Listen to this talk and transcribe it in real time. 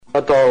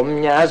ρωτώ,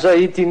 μια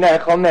ζωή την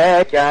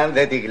έχουμε. Κι αν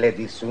δεν τη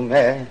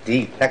γλεντήσουμε,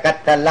 τι θα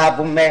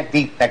καταλάβουμε,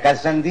 τι θα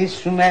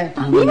καζαντήσουμε.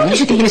 Μην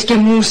νομίζω ότι γίνεις και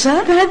μούσα.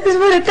 Καλά τις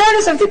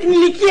βορετάρες, αυτή την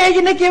ηλικία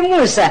έγινα και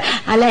μούσα.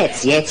 Αλλά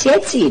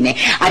έτσι είναι.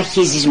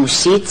 Αρχίζεις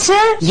μουσίτσα,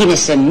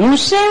 γίνεσαι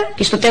μούσα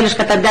και στο τέλος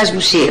καταντάς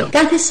μουσείο.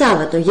 Κάθε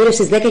Σάββατο γύρω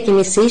στις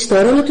 10:30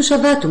 στο ρόλο του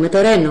Σαββάτου με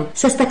το Ρένο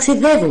σας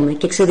ταξιδεύουμε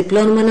και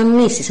ξεδιπλώνουμε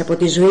αναμνήσεις από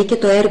τη ζωή και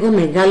το έργο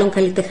μεγάλων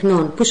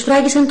καλλιτεχνών που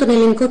σφράγισαν τον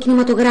ελληνικό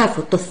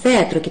κινηματογράφο, το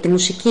θέατρο και τη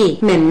μουσική.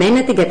 Με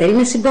μένα την Κατερίνα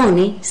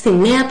Simboni στη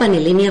νέα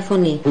πανελλήνια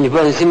φωνή.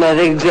 Λοιπόν, σήμερα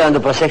δεν ξέρω αν το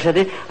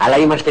προσέξατε, αλλά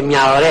είμαστε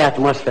μια ωραία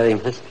ατμόσφαιρα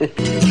είμαστε.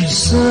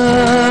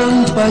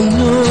 Σαν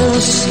παλιό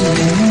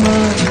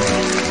σινεμά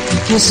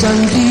και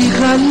σαν τη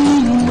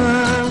γαλούμα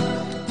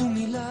που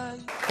μιλάει.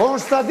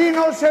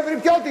 Κωνσταντίνος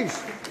Ευρυπιώτης.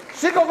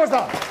 Σήκω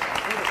Κωστά.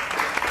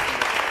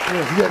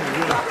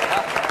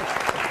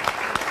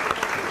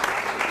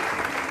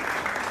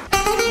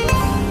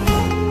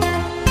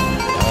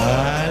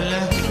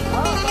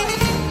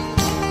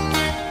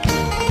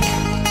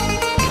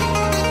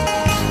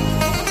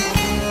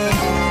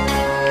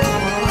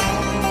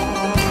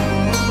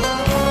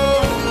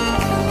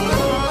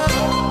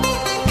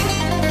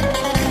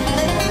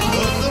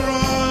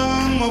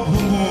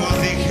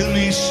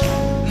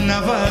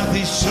 Να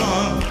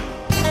βαδίσω,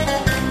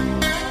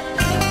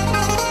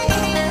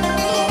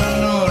 το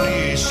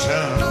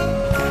γνώρισα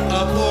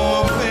από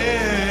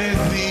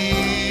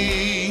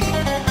παιδί.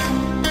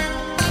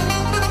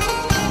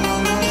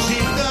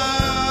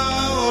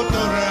 Ζητάω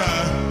τώρα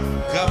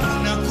κάπου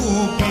να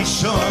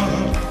κουπίσω,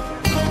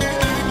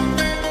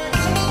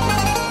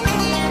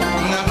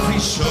 να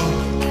αφήσω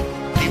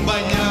την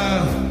παλιά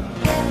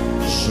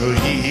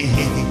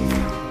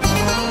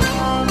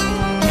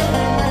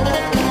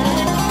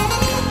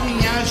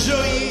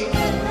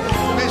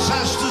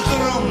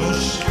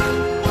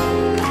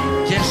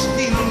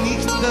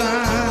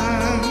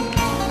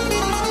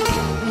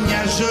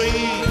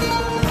ζωή.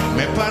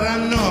 Με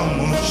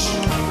παρανόμους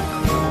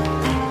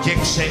και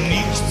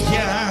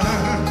ξενύχτια,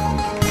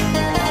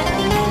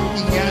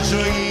 μια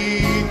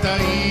ζωή τα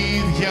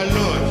ίδια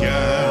λόγια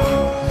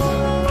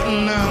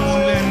να μου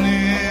λένε.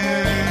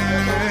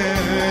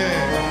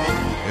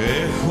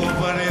 Έχω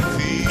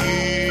βαρεθεί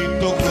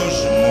το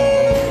κόσμο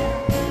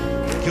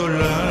κι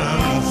όλα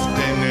μου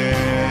φταίνε.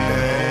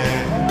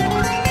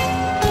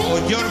 Ο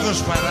Γιώργος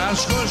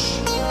Παράσχος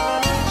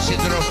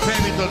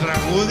συντροφεύει το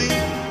τραγούδι.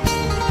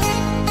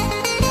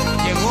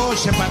 Εγώ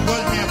σε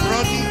παγκόσμια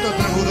πρώτη το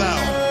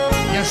τραγουδάω.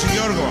 Γεια σου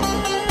Γιώργο.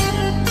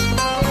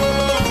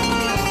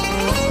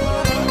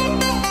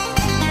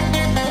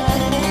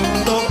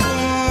 Το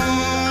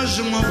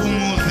κόσμο που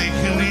μου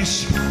δείχνεις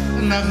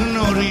να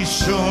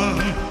γνωρίσω,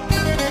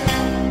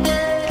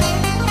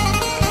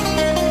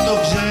 το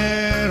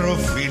ξέρω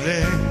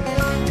φίλε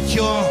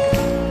πιο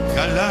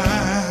καλά.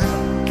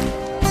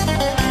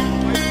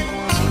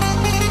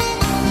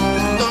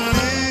 Τον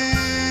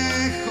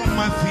έχω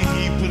μάθει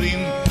πριν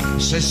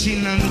σε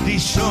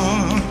συναντήσω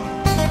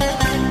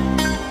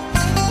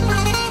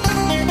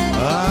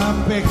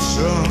απ'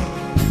 έξω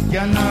κι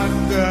ανακάτωτα.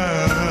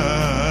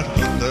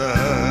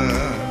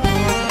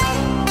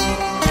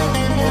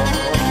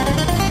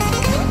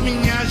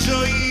 Μια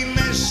ζωή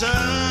μέσα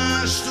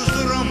στους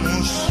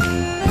δρόμους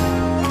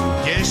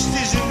και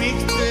στις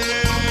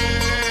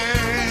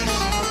νύχτες,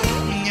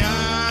 μια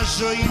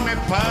ζωή με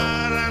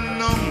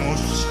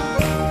παρανόμους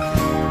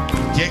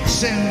και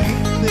ξενύχτες,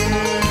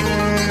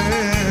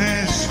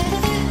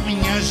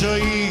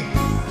 ζωή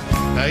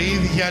τα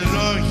ίδια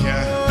λόγια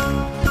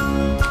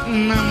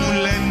να μου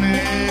λένε.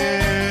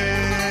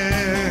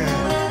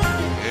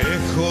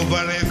 Έχω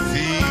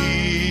βαρεθεί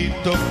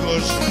το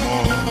κόσμο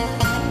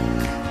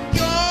κι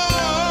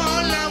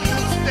όλα μου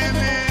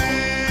φταίνε.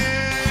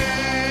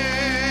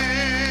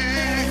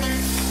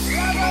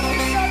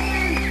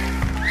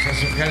 Σας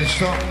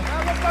ευχαριστώ.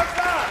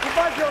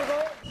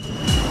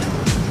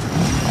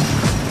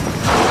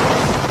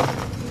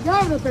 Σιγά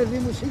ρε παιδί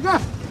μου, σιγά.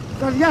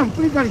 Καρδιά μου,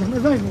 πριν καρδιά με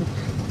εδώ είναι.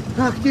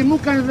 Αχ, τι μου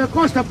έκανε δε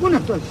Κώστα, πού είναι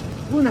αυτός,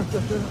 πού είναι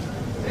αυτός τώρα.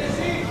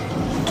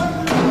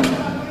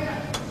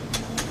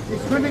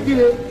 Συγχωρείτε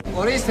κύριε.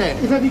 Ορίστε.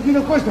 Ήρθα την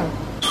κύριο Κώστα.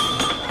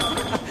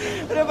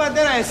 Ρε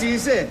πατέρα, εσύ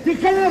είσαι. Τι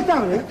κάνει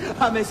αυτά ρε.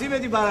 Αμεσή με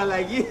την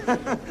παραλλαγή.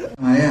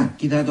 Μαρία,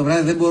 κοίτα το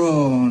βράδυ δεν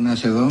μπορώ να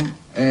σε δω.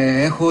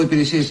 Έχω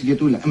υπηρεσία στην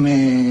Κετούλα.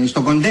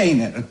 Στο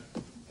κοντέινερ.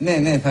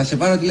 Ναι, θα σε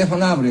πάρω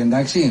τηλέφωνο αύριο,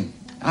 εντάξει.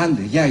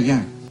 Άντε,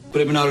 γεια.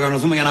 Πρέπει να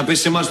οργανωθούμε για να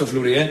πέσει σε εμάς το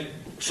φλουρί,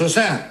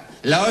 Σωστά.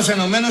 Λαός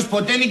ενωμένος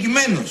ποτέ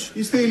νικημένος.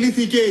 Είστε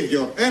ηλίθιοι και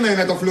ίδιο. Ένα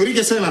είναι το φλουρί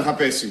και σένα θα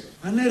πέσει.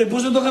 Ναι ρε,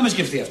 πώς δεν το είχαμε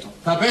σκεφτεί αυτό.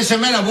 Θα πέσει σε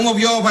μένα που είμαι ο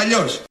πιο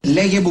παλιός.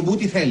 Λέγε μπουμπού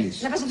τι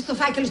θέλεις. Να πας αυτό το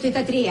φάκελο στο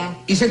ΙΤΑ3.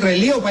 Είσαι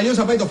τρελή, ο παλιός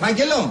θα πάει το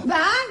φάκελο. Μπα,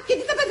 και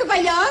τι θα πάει το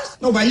παλιός.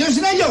 Ο παλιός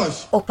είναι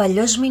αλλιώς. Ο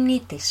παλιός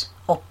Μηνίτης,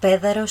 ο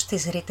πέδαρος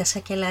της Ρίτας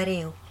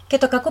Σακελαρίου και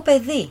το κακό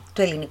παιδί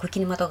του ελληνικού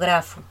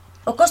κινηματογράφου.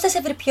 Ο Κώστας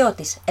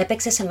Ευρυπιώτης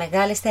έπαιξε σε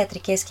μεγάλες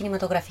θεατρικές,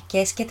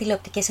 κινηματογραφικές και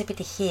τηλεοπτικές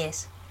επιτυχίες.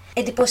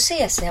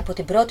 Εντυπωσίασε από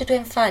την πρώτη του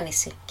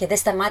εμφάνιση και δεν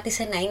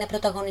σταμάτησε να είναι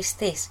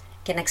πρωταγωνιστής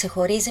και να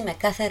ξεχωρίζει με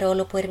κάθε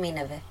ρόλο που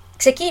ερμήνευε.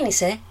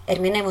 Ξεκίνησε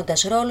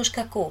ερμηνεύοντας ρόλους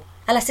κακού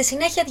Αλλά στη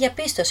συνέχεια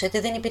διαπίστωσε ότι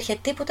δεν υπήρχε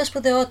τίποτα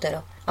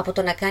σπουδαιότερο από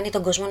το να κάνει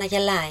τον κόσμο να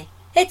γελάει.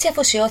 Έτσι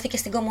αφοσιώθηκε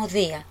στην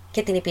κωμωδία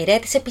και την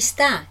υπηρέτησε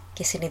πιστά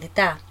και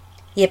συνειδητά.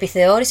 Η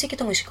επιθεώρηση και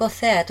το μουσικό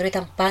θέατρο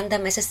ήταν πάντα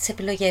μέσα στις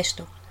επιλογές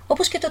του,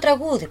 όπως και το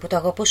τραγούδι που το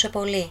αγαπούσε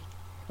πολύ.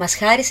 Μας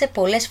χάρισε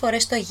πολλές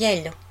φορές το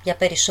γέλιο για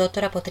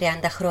περισσότερο από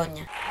 30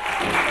 χρόνια.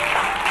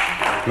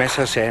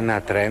 Μέσα σε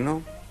ένα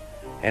τρένο,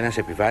 ένας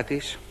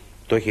επιβάτης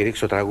το έχει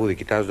ρίξει το τραγούδι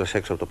κοιτάζοντας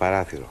έξω από το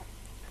παράθυρο.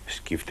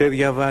 Σκυφτέ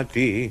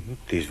διαβάτη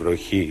της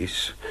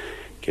βροχής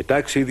και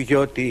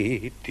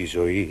ταξιδιώτη της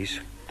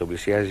ζωής. Τον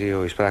πλησιάζει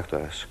ο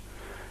εισπράκτορας.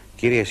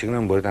 Κύριε,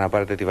 συγγνώμη, μπορείτε να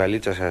πάρετε τη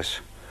βαλίτσα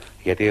σας,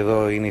 γιατί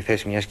εδώ είναι η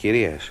θέση μιας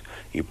κυρίας.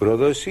 Η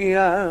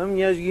προδοσία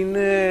μιας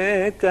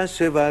γυναίκας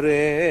σε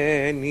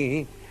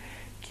βαραίνει.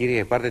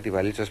 Κύριε, πάρτε τη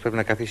βαλίτσα σας, πρέπει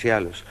να καθίσει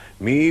άλλος.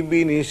 Μην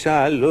πίνεις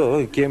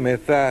άλλο και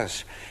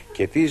μεθάς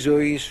και τη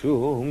ζωή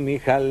σου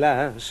μη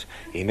χαλάς.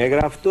 Είναι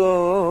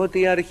γραφτό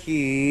ότι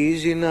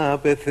αρχίζει να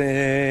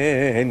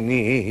πεθαίνει.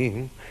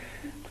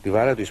 Τη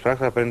βάρα του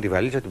εισπράκτορα παίρνει τη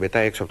βαλίτσα, την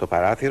πετάει έξω από το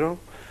παράθυρο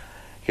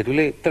και του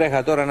λέει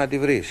τρέχα τώρα να τη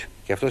βρεις.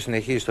 Και αυτό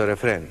συνεχίζει το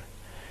ρεφρέν.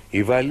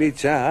 Η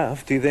βαλίτσα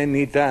αυτή δεν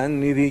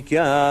ήταν η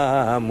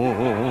δικιά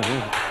μου.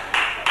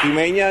 Τι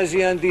με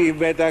νοιάζει αν την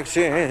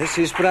πέταξες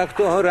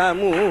εισπράκτορα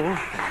μου.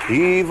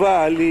 Η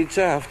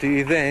βαλίτσα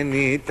αυτή δεν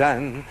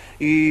ήταν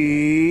η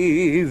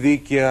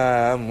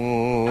δικιά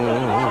μου.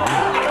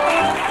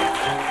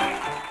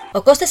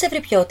 Ο Κώστας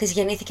Ευρυπιώτης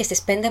γεννήθηκε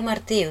στις 5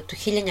 Μαρτίου του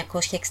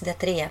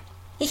 1963.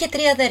 Είχε 3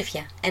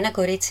 αδέρφια, ένα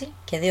κορίτσι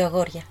και 2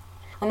 αγόρια.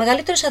 Ο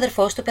μεγαλύτερος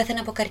αδερφός του πέθανε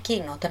από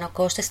καρκίνο όταν ο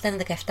Κώστας ήταν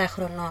 17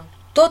 χρονών.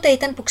 Τότε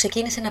ήταν που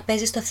ξεκίνησε να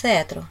παίζει στο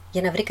θέατρο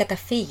για να βρει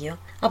καταφύγιο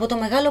από το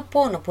μεγάλο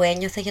πόνο που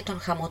ένιωθε για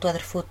τον χαμό του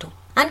αδερφού του.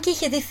 Αν και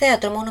είχε δει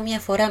θέατρο μόνο μία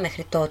φορά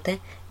μέχρι τότε,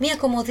 μία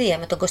κωμωδία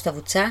με τον Κώστα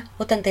Βουτσά,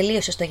 όταν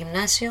τελείωσε στο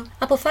γυμνάσιο,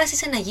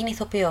 αποφάσισε να γίνει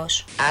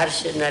ηθοποιός.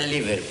 Arsenal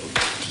Liverpool.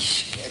 Τι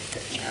σκέφτε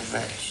να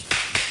βάρεις.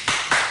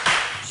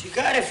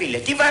 Σιγά ρε φίλε,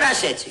 τι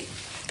βαράς έτσι.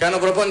 Κάνω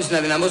προπόνηση να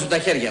δυναμώσω τα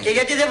χέρια μου. Και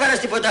γιατί δεν βαράς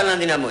τίποτα άλλο να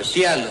δυναμώσεις.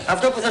 Τι άλλο.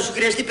 Αυτό που θα σου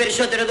χρειαστεί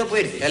περισσότερο εδώ που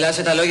ήρθες. Έλα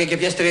σε τα λόγια και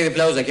πιάσε τρία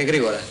διπλαούζα και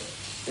γρήγορα.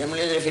 Δεν μου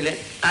λες ρε φίλε,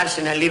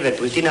 Arsenal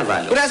Liverpool, τι να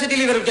βάλω. Κουράσε τη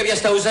Liverpool και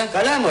πιάσε τα ούζα.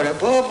 Καλά μωρέ,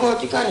 πω,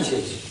 τι κάνεις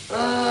έτσι.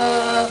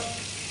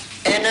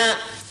 1,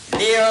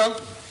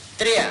 2,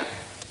 3.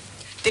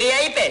 3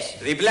 είπες.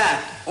 Διπλά.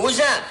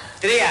 Ούζα.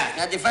 3.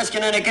 Να τη φας και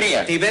να είναι κρύα.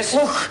 Τι είπες.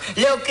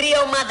 Λέω κρύα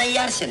ομάδα η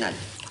Arsenal.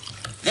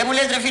 Δεν μου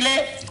λες ρε φίλε,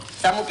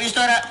 θα μου πεις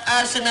τώρα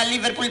Arsenal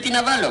Liverpool τι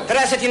να βάλω.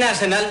 Πράσε την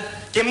Arsenal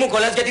και μου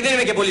κολλάς γιατί δεν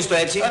είμαι και πολύ στο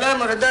έτσι. Καλά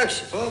μωρέ, εντάξει.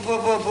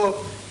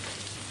 Πω.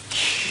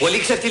 Πολύ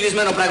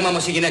ξεφτυλισμένο πράγμα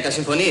όμως η γυναίκα,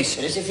 συμφωνείς.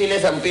 Ρε εσύ φίλε,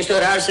 θα μου πεις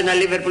τώρα Arsenal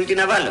Liverpool τι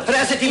να βάλω.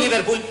 Πράσε τη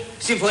Liverpool,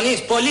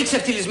 συμφωνείς. Πολύ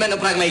ξεφτυλισμένο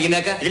πράγμα η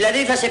γυναίκα.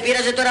 Δηλαδή θα σε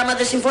πείραζε τώρα άμα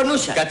δεν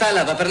συμφωνούσα.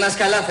 Κατάλαβα, περνάς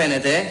καλά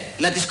φαίνεται,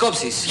 να τις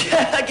κόψεις.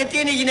 Και τι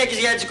είναι οι γυναίκες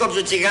για να τις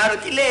κόψω τσιγάρο,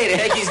 τι λέει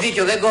ρε. Έχεις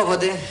δίκιο, δεν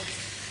κόβονται.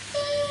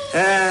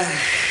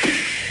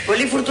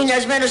 Πολύ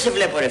φουρτουνιασμένο σε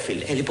βλέπω ρε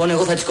φίλε. Λοιπόν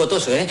εγώ θα τη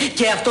σκοτώσω,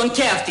 και αυτόν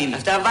και αυτήν.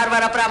 Αυτά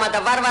βάρβαρα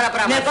πράγματα.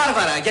 Ναι,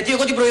 βάρβαρα, γιατί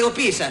εγώ την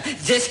προειδοποίησα.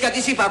 Τζέσικα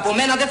της είπα, από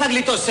μένα δεν θα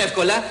γλιτώσεις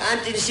εύκολα.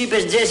 Αν της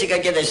είπες Τζέσικα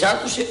και δεν σ'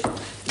 άκουσε.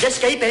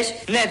 Τζέσικα είπες.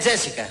 Ναι,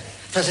 Τζέσικα.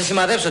 Θα σε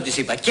σημαδέψω της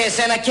είπα, και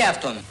εσένα και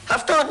αυτόν.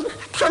 Αυτόν,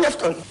 ποιον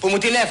αυτόν. Που μου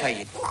την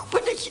έφαγε.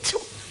 Παναγίτσα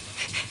μου.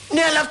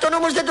 Ναι, αλλά αυτόν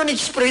όμως δεν τον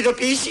έχεις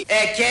προειδοποιήσει.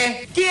 Και.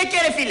 Τι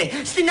ρε φίλε.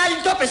 Στην άλλη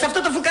το πες. Αυτό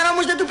το φουκαρά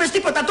όμως δεν του πες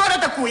τίποτα. Τώρα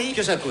τα ακούει.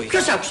 Ποιος ακούει.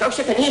 Ποιος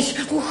άκουσε κανείς.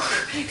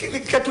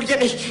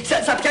 Κατουργέμαι.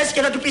 Θα πιάσεις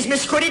και θα του πεις με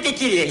συγχωρείτε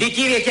κύριε. Τι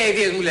κύριε και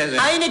αηδίες μου λες.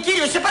 Α, είναι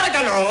κύριος, σε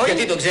παρακαλώ.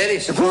 Γιατί τον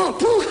ξέρεις.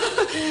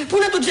 Πού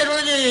να τον ξέρω.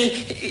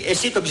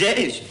 Εσύ τον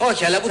ξέρεις.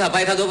 Όχι, αλλά πού θα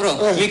πάει θα το βρω.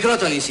 Μικρό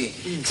το νησί.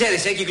 Ξέρεις,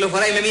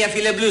 κυκλοφοράει με μια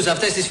φιλέ μπλουζ.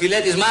 Αυτές τις φιλέ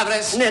τις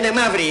μαύρες. Ναι,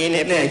 μαύρη είναι.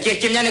 Και έχει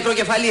και μια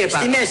νεκροκεφαλή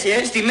επάνω. Στη μέση,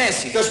 Στη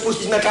μέση. Ποιος που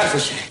στις με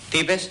κάρφωσε. Τι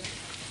είπες.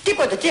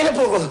 Τίποτα, τι να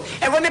πω εγώ.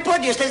 Εγώ είμαι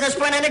πόντιος, θες να σου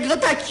πω ένα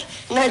ανεκδοτάκι.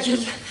 Να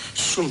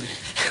γελάσουμε.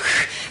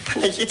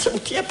 Παναγίτσα μου,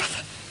 τι έπαθα.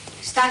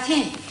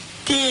 Στάθη.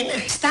 Τι είναι.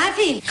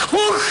 Στάθη.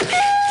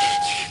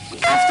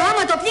 Αυτό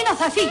άμα το πλύνω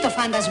θα φύγει το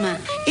φάντασμα.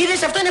 Είδες,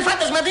 αυτό είναι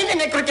φάντασμα, δεν είναι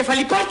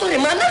νεκροκεφαλή. Πάρ' το ρε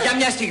μάνα. Για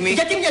μια στιγμή.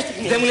 Γιατί μια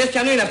στιγμή. Δεν μου λες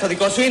ποιανού είναι αυτό,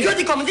 δικό σου είναι. Ποιο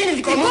δικό μου, δεν είναι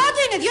δικό μου. Δικό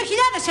του είναι,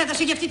 2.000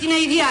 έδωσε για αυτή την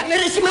αηδία.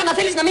 Ρε εσύ μάνα,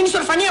 θέλεις να μείνεις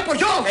ορφανή από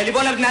γιο.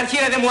 Λοιπόν από την αρχή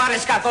δεν μου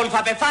άρεσε καθόλου,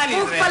 θα πεθάνεις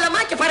ρε.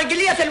 Παλαμάκια,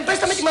 παραγγελία θέλουν, πες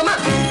τα με τη μαμά.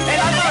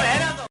 Έλα εδώ.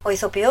 Ο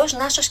ηθοποιός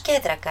Νάσος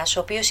Κέδρακας, ο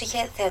οποίος είχε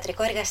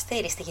θεατρικό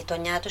εργαστήρι στη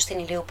γειτονιά του στην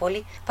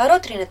Ηλιούπολη,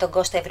 παρότρινε τον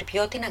Κώστα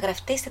Ευρυπιώτη να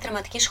γραφτεί στη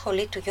δραματική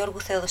σχολή του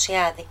Γιώργου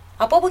Θεοδοσιάδη,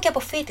 από όπου και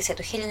αποφοίτησε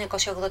το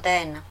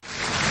 1981.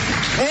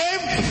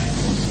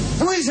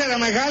 Πού είσαι ρε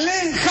μεγάλε,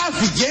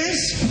 χάθηκες.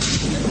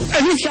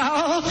 Αλήθεια,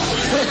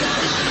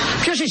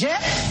 ποιος είσαι?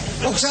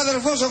 Ο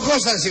ξαδερφός ο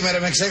Κώστας σήμερα,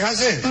 με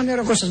ξέχασε. Ναι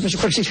ρε Κώστας, με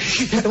συγχωρείς.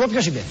 Εγώ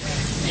ποιος είμαι?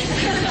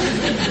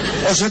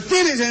 Ο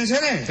Σωτήρης δεν είσαι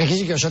ρε. Έχεις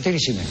δίκιο, ο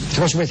Σωτήρης είμαι.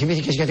 Ευτυχώς με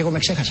θυμήθηκες γιατί εγώ με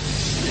ξέχασα.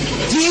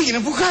 Τι έγινε,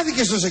 πού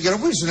χάθηκες τόσο καιρό,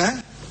 πού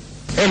ήσουν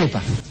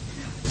Έλειπα.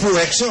 Πού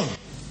έξω?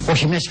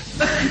 Όχι μέσα.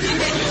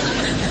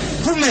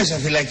 Πού μέσα,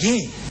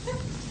 φυλακή?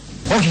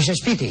 Όχι, σε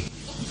σπίτι.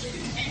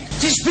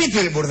 Τι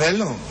σπίτι ρε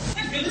μπουρδέλο?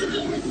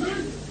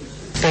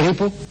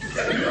 Περίπου.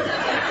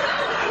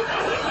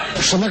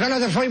 Στο μεγάλο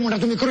αδερφό ήμουνα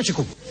του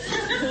Μικρούτσικου.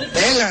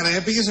 Έλα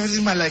ρε, πήγες αυτή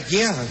τη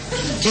μαλακία.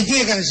 Και τι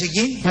έκανες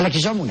εκεί?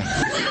 Μαλακιζόμουν.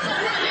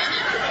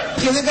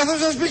 Και δεν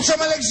καθόσουν στο σπίτι σου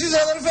μαλακιστείς,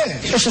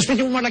 αδερφέ. Στο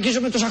σπίτι μου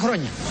μαλακίζομαι τόσα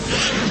χρόνια.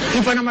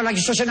 Είπα να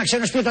μαλακιστώ σε ένα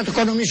ξένο σπίτι, θα το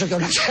οικονομήσω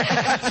κιόλας.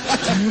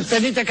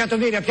 50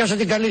 εκατομμύρια, πιάσα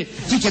την καλή.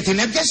 Τι, και την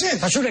έπιασε?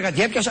 Θα σου έλεγα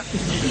τι έπιασα.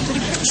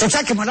 Στο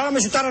τσάκι μου, αλλά με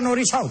σουτάραν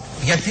νωρίς out.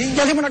 Γιατί?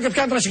 Γιατί ήμουν και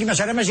πιο άντρας εκεί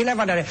μέσα, ρε, με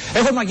ζηλεύανε, ρε.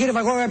 Εγώ μαγείρευα,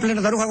 εγώ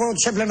έπλαινα τα ρούχα, εγώ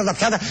τους έπλαινα τα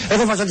πιάτα,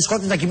 εγώ βάζα τις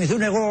κότες να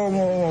κοιμηθούν, εγώ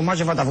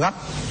μάζευα τα αυγά.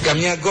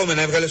 Καμιά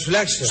γκόμενα έβγαλες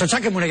τουλάχιστον? Στο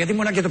τσάκι μου, ρε, γιατί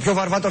ήμουν και το πιο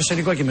βαρβάτο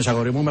αρσενικό εκεί μέσα,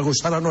 αγόρι μου, με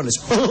γουστάραν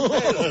όλες.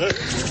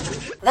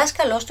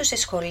 Δάσκαλός του στη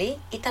σχολή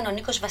ήταν ο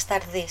Νίκος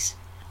Βασταρδής,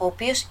 ο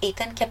οποίος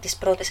ήταν και από τις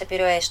πρώτες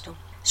επιρροές του.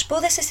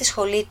 Σπούδασε στη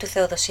σχολή του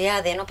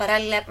Θεοδοσιάδη, ενώ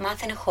παράλληλα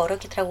μάθαινε χορό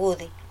και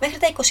τραγούδι. Μέχρι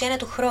τα 21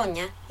 του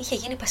χρόνια είχε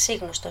γίνει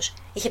πασίγνωστος.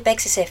 Είχε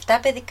παίξει σε 7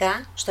 παιδικά,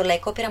 στο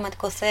Λαϊκό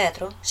Πειραματικό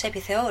Θέατρο, σε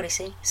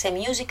επιθεώρηση, σε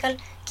musical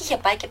και είχε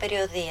πάει και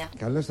περιοδεία.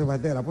 Καλώς τον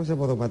πατέρα. Πώς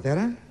από εδώ,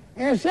 πατέρα?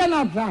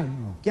 Εσένα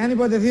ψάχνω. Και αν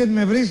υποτεθεί ότι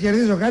με βρεις,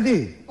 κερδίζω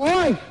κάτι?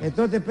 Όχι.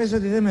 Τότε πες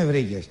ότι δεν με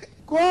βρήκες.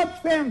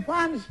 Κόψτε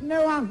εμφάνιση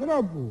νέου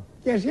ανθρώπου.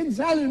 Και εσύ τις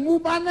άλλες μου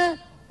είπανε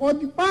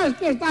ότι πας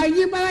και στα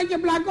γήπεδα και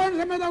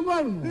πλακώνεσαι με τον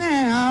κόσμο. Ναι,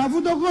 αφού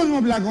τον κόσμο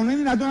πλακώνω,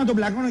 είναι δυνατόν να τον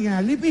πλακώνω και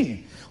να λείπει?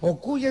 Ο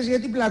Κούγιας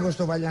γιατί πλάκωσε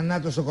το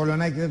Βαλιανάτο στο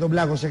Κολονάκι και δεν τον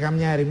πλάκωσε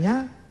καμιά ερημιά?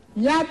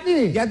 Γιατί?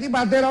 Γιατί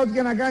πατέρα, ό,τι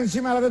και να κάνεις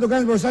σήμερα δεν το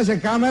κάνεις μπροστά σε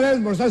κάμερες,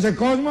 μπροστά σε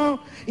κόσμο,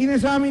 είναι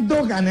σαν να μην το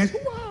έκανες.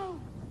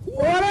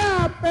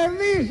 Ωραία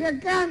παιδί, σε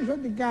κάνεις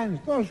ό,τι κάνεις.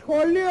 Το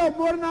σχολείο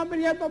μπορεί να πει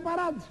για το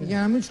παράτησε. Για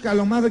να μην τους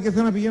καλομάθω και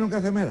θέλω να πηγαίνω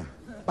κάθε μέρα.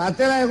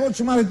 Πατέρα, εγώ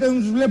τους μαθητές μου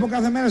τους βλέπω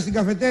κάθε μέρα στην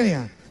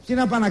καφετέρια. Τι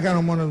να πάω να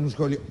κάνω μόνος μου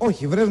σχολείο?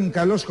 Όχι, βρες μου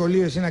καλό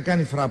σχολείο εσύ να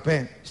κάνει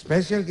φραπέ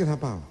special και θα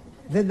πάω.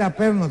 Δεν τα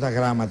παίρνω τα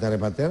γράμματα, ρε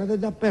πατέρα, δεν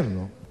τα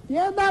παίρνω.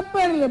 Για τα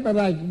παίρνε,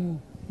 παιδάκι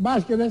μου.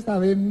 Μπας και δεν στα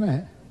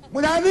δίνουνε. Μου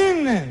τα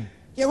δίνουνε.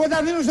 Και εγώ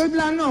τα δίνω στο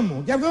διπλανό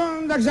μου. Και αυτό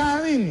μου τα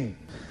ξαναδίνει.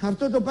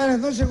 Αυτό το πάρε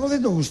δώσε, εγώ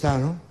δεν το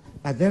γουστάρω.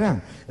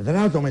 Πατέρα,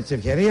 δράω το με της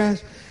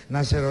ευκαιρίας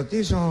να σε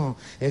ρωτήσω,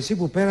 εσύ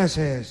που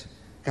πέρασες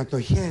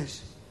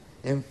κατοχές,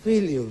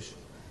 εμφύλιους,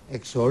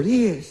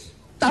 εξορίες,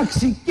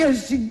 ταξικές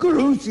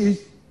συγκρούσεις.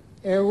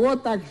 Εγώ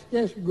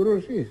ταξικές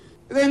συγκρούσεις.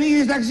 Δεν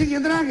είχες ταξί και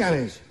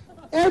τράκαρες?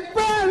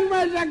 Πες με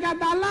να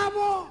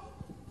καταλάβω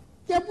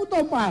και πού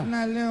το πας.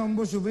 Να λέω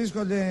πως σου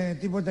βρίσκονται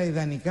τίποτα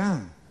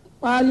ιδανικά?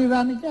 Πάλι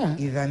ιδανικά?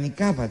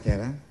 Ιδανικά,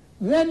 πατέρα.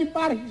 Δεν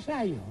υπάρχει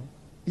Άγιο.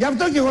 Γι'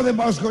 αυτό και εγώ δεν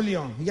πάω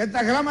σχολείο. Γιατί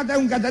τα γράμματα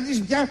έχουν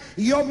καταντήσει πια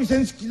οι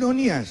όπισθεν της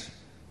κοινωνίας.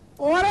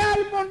 Ωραία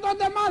λοιπόν,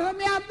 τότε μάθε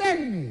μια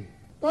τέχνη.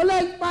 Το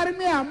λέει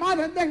παροιμία,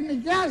 μάθε τέχνη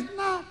και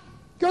άστινα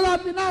και όταν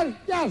πεινάρεις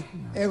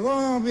πιάστηνα. Εγώ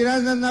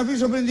πειράζει να την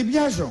αφήσω πριν την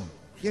πιάσω.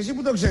 Και εσύ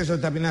που το ξέρεις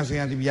ότι θα πεινάσω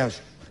για να την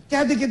πιάσω? Και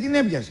άντε και την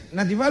έπιασε.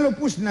 Να τη βάλω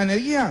πού, στην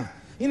ανεργία?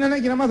 Είναι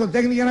ανάγκη να μάθω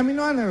τέχνη για να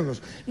μείνω άνεργος?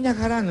 Μια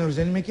χαρά άνεργος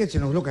δεν είμαι και έτσι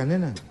ενοχλώ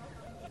κανένα.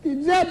 Την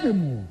τσέπη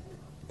μου.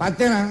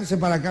 Πατέρα, σε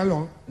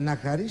παρακαλώ, να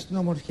χαρείς την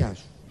ομορφιά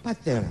σου.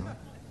 Πατέρα,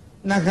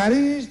 να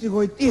χαρείς τη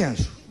γοητεία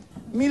σου.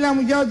 Μίλα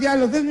μου για ό,τι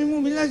άλλο θες, μη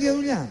μου μιλάς για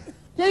δουλειά.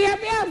 Και για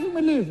ποια σου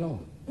μιλήσω?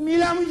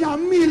 Μίλα μου για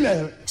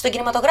Μίλλερ. Στον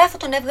κινηματογράφο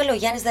τον έβγαλε ο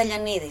Γιάννης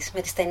Δαλιανίδης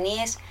με τις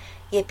ταινίες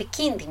 «Η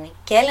Επικίνδυνη»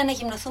 και «Έλα να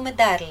γυμνοθούμε,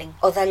 Ντάρλινγκ».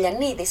 Ο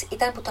Δαλιανίδης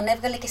ήταν που τον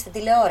έβγαλε και στην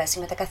τηλεόραση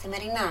με τα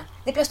Καθημερινά,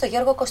 δίπλα στο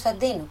Γιώργο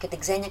Κωνσταντίνου και την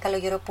Ξένια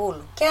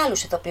Καλογεροπούλου και άλλους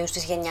ηθοποιούς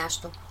της γενιάς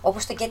του,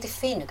 όπως τον Κέτη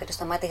Φίνο και τον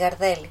Σταμάτη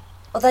Γαρδέλη.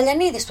 Ο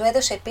Δαλιανίδης του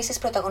έδωσε επίσης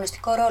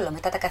πρωταγωνιστικό ρόλο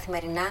μετά τα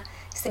Καθημερινά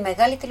στη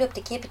μεγάλη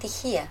τηλεοπτική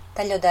επιτυχία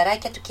 «Τα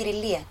λιονταράκια του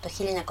Κυριλία» το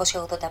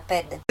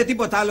 1985.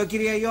 Τίποτα άλλο,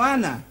 κυρία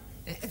Ιωάννα?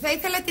 Θα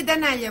ήθελα την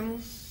τανάλια μου.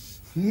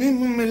 Μη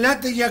μου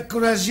μιλάτε για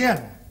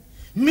κουραζιέρα.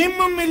 Μη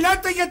μου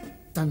μιλάτε για...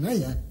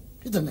 Τανάλια?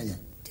 Τι τανάλια?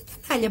 Τι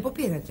τανάλια που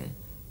πήρατε?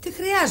 Τι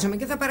χρειάζομαι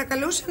και θα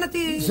παρακαλούσα να τη...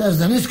 Σας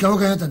δανείστηκα εγώ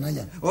κανένα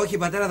τανάλια? Όχι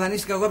πατέρα,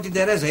 δανείστηκα εγώ από την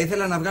Τερέζα.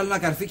 Ήθελα να βγάλω ένα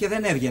καρφί και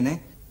δεν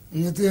έβγαινε.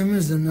 Γιατί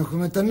εμείς δεν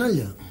έχουμε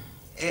τανάλια.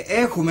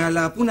 Έχουμε,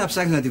 αλλά πού να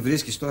ψάχνεις να τη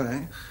βρίσκεις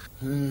τώρα,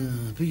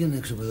 Πήγαινε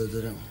έξω από εδώ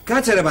τώρα.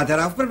 Κάτσε ρε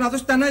πατέρα, αφού πρέπει να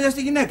δώσει τανάλια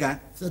στη γυναίκα.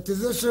 Θα τη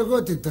δώσω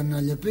εγώ την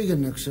τανάλια,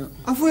 πήγαινε έξω.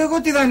 Αφού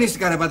εγώ τη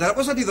δανείστηκα ρε πατέρα,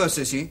 πώς θα τη δώσεις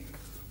εσύ?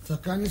 Θα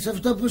κάνεις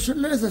αυτό που σου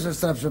λέει, θα σας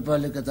τράψω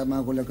πάλι κατά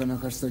μάγουλα κανένα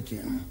χαστόκι.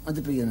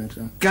 Άντε πήγαινε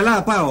έξω.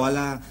 Καλά πάω,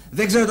 αλλά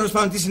δεν ξέρω τέλος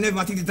πάντων τι συνέβη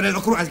με αυτή την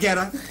τρελό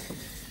κρουαζιέρα.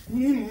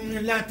 Μη μου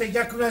μιλάτε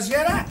για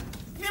κρουαζιέρα.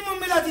 Μη μου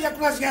μιλάτε για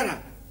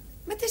κρουαζιέρα.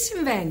 Μα τι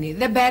συμβαίνει,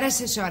 δεν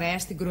πέρασες ωραία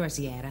στην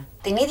κρουαζιέρα?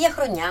 Την ίδια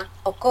χρονιά,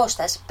 ο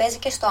Κώστας παίζει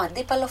και στο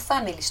αντίπαλο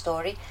Family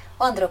Story,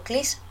 ο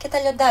Ανδροκλής και τα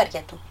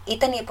λιοντάρια του.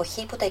 Ήταν η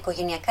εποχή που τα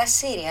οικογενειακά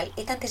σύριαλ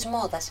ήταν της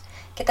μόδας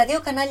και τα δύο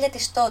κανάλια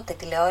της τότε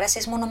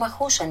τηλεόρασης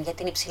μονομαχούσαν για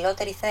την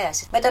υψηλότερη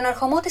θέαση. Με τον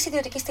ερχομό της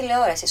ιδιωτικής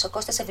τηλεόρασης, ο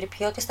Κώστας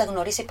Ευρυπιώτης θα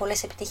γνωρίσει πολλές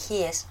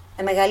επιτυχίες,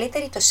 με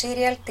μεγαλύτερη το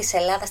σύριαλ της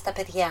Ελλάδας στα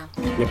παιδιά.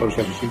 Για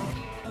παρουσιάσου.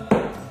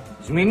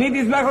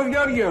 Σμηνίτης Βλάχος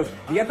Γεώργιος.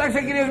 Διατάξε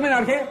κύριε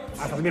Σμήναρχε.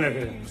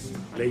 Μήναρχε.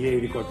 Λέγε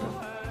ειδικότητα.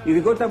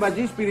 Ειδικότητα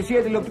μπατζής,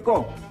 υπηρεσία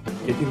τηλεοπτικό.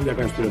 Και τι δουλειά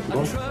κάνεις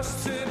τηλεοπτικό?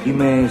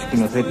 Είμαι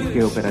σκηνοθέτης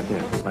και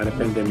οπερατέρ. Πάρε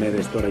 5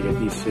 μέρες τώρα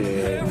γιατί είσαι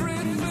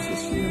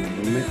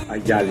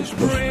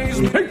αγιάλιστος.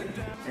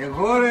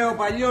 Εγώ ρε ο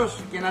παλιός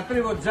και να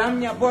τρίβω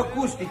τζάμια που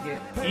ακούστηκε.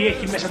 Τι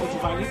έχει μέσα το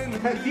τσουβάλι?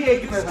 Τι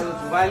έχει μέσα το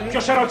τσουβάλι?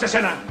 Ποιος ερώτησε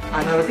εσένα?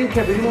 Αναρωτήθηκα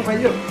επειδή είμαι ο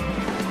παλιός.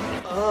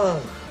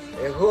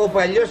 Εγώ ο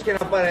παλιός και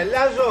να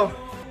παρελάζω.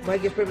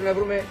 Μάγκες, πρέπει να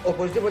βρούμε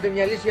οπωσδήποτε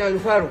μια λύση για να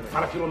λουφάρουμε.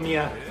 Παρακαλώ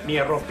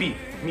μια ροπή,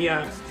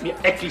 μια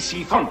έκκληση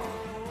ηθών.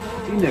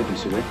 Τι είναι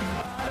έκκληση, ρε?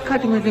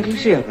 Κάτι με την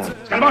εκκλησία θα.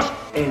 Σκαλμός!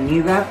 Εν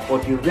είδα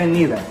ότι δεν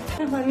είδα.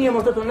 Μανία με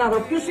αυτόν τον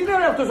άνθρωπο. Ποιος είναι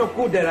αυτός ο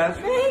κούντερας?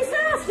 Είσαι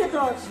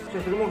άσχετος. Σε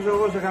τριμώξω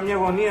εγώ σε καμιά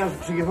γωνία, σου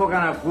ψυχηθώ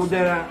κανένα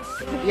κούντερα.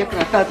 Για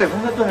κρατάτε, εγώ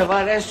δεν τον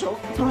ευαρέσω.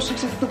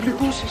 Πρόσεξε, θα τον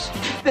πληγώσεις.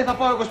 Δεν θα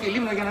πάω εγώ στη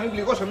Λίμνο για να μην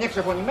πληγώσω μια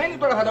ξεφωνημένη,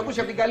 τώρα θα το ακούσει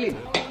από την καλή.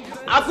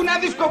 Άκου να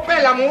δεις,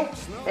 κοπέλα μου,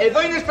 εδώ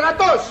είναι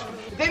στρατός.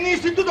 Δεν είναι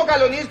Ινστιτούτο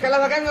Καλονής, καλά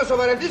θα κάνει να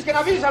σοβαρευτείς και να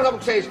αφήσεις αυτά που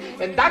ξέρεις.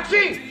 Εντάξει?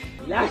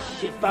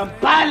 Λάχε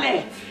παμπάλε,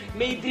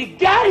 με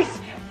ιντριγκάρεις.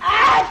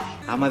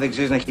 Άμα δεν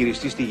ξέρεις να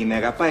χειριστείς τη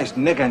γυναίκα, πάει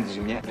στην έκανε τη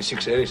ζημιά. Εσύ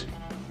ξέρεις?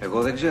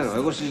 Εγώ δεν ξέρω.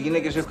 Εγώ στις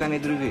γυναίκες έχω κάνει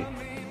τριβή.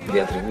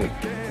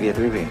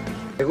 Διατριβή.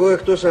 Εγώ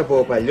εκτός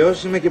από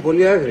παλιός είμαι και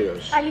πολύ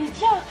άγριος.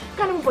 Αλήθεια,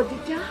 κάνουμε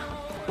ποτίκια.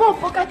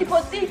 Πω, κάτι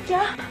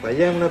ποτίκια.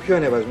 Παλιά ήμουν πιο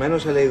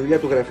ανεβασμένος, αλλά η δουλειά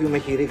του γραφείου με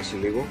έχει ρίξει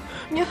λίγο.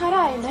 Μια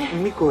χαρά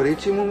είναι. Μη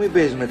κορίτσι μου, μην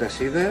παίζεις με τα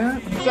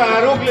σίδερα.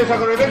 Σαρούκλες,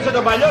 ακροϊδέψε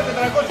τον παλιό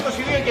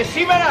 422 και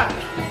σήμερα.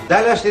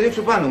 Ντάλα,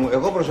 στηρίξου πάνω μου.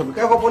 Εγώ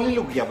προσωπικά έχω πολύ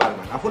λουκ για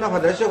μπάρμαν. Αφού να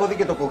φανταστείς, έχω δει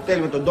και το κοκτέιλ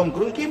με τον Ντόμ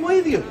Κρούζ και είμαι ο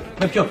ίδιος.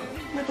 Με ποιο?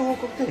 Με το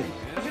κοκτέιλ.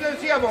 Είναι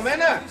εσύ από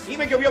μένα,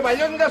 είμαι και ο πιο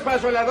παλιός, μην τα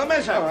σπάσω όλα εδώ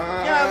μέσα.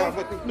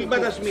 Μην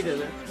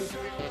πατασμίδετε.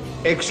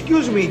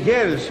 Excuse me,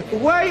 girls,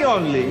 why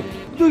only?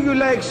 Do you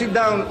like sit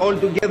down all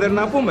together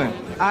να πούμε?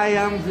 I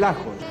am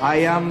Vlachos. I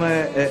am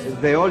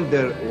the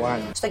older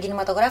one. Στον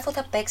κινηματογράφο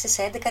θα παίξει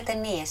σε 11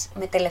 ταινίες,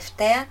 με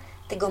τελευταία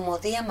την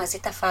κομμωδία «Μαζί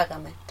τα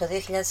φάγαμε» το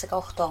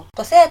 2018.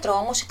 Το θέατρο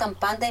όμως ήταν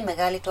πάντα η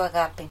μεγάλη του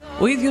αγάπη.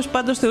 Ο ίδιος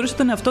πάντως θεωρούσε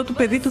τον εαυτό του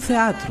παιδί του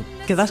θεάτρου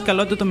και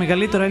δάσκαλό του το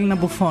μεγαλύτερο Έλληνα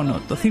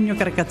μπουφόνο, το Θήμιο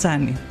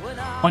Καρακατσάνη.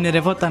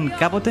 Ονειρευόταν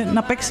κάποτε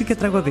να παίξει και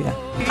τραγωδία.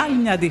 Άλλη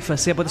μια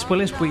αντίφαση από τις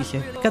πολλές που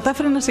είχε.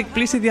 Κατάφερε να σε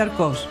εκπλήσει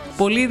διαρκώς.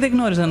 Πολλοί δεν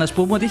γνώριζαν, ας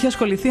πούμε, ότι είχε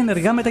ασχοληθεί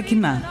ενεργά με τα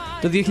κοινά.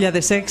 Το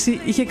 2006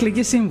 είχε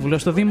εκλεγεί σύμβουλο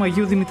στο Δήμο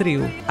Αγίου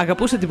Δημητρίου.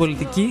 Αγαπούσε την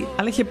πολιτική,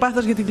 αλλά είχε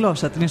πάθος για τη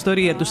γλώσσα, την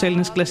ιστορία, τους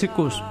Έλληνες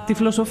κλασικούς, τη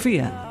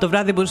φιλοσοφία. Το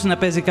βράδυ μπορούσε να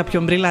παίζει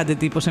κάποιον μπριλάντε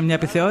τύπο σε μια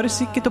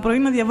επιθεώρηση και το πρωί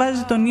να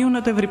διαβάζει τον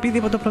Ίουνα το Ευρυπίδη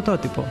από το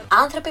πρωτότυπο.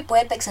 Άνθρωποι που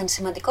έπαιξαν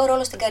σημαντικό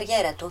ρόλο στην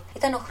καριέρα του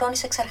ήταν ο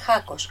Χρόνης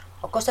Εξαρχάκος,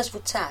 ο Κώστας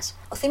Βουτσάς,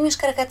 ο Θήμιος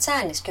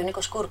Καρακατσάνης και ο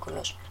Νίκος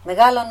Κούρκουλος.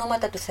 Μεγάλα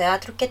ονόματα του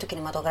θεάτρου και του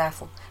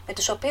κινηματογράφου, με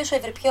τους οποίους ο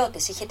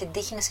Ευρυπιώτης είχε την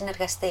τύχη να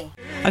συνεργαστεί.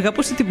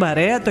 Αγαπούσε την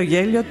παρέα, το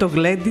γέλιο, το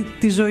γλέντι,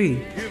 τη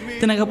ζωή.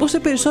 Την αγαπούσε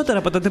περισσότερο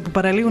από τότε που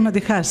παραλίγο να τη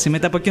χάσει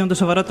μετά από εκείνο το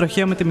σοβαρό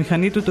τροχαίο με τη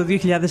μηχανή του το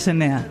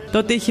 2009.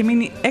 Τότε είχε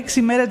μείνει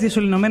 6 μέρες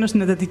διασωληνωμένος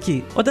στην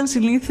εντατική. Όταν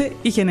συνήλθε,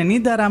 είχε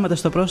 90 αράματα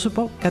στο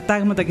πρόσωπο,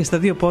 κατάγματα και στα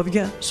 2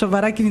 πόδια,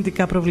 σοβαρά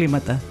κινητικά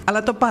προβλήματα.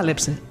 Αλλά το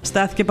πάλεψε,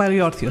 στάθηκε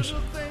πάλι όρθιος.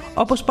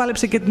 Όπως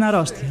πάλεψε και την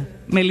αρρώστια.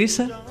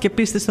 Μελίσσα και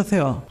πίστη στο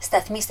Θεό.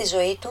 Σταθμή στη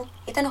ζωή του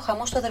ήταν ο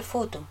χαμός του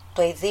αδερφού του,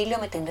 το ειδήλιο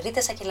με την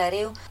Ρίτα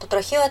Σακελαρίου, το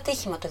τροχαίο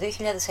ατύχημα το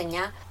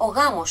 2009, ο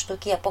γάμος του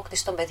και η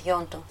απόκτηση των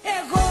παιδιών του.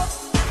 Εγώ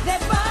δεν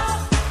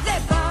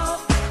πάω,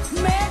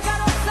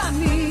 μέγαρο θα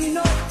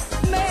μείνω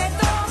με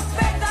το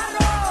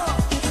πέταρο.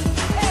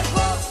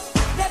 Εγώ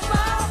δεν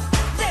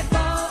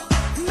πάω,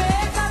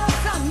 μέγαρο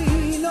θα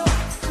μείνω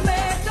με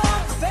το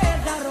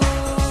πέταρο.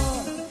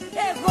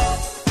 Εγώ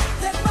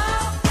δεν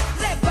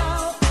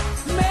πάω,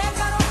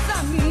 μέγαρο θα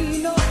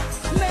μείνω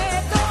με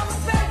το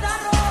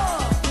πέταρο.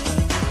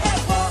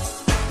 Εγώ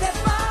δεν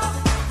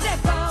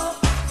πάω,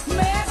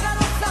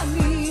 μέγαρο θα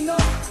μείνω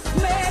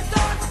με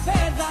το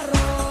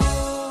πέταρο.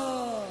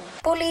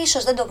 Πολλοί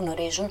ίσως δεν το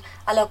γνωρίζουν,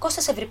 αλλά ο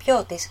Κώστας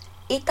Ευρυπιώτης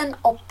ήταν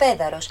ο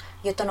πέδαρος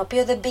για τον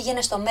οποίο δεν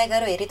πήγαινε στο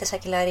Μέγαρο η Ρίτα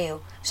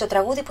Σακελαρίου, στο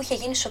τραγούδι που είχε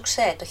γίνει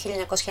σοξέ το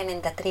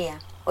 1993.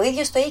 Ο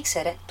ίδιος το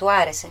ήξερε, του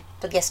άρεσε,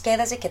 το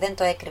διασκέδαζε και δεν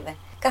το έκρυβε,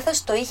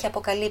 καθώς το είχε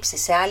αποκαλύψει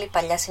σε άλλη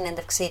παλιά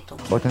συνέντευξή του.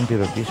 Όταν τη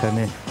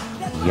ρωτήσανε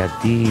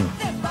γιατί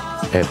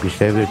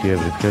πιστεύει ότι ο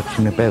Ευρυπιώτης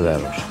είναι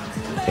πέδαρος,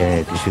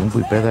 τη στιγμή που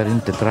η πέδαρη είναι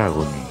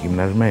τετράγωνη,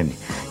 γυμνασμένη,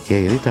 και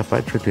η Ρίτα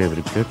απάντησε ότι ο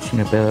Ευρυπιώτης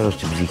είναι πέδαρος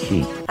στην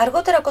ψυχή.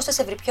 Αργότερα ο Κώστας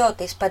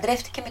Ευρυπιώτης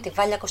παντρεύτηκε με τη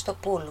Βάλια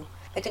Κωστοπούλου,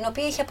 με την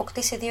οποία είχε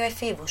αποκτήσει 2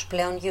 εφήβους,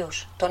 πλέον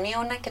γιους, τον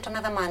Ιώνα και τον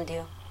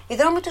Αδαμάντιο. Οι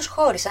δρόμοι τους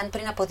χώρισαν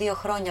πριν από 2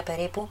 χρόνια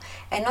περίπου,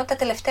 ενώ τα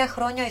τελευταία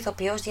χρόνια ο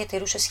ηθοποιός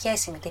διατηρούσε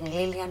σχέση με την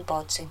Λίλιαν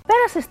Πότσι.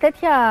 Πέρασες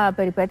τέτοια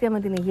περιπέτεια με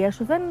την υγεία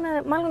σου,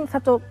 μάλλον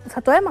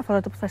θα το έμαθα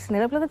τότε που θα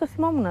συνέβη, απλά δεν το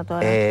θυμόμουν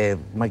τώρα.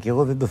 Μα και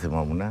εγώ δεν το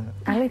θυμόμουν.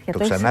 Αλήθεια,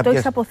 το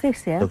έχεις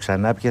αποθήσει, Το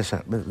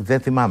ξανάπιασα, δεν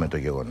θυμάμαι το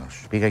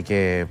γεγονός. Πήγα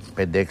και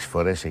 5-6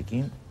 φορές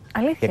εκεί.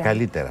 Αλήθεια. Και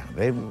καλύτερα.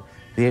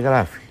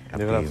 Διαγράφει.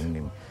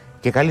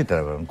 Και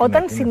καλύτερα βέβαια.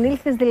 Όταν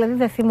συνήλθες δηλαδή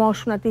δεν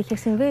θυμόσουν τι είχε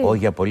συμβεί? Όχι,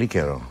 για πολύ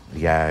καιρό.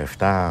 Για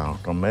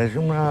 7 μέρες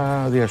ήμουν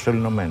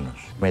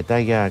διασωληνωμένος. Μετά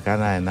για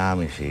κάνα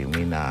 1,5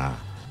 μήνα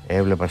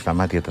έβλεπα στα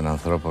μάτια των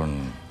ανθρώπων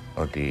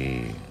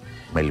ότι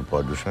με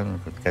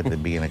λυπόντουσαν, ότι κάτι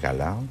δεν πήγαινε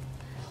καλά.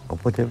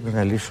 Οπότε έπρεπε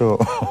να λύσω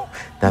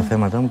τα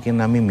θέματα μου και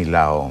να μην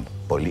μιλάω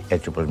πολύ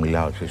έτσι όπως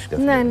μιλάω εσείς.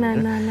 Ναι.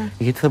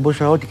 Γιατί θα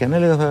μπορούσα ό,τι και αν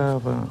έλεγα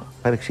θα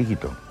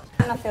παρεξηγήτω.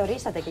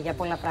 Αναθεωρήσατε και για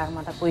πολλά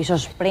πράγματα που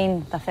ίσως πριν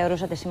τα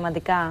θεωρούσατε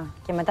σημαντικά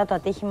και μετά το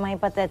ατύχημα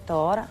είπατε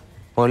τώρα.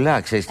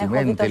 Πολλά, ξέρεις τι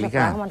μένει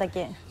τελικά.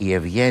 Και... Η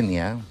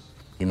ευγένεια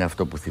είναι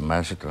αυτό που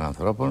θυμάσαι των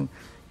ανθρώπων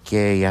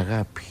και η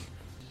αγάπη.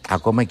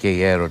 ακόμα και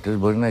οι έρωτες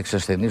μπορεί να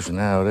εξασθενήσουν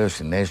ένα ωραίο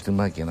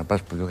συναίσθημα και να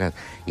πας πιο κάτω.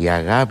 Η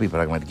αγάπη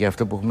πραγματική,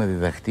 αυτό που έχουμε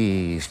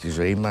διδαχτεί στη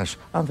ζωή μας,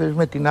 αν θες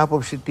με την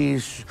άποψη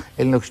της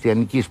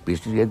ελληνοχριστιανικής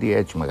πίστης, γιατί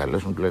έτσι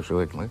μεγαλώσαμε, τουλάχιστον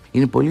εγώ έτσι μεγαλώσαμε,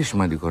 είναι πολύ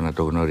σημαντικό να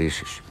το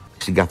γνωρίσεις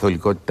στην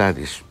καθολικότητά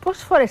της.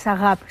 Πόσες φορές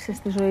αγάπησες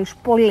στη ζωή σου?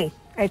 Πολύ.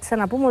 Έτσι, σαν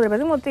να πούμε, ρε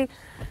παιδί μου, ότι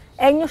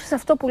ένιωσες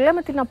αυτό που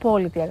λέμε την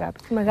απόλυτη αγάπη,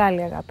 τη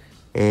μεγάλη αγάπη.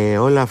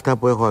 Όλα αυτά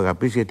που έχω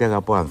αγαπήσει, γιατί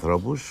αγαπώ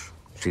ανθρώπους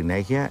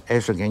συνέχεια,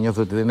 έστω και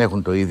νιώθω ότι δεν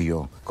έχουν το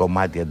ίδιο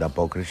κομμάτι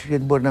ανταπόκρισης,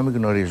 γιατί μπορεί να μην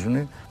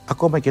γνωρίζουν.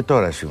 Ακόμα και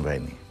τώρα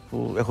συμβαίνει.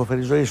 Που έχω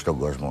φέρει ζωή στον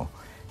κόσμο.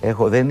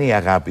 Δεν είναι η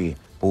αγάπη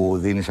που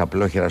δίνεις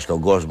απλόχερα στον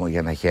κόσμο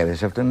για να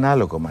χαίρεσαι. Αυτό είναι ένα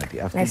άλλο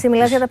κομμάτι. Εσύ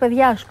μιλάς για τα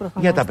παιδιά σου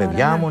προφανώς. Για τα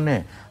παιδιά μου,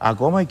 ναι.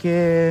 Ακόμα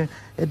και.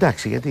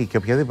 Εντάξει, γιατί και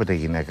οποιαδήποτε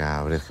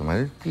γυναίκα βρέθηκε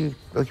μαζί,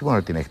 όχι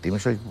μόνο την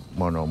εκτίμησα, όχι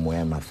μόνο μου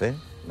έμαθε,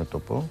 να το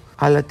πω,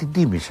 αλλά την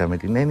τίμησα με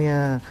την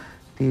έννοια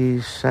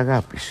της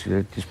αγάπης,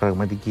 της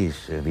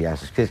πραγματικής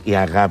διάστασης. Η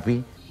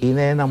αγάπη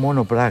είναι ένα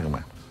μόνο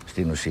πράγμα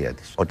στην ουσία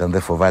της. Όταν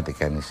δεν φοβάται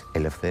κανείς,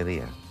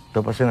 ελευθερία. Το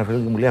είπα σε ένα φίλο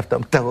και μου λέει αυτά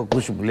που τα έχω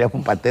ακούσει, μου λέει από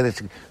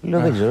πατέρες. Λέω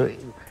δεν ξέρω.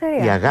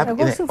 Η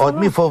αγάπη είναι ότι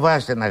μη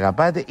φοβάστε να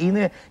αγαπάτε,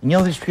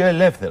 νιώθεις πιο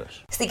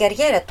ελεύθερος. Στην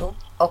καριέρα του,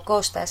 ο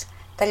Κώστας,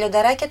 τα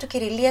λιονταράκια του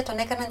Κυριλία τον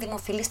έκαναν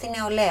δημοφιλή στη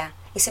νεολαία.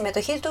 Η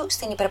συμμετοχή του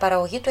στην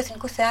υπερπαραγωγή του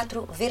Εθνικού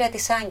Θεάτρου Βύρα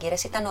της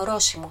Άγκυρας ήταν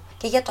ορόσημο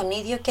και για τον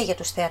ίδιο και για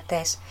τους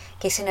θεατές.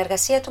 Και η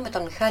συνεργασία του με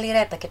τον Μιχάλη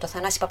Ρέπα και τον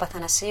Θανάση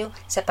Παπαθανασίου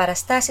σε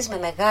παραστάσεις με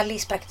μεγάλη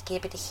εισπρακτική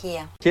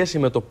επιτυχία. Σχέση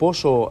με το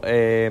πόσο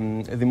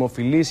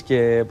δημοφιλής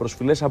και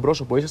προσφυλές σαν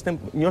πρόσωπο είσαστε,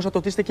 νιώσατε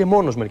ότι είστε και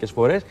μόνος μερικές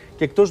φορές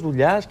και εκτός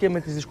δουλειάς και με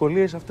τις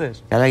δυσκολίες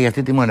αυτές. Καλά, για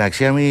αυτή τη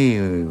μοναξία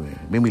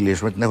μην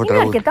μιλήσουμε. Την έχω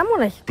αρκετά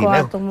μοναχικό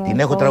άτομο. Την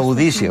έχω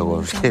τραγουδήσει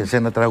εγώ σε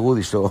ένα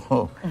τραγούδι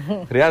στο.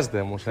 Χρειάζεται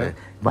όμως.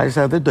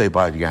 Μάλιστα δεν το είπα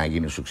για να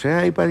γίνει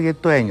σουξέ, είπα γιατί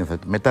το ένιωθα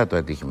μετά το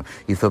ατύχημα.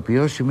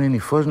 Ηθοποιός σημαίνει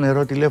φως,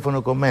 νερό,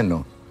 τηλέφωνο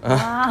κομμένο.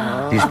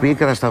 Της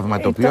πίκρας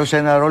θαυματοποιός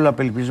ένα ρόλο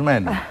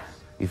απελπισμένο.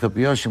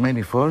 Ηθοποιός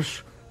σημαίνει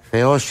φως,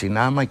 Θεός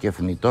συνάμα και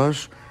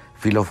θνητός,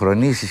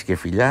 φιλοφρονήσεις και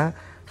φιλιά,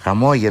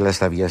 χαμόγελα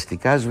στα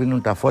βιαστικά,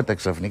 σβήνουν τα φώτα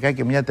ξαφνικά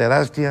και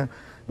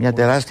μια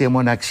τεράστια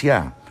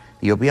μοναξιά,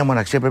 η οποία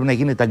μοναξιά πρέπει να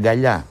γίνεται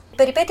αγκαλιά. Η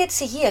περιπέτεια της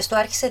υγείας του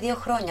άρχισε 2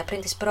 χρόνια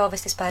πριν τις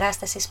πρόβες της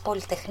παράστασης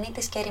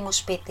Πολυτεχνίτης και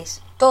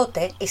Ερημοσπίτης.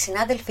 Τότε οι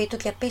συνάδελφοί του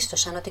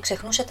διαπίστωσαν ότι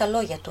ξεχνούσε τα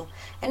λόγια του,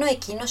 ενώ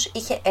εκείνος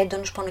είχε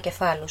έντονους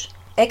πονοκεφάλους.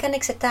 Έκανε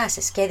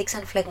εξετάσεις και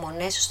έδειξαν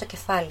φλεγμονές στο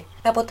κεφάλι,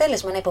 με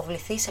αποτέλεσμα να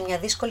υποβληθεί σε μια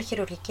δύσκολη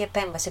χειρουργική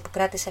επέμβαση που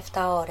κράτησε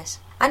 7 ώρες.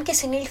 Αν και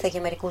συνήλθε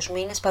για μερικούς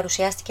μήνες,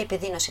 παρουσιάστηκε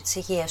επιδείνωση της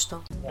υγείας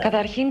του.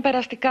 Καταρχήν,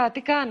 περαστικά,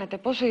 τι κάνετε,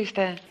 πώς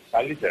είστε?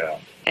 Καλύτερα.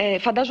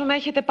 Φαντάζομαι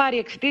έχετε πάρει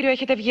εξιτήριο,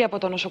 έχετε βγει από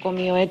το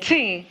νοσοκομείο,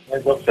 έτσι?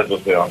 Δόξα τω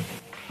Θεώ.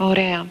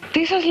 Ωραία.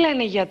 Τι σας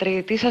λένε οι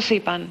γιατροί, τι σας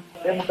είπαν?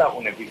 Δεν μου τα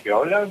έχουν πει και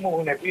όλα, μου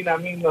έχουν πει να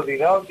μην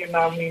οδηγάω και να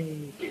μην.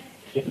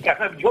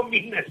 Κάθε 2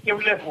 μήνες και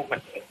βλέπουμε.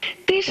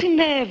 Τι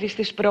συνέβη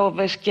στις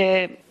πρόβες και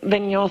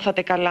δεν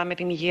νιώθατε καλά με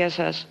την υγεία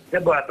σας?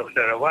 Δεν μπορώ να το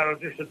ξέρω. Εγώ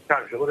ρωτήσω τι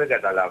κάνω. Εγώ δεν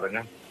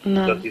καταλάβαινα.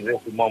 Το ότι δεν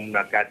θυμόμουν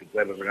κάτι που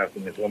έπρεπε να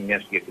θυμηθώ μια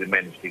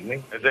συγκεκριμένη στιγμή.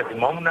 Δεν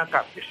θυμόμουν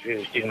κάποιες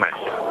στιγμές.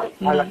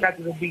 Αλλά κάτι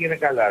δεν πήγαινε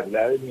καλά.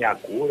 Δηλαδή μια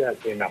κούρα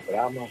και ένα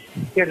πράγμα.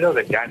 Και λέω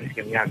δεν κάνεις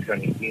και μια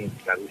αξιονική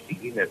να δεις τι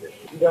γίνεται.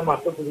 Είδαμε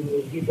αυτό που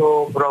δημιουργεί το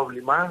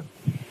πρόβλημα,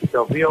 το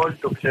οποίο όλοι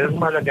το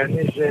ξέρουμε, αλλά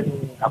κανείς δεν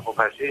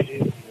αποφασίζει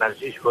να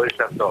ζήσει χωρίς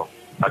αυτό.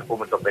 Ας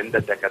πούμε το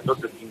 50%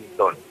 των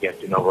κινητών και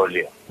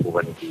ακτινοβολία που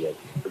βανικιάζει.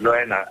 Λέω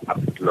ένα από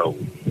τους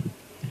λόγους.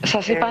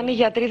 Σας είπαν οι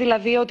γιατροί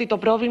δηλαδή ότι το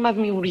πρόβλημα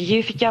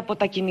δημιουργήθηκε από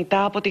τα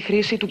κινητά, από τη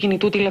χρήση του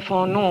κινητού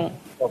τηλεφώνου?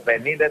 Το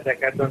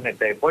 50% ναι,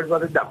 τα υπόλοιπα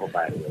δεν τα έχω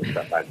πάρει.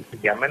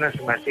 Για μένα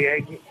σημασία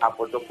έχει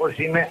από το πώς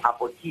είμαι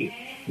από εκεί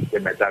και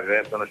μετά,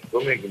 βέβαια στο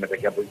νοσοκομείο και μετά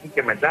και από εκεί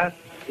και μετά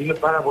είμαι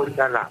πάρα πολύ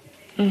καλά.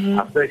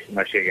 Αυτό έχει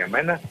σημασία για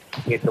μένα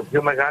και το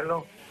πιο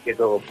μεγάλο και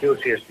το πιο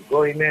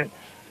ουσιαστικό είναι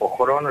ο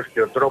χρόνος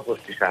και ο τρόπος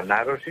της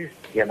ανάρρωσης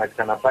για να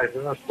ξαναπάρει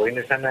το που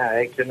είναι σαν να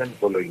έχεις έναν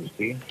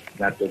υπολογιστή,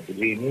 να το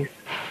κλείνεις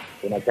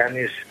και να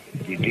κάνεις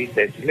delete,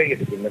 έτσι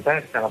λέγεται, και μετά να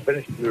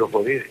ξαναπαίρνεις τις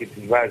πληροφορίες και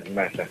τις βάζεις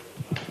μέσα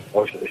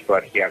στο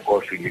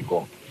αρχαιακό σου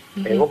υλικό.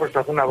 Εγώ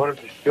προσπαθώ να βρω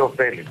τις πιο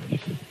ωφέλιμες,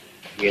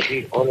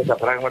 γιατί όλα τα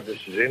πράγματα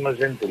στη ζωή μας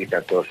δεν είναι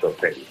τελικά τόσο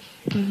ωφέλιμα.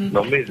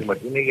 Νομίζουμε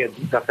ότι είναι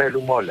γιατί τα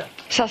θέλουμε όλα.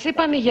 Σας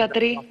είπαν οι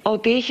γιατροί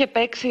ότι είχε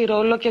παίξει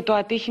ρόλο και το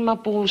ατύχημα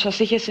που σας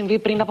είχε συμβεί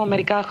πριν από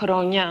μερικά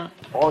χρόνια?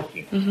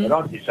 Όχι.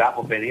 Ρώτησα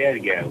από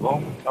περιέργεια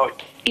εγώ. Όχι.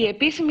 Η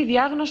επίσημη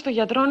διάγνωση των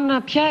γιατρών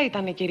ποια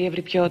ήταν, κύριε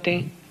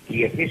Ευρυπιώτη?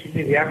 Η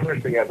επίσημη διάγνωση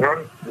των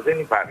γιατρών δεν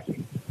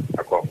υπάρχει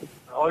ακόμα.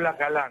 Όλα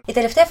καλά. Η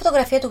τελευταία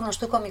φωτογραφία του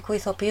γνωστού κωμικού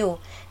ηθοποιού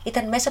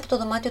ήταν μέσα από το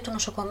δωμάτιο του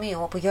νοσοκομείου,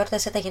 όπου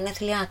γιόρτασε τα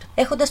γενέθλιά του,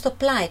 έχοντας στο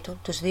πλάι του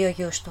τους 2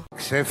 γιους του.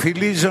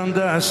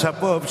 Ξεφυλίζοντας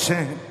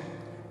απόψε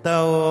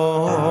τα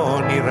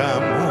όνειρά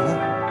μου,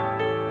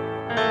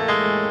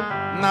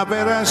 να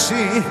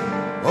περάσει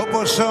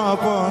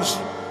όπως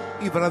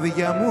η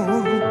βραδιά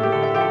μου.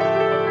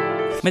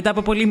 Μετά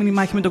από πολύμηνη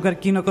μάχη με τον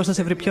καρκίνο, ο Κώστας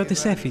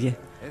Ευρυπιώτης έφυγε.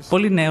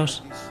 Πολύ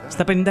νέος,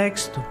 στα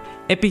 56 του.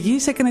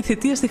 Επιγής έκανε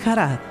θητεία στη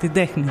χαρά, την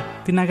τέχνη,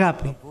 την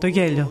αγάπη, το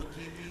γέλιο.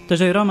 Το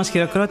ζωηρό μας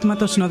χειροκρότημα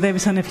το συνοδεύει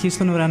σαν ευχή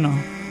στον ουρανό.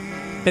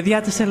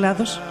 Παιδιά της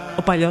Ελλάδος,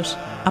 ο παλιός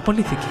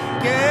απολύθηκε.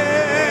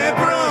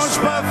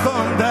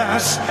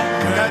 προσπαθώντας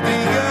κάτι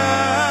για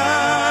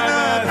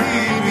να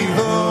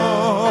θυμηθώ.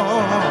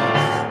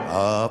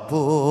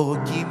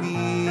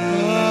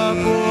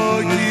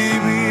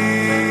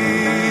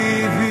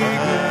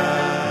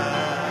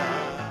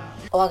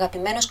 Ο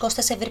αγαπημένος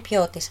Κώστας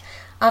Ευρυπιώτης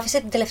άφησε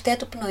την τελευταία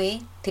του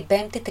πνοή την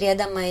 5η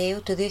 30 Μαΐου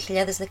του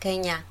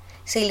 2019,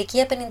 σε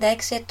ηλικία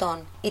 56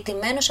 ετών,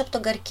 ηττημένος από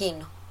τον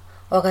καρκίνο.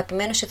 Ο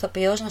αγαπημένος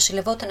ηθοποιός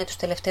νοσηλευόταν τους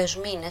τελευταίους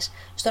μήνες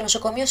στο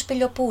νοσοκομείο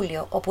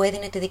Σπηλιοπούλιο, όπου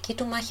έδινε τη δική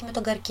του μάχη με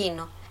τον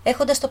καρκίνο,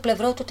 έχοντας στο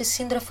πλευρό του τη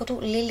σύντροφο του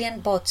Λίλιαν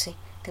Μπότσι,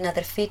 την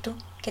αδερφή του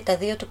και τα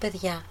 2 του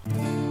παιδιά.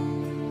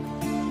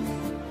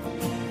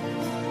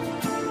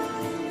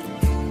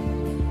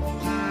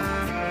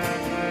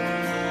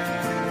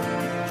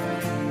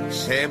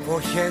 Σε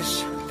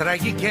εποχές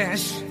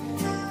τραγικές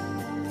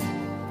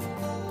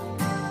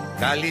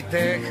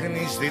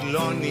καλλιτέχνης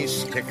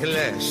δηλώνεις και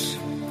κλαις,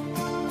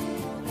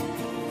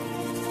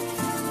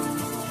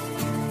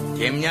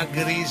 και μια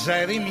γκρίζα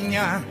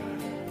ερημιά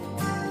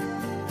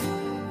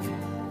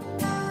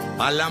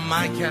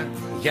παλαμάκια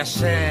για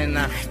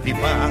σένα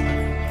χτυπά.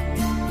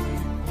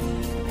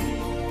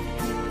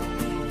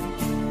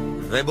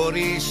 Δεν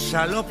μπορείς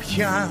άλλο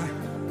πια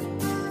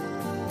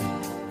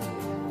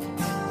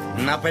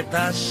να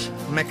πετάς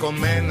με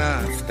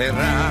κομμένα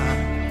φτερά.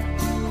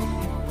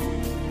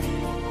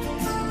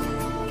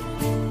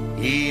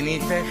 Είναι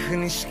η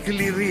τέχνη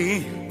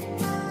σκληρή,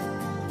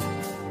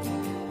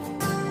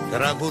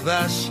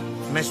 τραγουδάς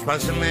με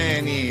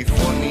σπασμένη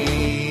φωνή.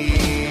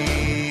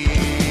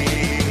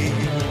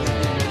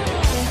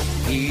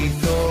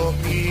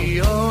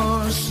 Ηθοποιός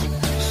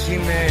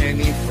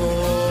σημαίνει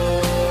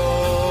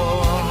φως,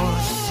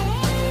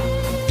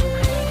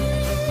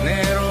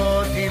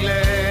 νερό,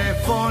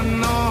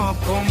 τηλέφωνο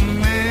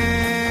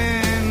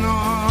κομμένο,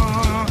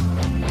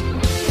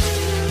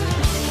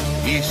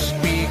 εις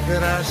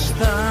πίκρα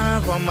στα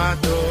δωματοποιός,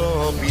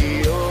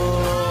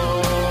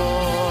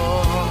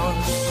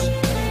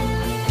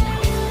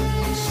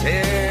 σε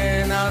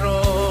ένα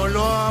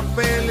ρόλο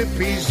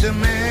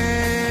απελπισμένο.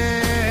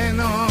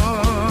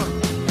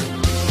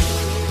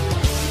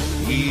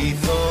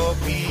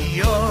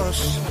 Ηθοποιός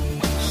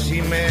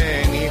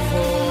σημαίνει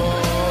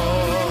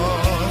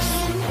φως,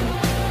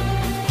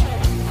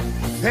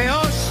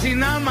 Θεός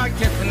συνάμα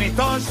και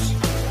θνητός,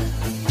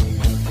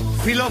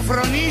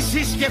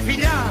 φιλοφρονήσεις και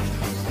φιλιά,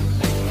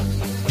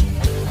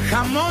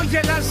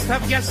 χαμόγελα στα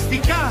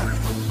βιαστικά,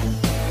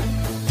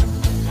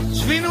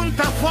 σβήνουν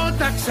τα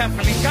φώτα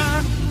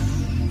ξαφνικά,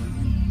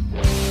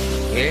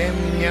 και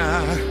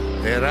μια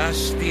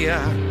τεράστια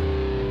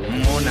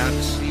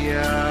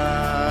μοναξιά,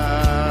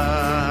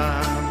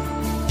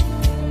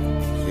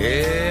 και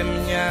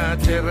μια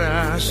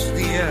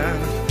τεράστια,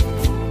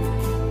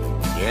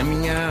 και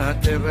μια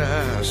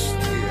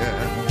τεράστια,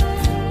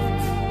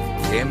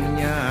 και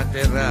μια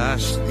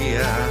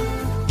τεράστια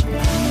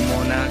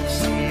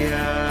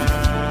μοναξιά.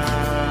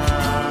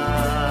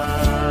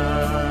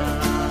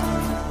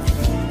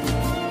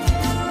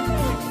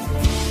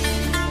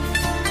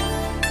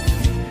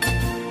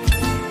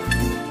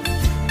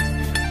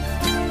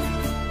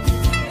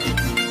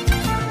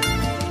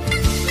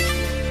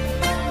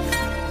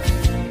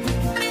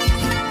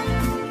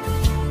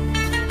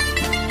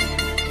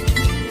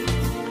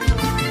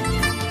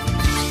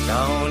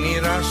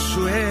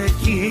 Σου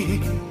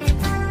εκεί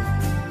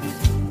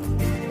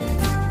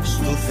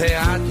στου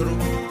θεάτρου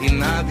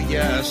την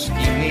άδεια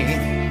σκηνή,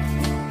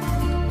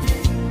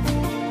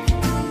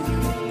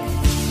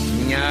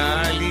 μια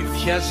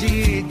αλήθεια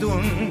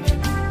ζήτουν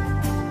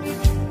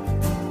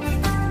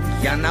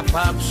για να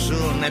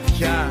πάψουνε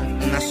πια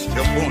να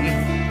σιωπούν.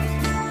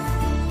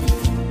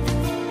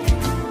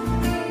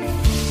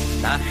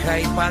 Τάχα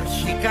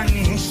υπάρχει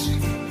κανείς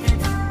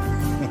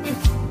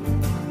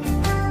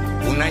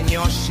που να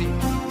νιώσει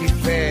τι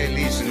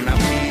θέλεις να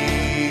πεις.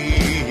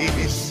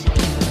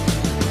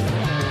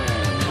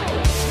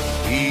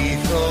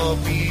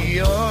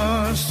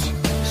 Ηθοποιός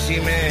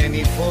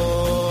σημαίνει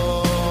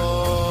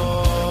φως,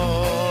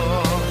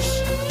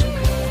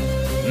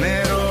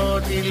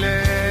 νερό,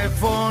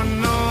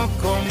 τηλέφωνο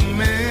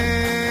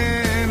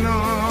κομμένο,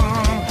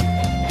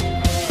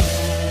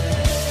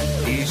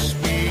 της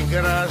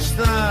πίκρας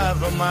στα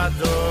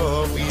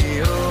δωματοποιός,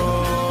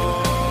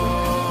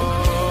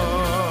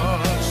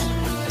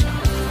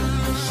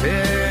 σε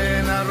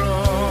ένα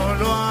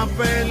ρόλο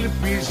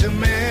απελπισμένο.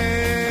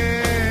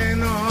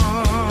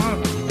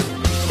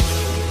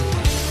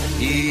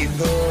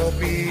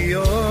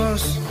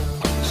 Ηθοποιός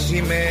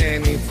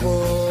σημαίνει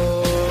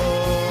φως,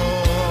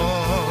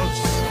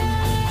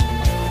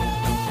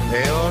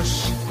 Θεός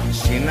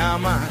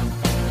συνάμα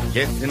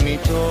και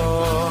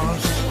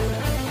θνητός,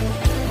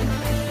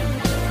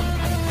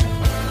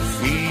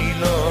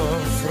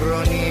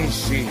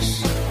 φιλοφρονήσεις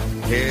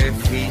και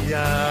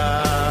φιλιά,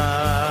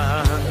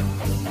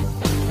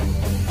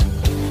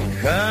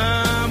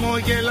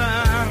 χαμογελά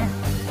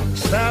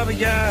στα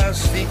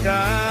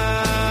βιαστικά,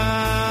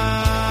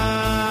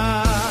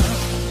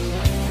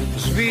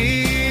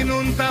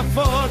 σβήνουν τα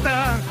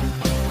φώτα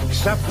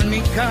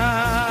ξαφνικά,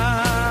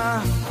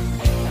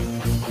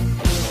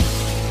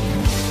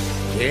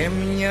 και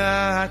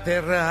μια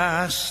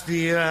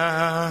τεράστια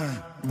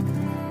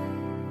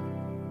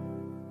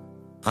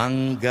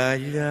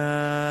αγκαλιά.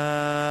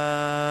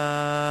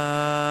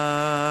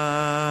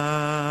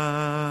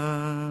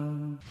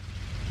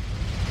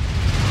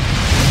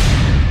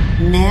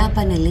 Νέα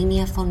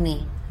πανελλήνια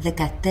φωνή, 14-22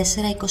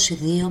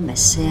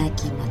 μεσαία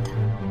κύματα.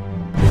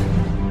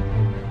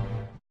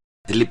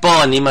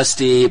 Λοιπόν,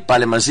 είμαστε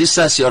πάλι μαζί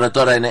σας. Η ώρα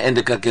τώρα είναι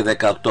 11 και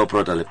 18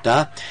 πρώτα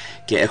λεπτά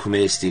και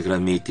έχουμε στη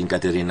γραμμή την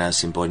Κατερίνα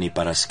Simboni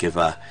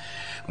Paraskeva.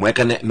 Μου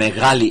έκανε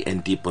μεγάλη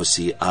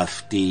εντύπωση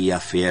αυτή η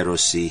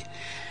αφιέρωση.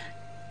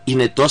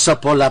 Είναι τόσα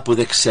πολλά που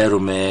δεν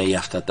ξέρουμε για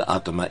αυτά τα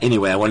άτομα.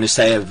 Anyway, I want to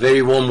say a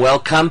very warm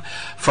welcome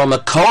from a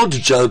cold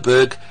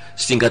Joburg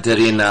στην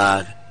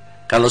Κατερίνα.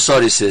 Καλώς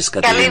όρισες,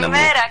 Κατερίνα μου.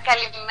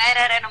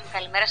 Καλημέρα Ρένο μου,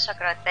 καλημέρα στους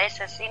ακροατές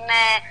σας. Είναι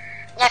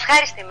μια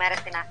ευχάριστη ημέρα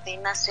στην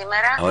Αθήνα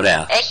σήμερα.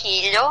 Ωραία. Έχει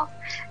ήλιο.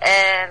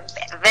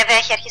 Βέβαια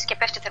έχει αρχίσει και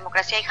πέφτει η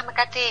θερμοκρασία. Είχαμε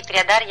κάτι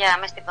 30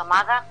 μέσα στη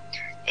εβδομάδα.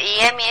 Η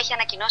ΕΜΗ έχει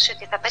ανακοινώσει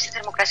ότι θα πέσει η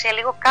θερμοκρασία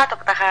λίγο κάτω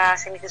από τα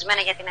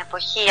συνηθισμένα για την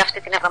εποχή αυτή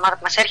την εβδομάδα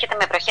που μας έρχεται,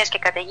 με βροχές και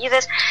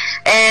καταιγίδες.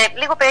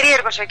 Λίγο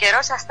περίεργος ο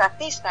καιρός,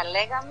 ασταθής θα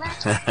λέγαμε.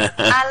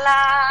 Αλλά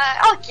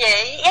οκ,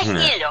 έχει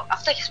ήλιο.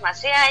 Αυτό έχει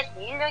σημασία, έχει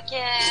ήλιο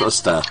και...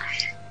 Σωστά.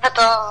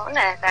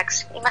 Ναι, εντάξει,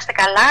 είμαστε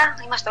καλά,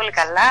 είμαστε όλοι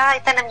καλά.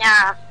 Ήταν μια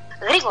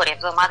γρήγορη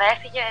εβδομάδα,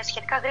 έφυγε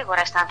σχετικά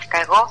γρήγορα, αισθάνθηκα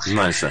εγώ.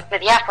 Μάλιστα. Με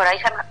διάφορα,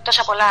 είχαμε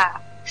τόσα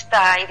πολλά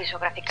στα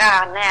ειδησιογραφικά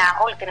νέα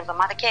όλη την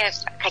εβδομάδα και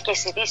κακές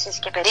ειδήσεις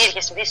και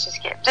περίεργες ειδήσεις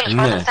και τέλος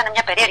πάντων ήταν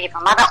μια περίεργη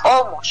εβδομάδα.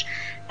 Όμως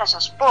θα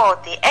σας πω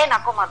ότι ένα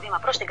ακόμα βήμα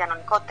προς την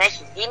κανονικότητα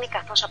έχει γίνει,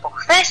 καθώς από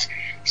χθες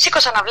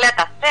σήκωσαν αυλαία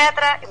τα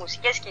θέατρα, οι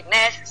μουσικές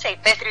σκηνές σε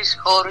υπαίθριους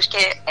χώρους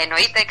και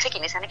εννοείται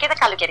ξεκινήσανε και τα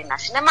καλοκαιρινά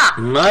σινεμά.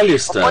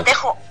 Μάλιστα. Οπότε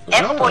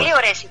έχω πολύ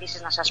ωραίες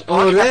ειδήσεις να σας πω.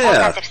 Ωραία. Θα πω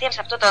κατευθείαν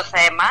σε αυτό το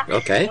θέμα,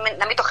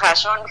 να μην το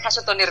χάσω, να μην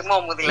χάσω τον ηρμό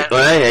μου δηλαδή.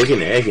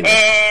 Έγινε.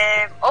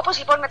 Όπως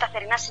λοιπόν με τα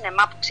θερινά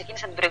σινεμά που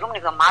ξεκίνησαν την προηγούμενη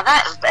εβδομάδα,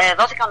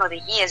 δόθηκαν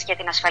οδηγίες για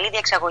την ασφαλή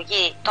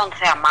διεξαγωγή των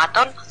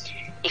θεαμάτων.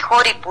 Οι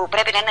χώροι που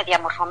πρέπει να είναι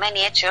διαμορφωμένοι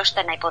έτσι ώστε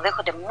να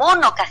υποδέχονται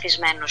μόνο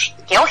καθισμένους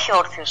και όχι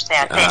όρθιους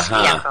θεατές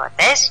ή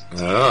ακροατές.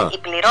 Η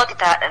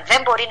πληρότητα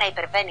δεν μπορεί να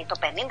υπερβαίνει το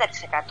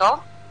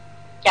 50%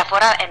 και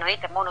αφορά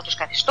εννοείται μόνο τους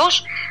καθιστούς.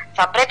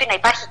 Θα πρέπει να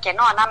υπάρχει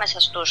κενό ανάμεσα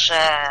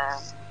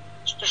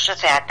στους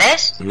θεατές,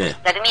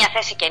 δηλαδή μια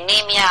θέση κενή,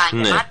 μια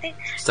γεμάτη.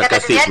 Κατά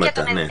τη διάρκεια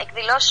των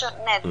εκδηλώσεων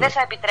δεν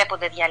θα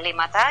επιτρέπονται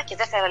διαλύματα και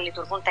δεν θα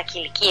λειτουργούν τα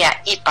κηλικεία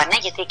ύπανε,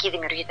 γιατί εκεί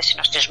δημιουργείται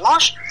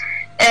συνοστισμός.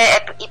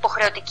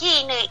 Υποχρεωτική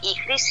είναι η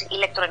χρήση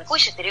ηλεκτρονικού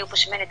εισιτηρίου, που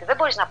σημαίνει ότι δεν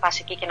μπορείς να πας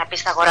εκεί και να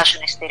πεις θα αγοράσω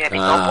ένα εισιτήριο επί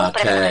τόπου.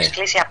 Πρέπει να έχεις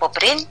κλείσει από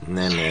πριν.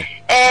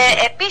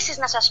 Επίσης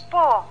να σας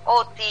πω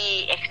ότι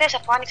εχθές,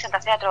 αφού άνοιξαν τα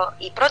θέατρο,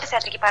 η πρώτη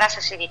θεατρική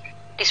παράσταση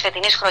της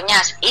φετινής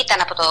χρονιάς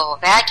ήταν από το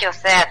Βεάκιο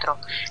Θέατρο,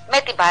 με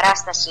την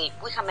παράσταση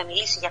που είχαμε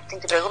μιλήσει για αυτήν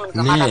την προηγούμενη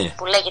εβδομάδα,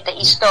 που λέγεται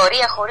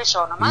Ιστορία χωρίς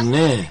όνομα.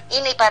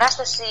 Είναι η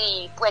παράσταση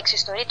που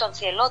εξιστορεί τον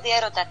θυελλώδη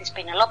έρωτα της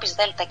Πενελόπης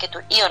Δέλτα και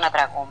του Ιωνα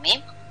Δραγούμη.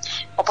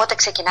 Οπότε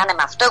ξεκινάνε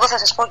με αυτό. Εγώ θα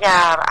σας πω για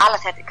άλλα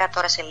θεατρικά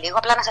τώρα σε λίγο.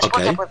 Απλά να σας πω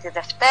ότι από τη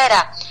Δευτέρα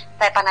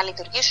θα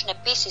επαναλειτουργήσουν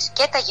επίσης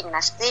και τα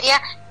γυμναστήρια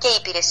και οι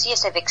υπηρεσίες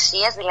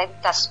ευεξίας, δηλαδή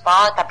τα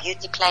spa, τα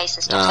beauty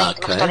places και αυτά, γιατί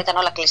μέχρι τώρα ήταν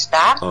όλα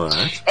κλειστά.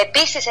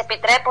 Επίσης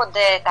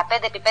επιτρέπονται τα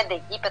 5x5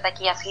 γήπεδα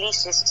και οι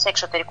αθλήσεις σε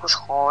εξωτερικούς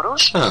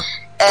χώρους.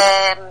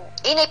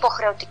 Είναι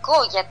υποχρεωτικό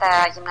για τα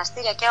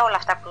γυμναστήρια και όλα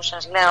αυτά που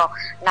σας λέω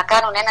να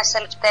κάνουν ένα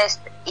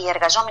self-test οι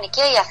εργαζόμενοι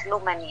και οι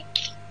αθλούμενοι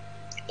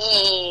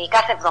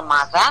κάθε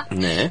εβδομάδα.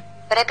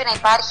 Πρέπει να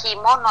υπάρχει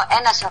μόνο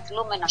ένας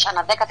αθλούμενος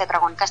ανά 10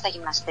 τετραγωνικά στα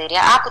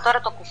γυμναστήρια. Άκου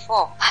τώρα το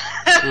κουφό.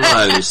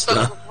 Μάλιστα.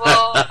 Το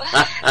κουφό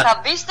θα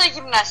μπει στο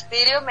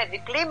γυμναστήριο με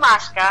διπλή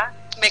μάσκα,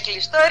 με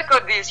κλειστό air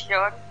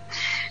condition.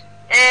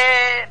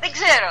 Δεν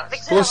ξέρω.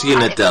 Πώς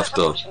γίνεται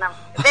αυτό?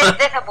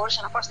 Δεν θα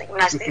μπορούσα να πάω στο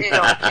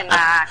γυμναστήριο και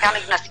να κάνω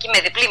γυμναστική με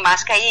διπλή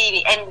μάσκα ή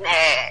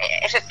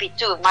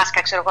FFP2 μάσκα,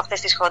 ξέρω εγώ, αυτές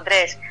τις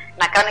χοντρές,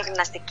 να κάνω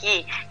γυμναστική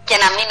και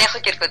να μην έχω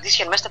και air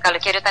condition μέσα στο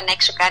καλοκαίρι όταν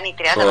έξω κάνει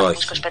 30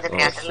 βαθμούς,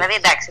 25-30. Δηλαδή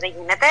εντάξει, δεν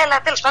γίνεται, αλλά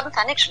τέλος πάντων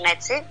θα ανοίξουν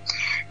έτσι.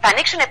 Θα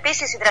ανοίξουν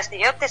επίσης οι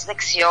δραστηριότητες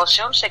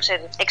δεξιώσεων σε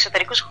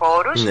εξωτερικούς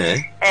χώρους,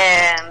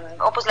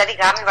 όπως δηλαδή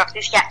γάμοι,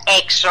 βαπτίσια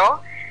έξω.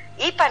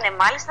 Είπανε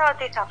μάλιστα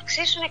ότι θα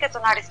αυξήσουν και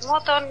τον αριθμό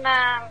των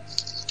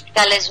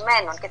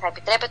καλεσμένων και θα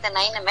επιτρέπεται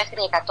να είναι μέχρι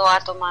 100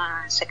 άτομα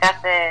σε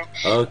κάθε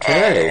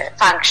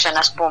function,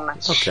 ας πούμε.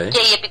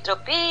 Και η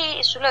Επιτροπή,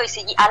 σου λέω,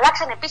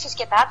 αλλάξαν επίσης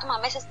και τα άτομα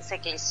μέσα στις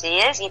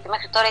εκκλησίες, γιατί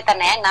μέχρι τώρα ήταν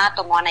ένα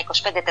άτομο ανά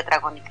 25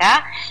 τετραγωνικά.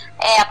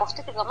 Από αυτή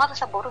τη βδομάδα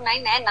θα μπορούν να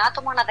είναι ένα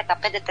άτομο ανά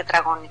 15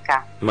 τετραγωνικά.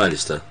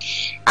 Μάλιστα.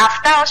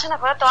 Αυτά όσον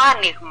αφορά το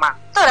άνοιγμα.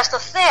 Τώρα στο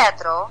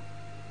θέατρο,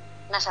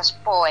 να σας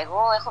πω,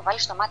 εγώ έχω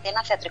βάλει στο μάτι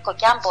ένα θεατρικό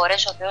και αν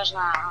μπορέσω ο Θεός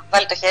να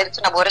βάλει το χέρι του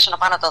να μπορέσω να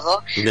πάω να το δω,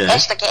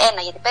 έστω και ένα,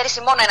 γιατί πέρυσι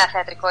μόνο ένα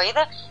θεατρικό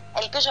είδα,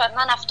 ελπίζω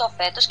να είναι αυτό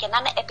φέτος και να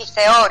είναι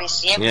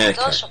επιθεώρηση. Έχουμε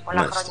τόσο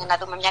πολλά χρόνια να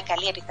δούμε μια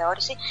καλή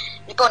επιθεώρηση.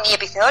 Λοιπόν, η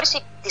επιθεώρηση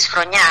της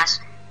χρονιάς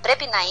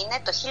πρέπει να είναι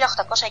το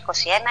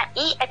 1821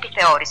 η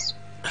επιθεώρηση.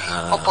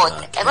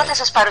 Οπότε, εγώ θα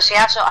σας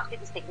παρουσιάσω αυτή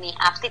τη στιγμή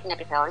αυτή την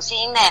επιθεώρηση.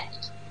 Είναι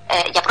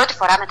για πρώτη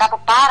φορά μετά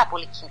από πάρα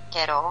πολύ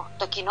καιρό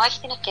το κοινό έχει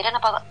την ευκαιρία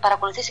να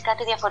παρακολουθήσει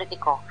κάτι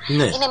διαφορετικό.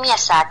 Ναι. Είναι μια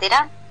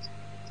σάτυρα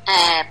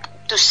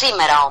του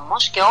σήμερα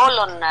όμως και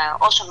όλων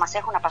όσων μας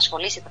έχουν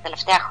απασχολήσει τα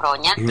τελευταία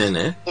χρόνια. Ναι,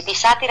 ναι. Γιατί η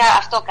σάτυρα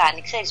αυτό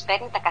κάνει, ξέρεις,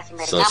 παίρνει τα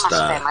καθημερινά μας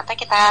θέματα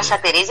και τα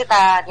σατυρίζει,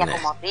 τα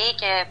διακομωδεί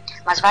και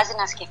μας βάζει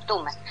να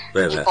σκεφτούμε.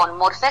 Βέβαια. Λοιπόν,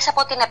 μορφές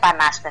από την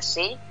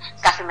Επανάσταση,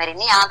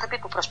 καθημερινοί άνθρωποι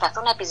που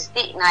προσπαθούν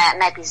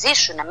να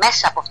επιζήσουν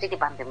μέσα από αυτή την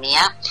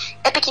πανδημία,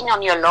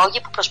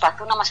 επικοινωνιολόγοι που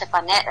προσπαθούν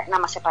να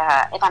μας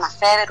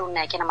επαναφέρουν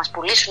και να μας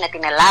πουλήσουν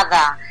την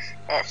Ελλάδα,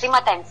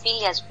 θύματα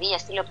εμφύλιας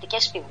βίας,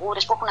 τηλεοπτικές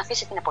φιγούρες που έχουν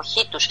αφήσει την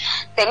εποχή τους,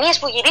 ταινίες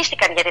που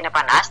γυρίστηκαν για την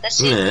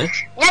Επανάσταση,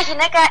 μια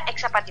γυναίκα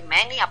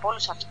εξαπατημένη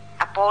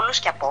από όλους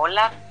και από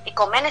όλα, οι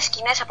κομμένες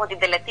σκηνές από την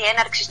τελετή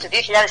έναρξης του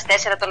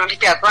 2004 των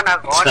Ολυμπιακών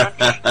Αγώνων,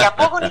 οι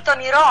απόγονοι των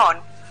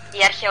ηρώων,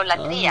 η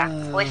αρχαιολατρία,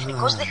 ο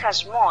εθνικός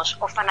διχασμός,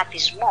 ο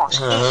φανατισμός,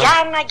 η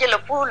Γιάννα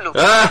Αγγελοπούλου.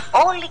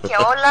 Όλοι και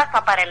όλα θα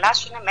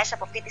παρελάσουν μέσα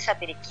από αυτή τη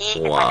σατυρική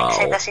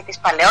επανεξέταση της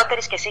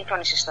παλαιότερης και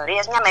σύγχρονης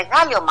ιστορίας. Μια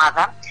μεγάλη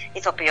ομάδα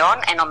ηθοποιών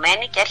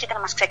ενωμένη και έρχεται να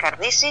μας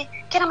ξεκαρδίσει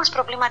και να μας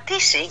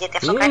προβληματίσει, γιατί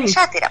αυτό κάνει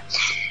σάτυρα.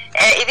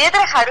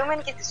 Ιδιαίτερα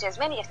χαρούμενοι και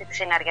ενθουσιασμένοι για αυτή τη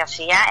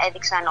συνεργασία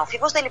έδειξαν ο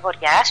Φίβος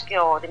Δελιβοριάς και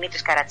ο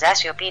Δημήτρης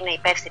Καρατζάς, οι οποίοι είναι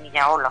υπεύθυνοι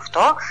για όλο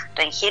αυτό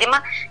το εγχείρημα,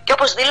 και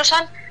όπως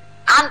δήλωσαν,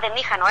 αν δεν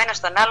είχαν ο ένας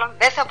τον άλλον,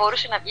 δεν θα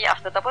μπορούσε να βγει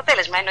αυτό το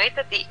αποτέλεσμα. Εννοείται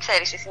ότι,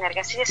 ξέρεις, οι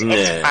συνεργασίες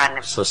έτσι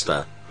πάνε.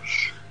 Σωστά.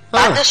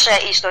 Πάντως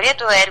η ιστορία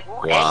του έργου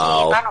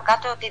έχει πάνω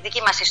κάτω τη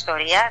δική μας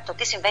ιστορία, το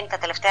τι συμβαίνει τα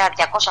τελευταία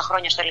 200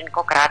 χρόνια στο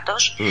ελληνικό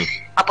κράτος.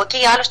 Από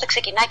εκεί άλλωστε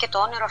ξεκινάει και το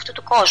όνειρο αυτού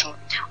του κόσμου.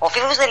 Ο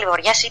Φίβος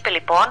Δελιβοριάς είπε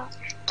λοιπόν,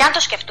 και αν το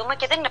σκεφτούμε,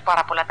 και δεν είναι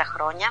πάρα πολλά τα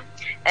χρόνια,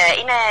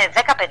 είναι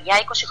 10 παιδιά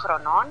 20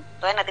 χρονών,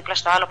 το ένα δίπλα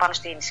στο άλλο πάνω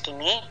στην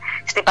σκηνή.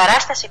 Στην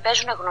παράσταση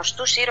παίζουν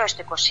γνωστούς ήρωες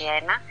του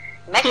 21,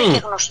 μέχρι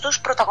και γνωστούς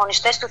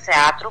πρωταγωνιστές του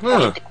θεάτρου,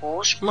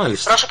 πολιτικούς,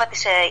 πρόσωπα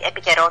της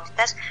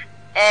επικαιρότητας.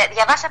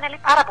 Διαβάσανε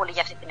πάρα πολύ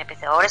για αυτή την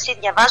επιθεώρηση.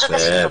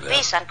 Διαβάζοντας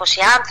συνειδητοποίησαν πως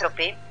οι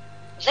άνθρωποι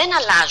δεν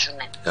αλλάζουν.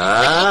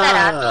 Τα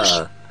κύτταρά τους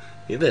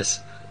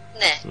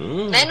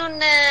μένουν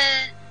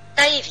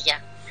τα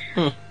ίδια.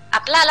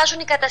 Απλά αλλάζουν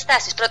οι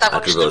καταστάσεις.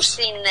 Πρωταγωνιστούν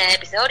στην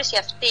επιθεώρηση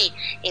αυτή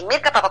η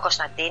Μύρκα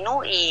Παπακοσταντίνου,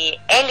 η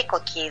Έλλη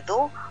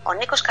Κοκκίδου, ο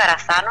Νίκος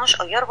Καραθάνος,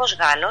 ο Γιώργος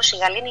Γάλλος, η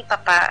Γαλήνη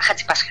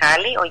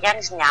Χατζηπασχάλη, ο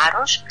Γιάννης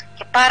Νιάρος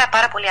και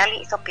πάρα πολλοί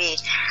άλλοι ηθοποιοί.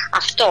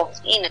 Αυτό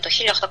είναι το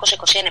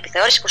 1821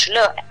 επιθεώρηση που σου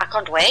λέω I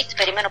can't wait.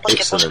 Περιμένω πώς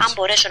και πώς, αν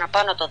μπορέσω να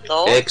πάω να το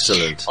δω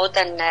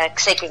όταν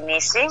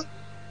ξεκινήσει.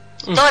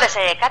 Τώρα σε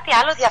κάτι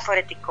άλλο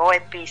διαφορετικό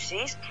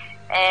επίσης,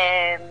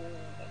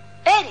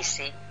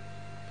 πέρυσι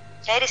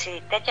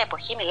τέτοια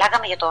εποχή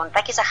μιλάγαμε για τον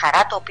Τάκη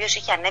Ζαχαράτο, ο οποίος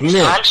είχε ανέβει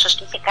στο Άλσος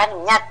και είχε κάνει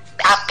μια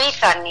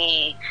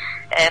απίθανη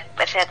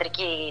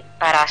θεατρική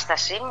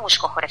παράσταση,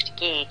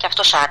 μουσικοχορευτική και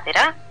αυτό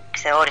σάτυρα,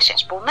 θεώρηση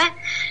ας πούμε.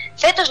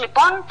 Φέτος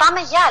λοιπόν πάμε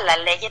για άλλα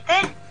λέγεται,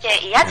 και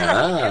η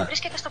Άτζελα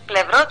βρίσκεται στο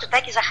πλευρό του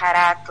Τάκη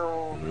Ζαχαράτου.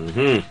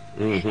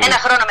 Ένα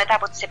χρόνο μετά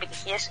από τις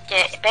επιτυχίες,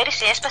 και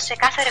πέρυσι έσπασε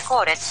κάθε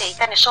ρεκόρ, έτσι.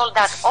 Ήταν sold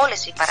out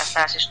όλες οι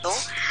παραστάσεις του.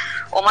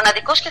 Ο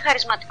μοναδικός και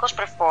χαρισματικός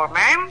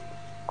performer,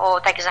 ο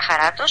Τάκης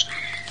Ζαχαράτος,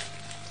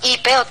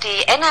 είπε ότι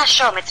ένα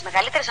show με τις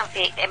μεγαλύτερες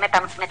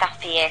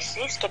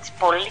μεταφιέσεις και τις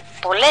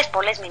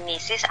πολλές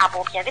μηνύσεις από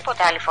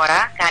οποιαδήποτε άλλη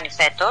φορά κάνει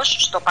φέτος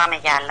στο Πάμε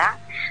για άλλα.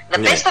 The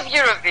Best of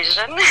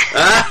Eurovision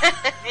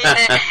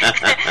είναι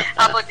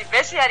από την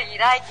Πέση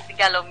Αργυράκη, την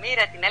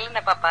Καλομήρα, την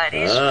Έλληνα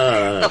Παπαρίζου,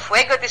 το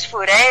Φουέγκο της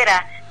Φουρέιρα.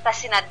 Θα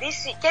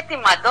συναντήσει και τη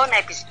Μαντόνα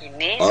επί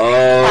σκηνής,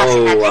 θα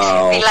συναντήσει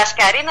τη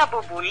Λασκαρίνα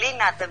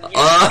Μπουμπουλίνα, το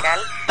musical,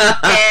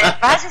 και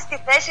βάζει στη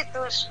θέση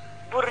τους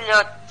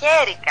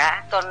μπουρλιοτέρικα,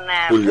 τον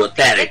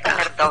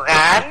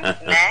Ερντογάν,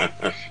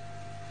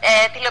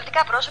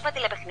 τηλεοπτικά πρόσωπα,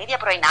 τηλεπαιχνίδια,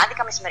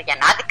 πρωινάδικα,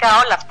 μεσημεριανάδικα,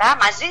 όλα αυτά.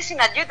 Μαζί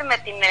συναντιούνται με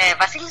την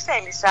Βασίλισσα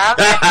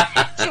Ελισάβετ,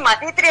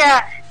 συμμαθήτρια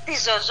τη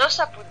Ζωζό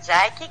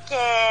Σαπουτζάκη,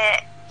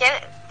 και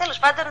τέλος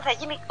πάντων θα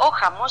γίνει ο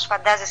χαμός,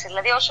 φαντάζεσαι.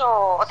 Δηλαδή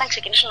όταν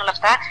ξεκινήσουν όλα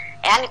αυτά,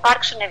 εάν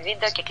υπάρξουν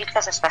βίντεο και κλιπ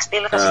θα σας τα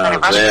στείλω, θα σας τα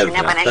ανεβάσω στη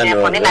Νέα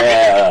Πανέλληνα Φωνή, να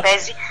δείτε τι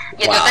παίζει.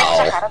 Γιατί ο Τάκης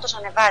Ζαχαράτος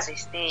ανεβάζει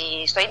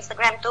στο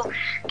Instagram του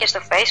και στο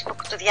Facebook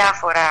του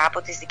διάφορα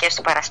από τις δικές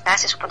του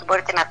παραστάσεις, οπότε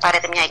μπορείτε να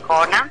πάρετε μια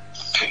εικόνα.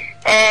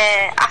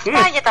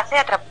 Αυτά για τα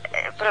θέατρα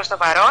προς το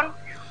παρόν.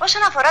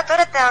 Όσον αφορά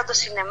τώρα το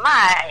σινεμά,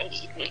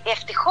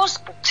 ευτυχώς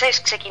που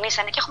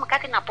ξεκινήσανε και έχουμε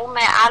κάτι να πούμε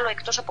άλλο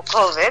εκτός από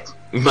COVID.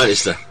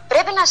 Μάλιστα.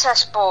 Πρέπει να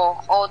σας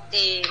πω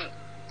ότι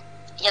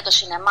για το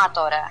σινεμά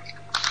τώρα,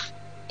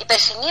 η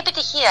περσινή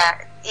επιτυχία,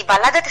 η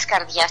μπαλάντα της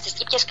καρδιάς, της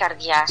τρίπιας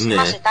καρδιάς,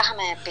 μας τα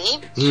είχαμε πει,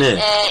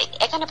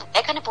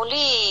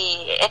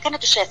 έκανε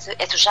τους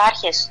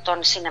αιθουσάρχες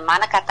των σινεμά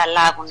να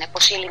καταλάβουν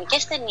πως οι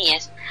ελληνικές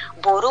ταινίες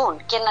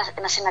μπορούν και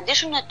να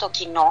συναντήσουν το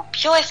κοινό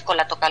πιο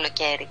εύκολα το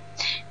καλοκαίρι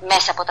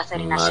μέσα από τα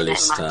θερινά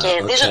σινεμά,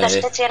 κερδίζοντας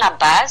έτσι ένα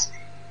μπάζ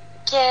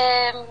και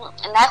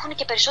να έχουν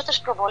και περισσότερες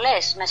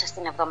προβολές μέσα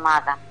στην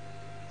εβδομάδα.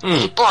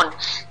 Λοιπόν,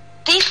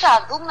 τι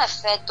θα δούμε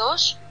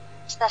φέτος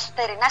στα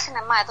θερινά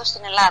σινεμά εδώ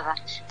στην Ελλάδα.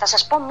 Θα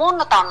σας πω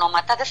μόνο τα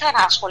ονόματα, δεν θα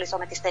ασχοληθώ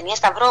με τις ταινίες.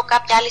 Θα βρω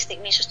κάποια άλλη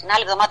στιγμή, ίσως την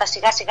άλλη εβδομάδα,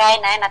 σιγά σιγά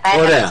ένα-ένα τα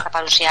έργα θα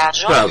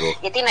παρουσιάζω.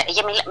 Γιατί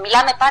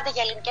μιλάμε πάντα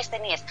για ελληνικές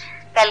ταινίες.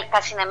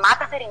 Τα σινεμά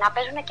τα θερινά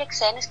παίζουν και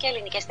ξένες και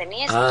ελληνικές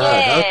ταινίες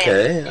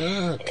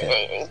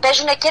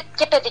παίζουν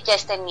και παιδικές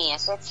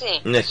ταινίες,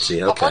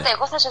 έτσι. Οπότε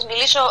εγώ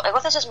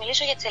θα σας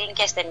μιλήσω για τις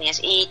ελληνικές ταινίες.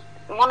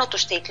 Μόνο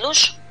τους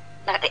τίτλους.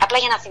 Απλά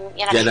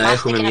για να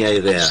έχουμε μια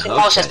ιδέα.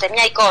 Θυμόσαστε,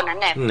 μια εικόνα,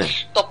 ναι.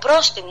 Το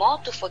πρόστιμο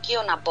του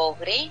Φωκίου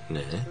Ναμπόγρη,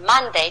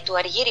 Monday του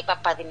Αργύρη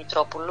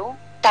Παπαδημητρόπουλου,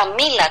 Τα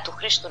μήλα του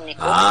Χρήστου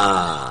Νίκου,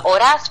 Ο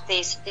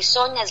ράφτης της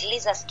Σόνιας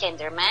Λίζας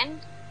Κέντερμεν,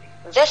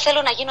 Δεν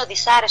θέλω να γίνω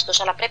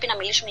δυσάρεστος, αλλά πρέπει να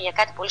μιλήσουμε για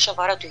κάτι πολύ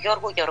σοβαρό, του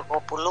Γιώργου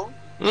Γεωργόπουλου.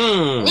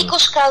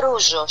 Νίκος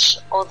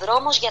Καρούζος, Ο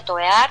δρόμος για το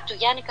ΕΑΡ του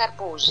Γιάννη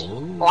Καρπούζη.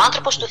 Ο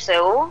άνθρωπος του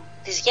Θεού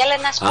της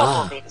Γέλενας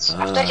Πόποβιτς.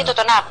 Αυτό έρχεται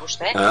τον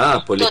Αύγουστο.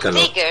 Πολύ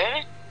καλό.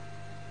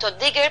 Το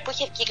Digger που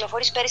είχε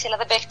κυκλοφορήσει πέρυσι αλλά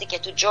δεν παίχτηκε,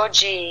 του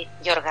Τζόρτζι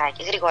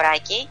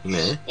Γρηγοράκη.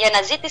 Η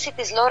αναζήτηση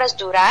της Λόρας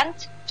Ντουράντ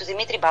του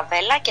Δημήτρη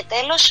Μπαβέλα και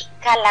τέλος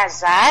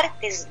Καλαζάρ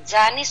της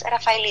Τζάνης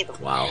Ραφαηλίδου.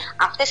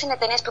 Αυτές είναι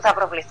ταινίες που θα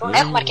προβληθούν.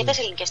 Έχουμε αρκετές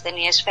ελληνικές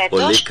ταινίες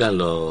φέτος. Πολύ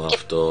καλό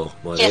αυτό.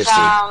 Και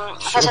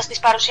θα σας τις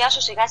παρουσιάσω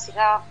σιγά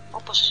σιγά,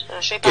 όπως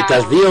σου είπα. Και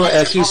τα δύο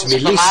έχεις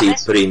μιλήσει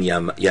πριν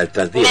για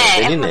τα δύο,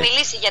 δεν είναι? Έχουμε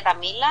μιλήσει για τα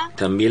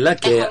μήλα.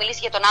 Έχουμε μιλήσει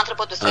για τον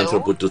άνθρωπο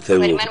του Θεού.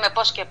 Περιμένουμε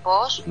πώς και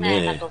πώς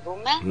να το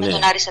δούμε. Με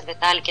τον Άρη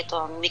Σερβετάλη και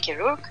τον Μίκη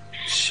Ρούρκ.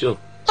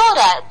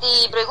 Τώρα,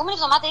 την προηγούμενη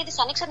εβδομάδα ήδη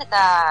ανοίξανε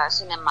τα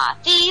σινεμά.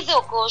 Τι είδε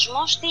ο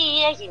κόσμος, τι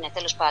έγινε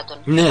τέλος πάντων.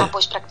 Από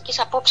εις πρακτικής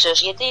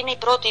απόψεως, γιατί είναι η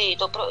πρώτη.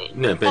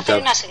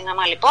 Καθαρινά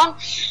σινεμά λοιπόν,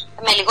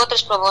 με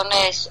λιγότερες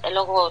προβολές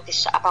λόγω της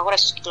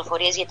απαγόρευσης της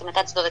κυκλοφορίας, γιατί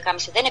μετά τις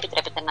 12.30 δεν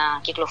επιτρέπεται να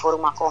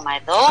κυκλοφορούμε ακόμα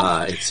εδώ.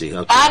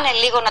 Πάνε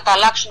λίγο να το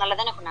αλλάξουν, αλλά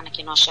δεν έχουν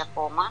ανακοινώσει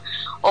ακόμα.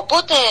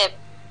 Οπότε.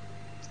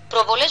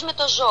 Προβολές με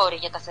το ζόρι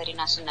για τα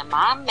θερινά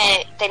σινεμά, με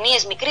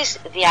ταινίες μικρής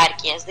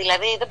διάρκειας,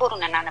 δηλαδή δεν μπορούν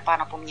να είναι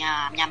πάνω από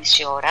μια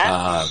μισή ώρα.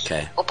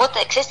 Οπότε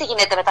ξέρεις τι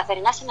γίνεται με τα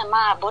θερινά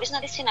σινεμά, μπορείς να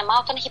δεις σινεμά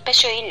όταν έχει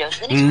πέσει ο ήλιος.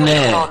 Δεν έχει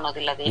πολύ χρόνο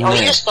δηλαδή. Ο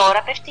ήλιος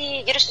τώρα πέφτει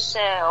γύρω στις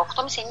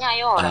 8.30-9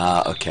 η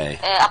ώρα.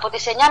 Από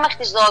τις 9 μέχρι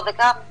τις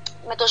 12.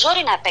 Με το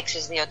ζόρι να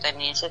παίξεις δύο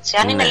ταινίες, έτσι.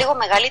 Αν είναι λίγο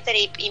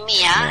μεγαλύτερη η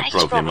μία,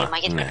 έχεις πρόβλημα.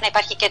 Γιατί πρέπει να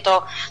υπάρχει και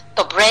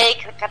το break,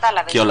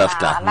 κατάλαβες,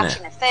 να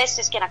αλλάξουν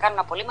θέσεις και να κάνουν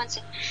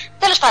απολύμανση.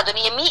 Τέλος πάντων,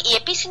 οι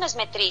επίσημες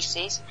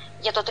μετρήσεις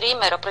για το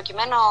τριήμερο,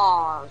 προκειμένου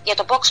για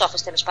το box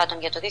office τέλος πάντων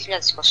για το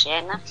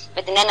 2021,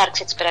 με την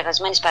έναρξη της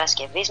περασμένης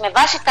Παρασκευής, με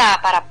βάση τα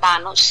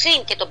παραπάνω,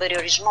 συν και τον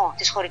περιορισμό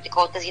της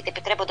χωρητικότητας, γιατί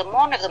επιτρέπονται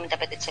μόνο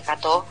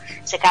 75%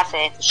 σε κάθε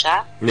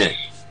αίθουσα.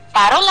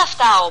 Παρόλα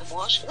αυτά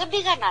όμως δεν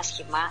πήγαν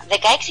άσχημα.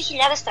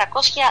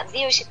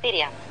 16.302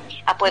 εισιτήρια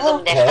από 77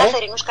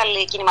 θερινούς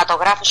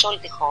κινηματογράφους σε όλη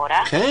τη χώρα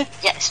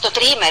στο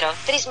τριήμερο,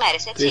 3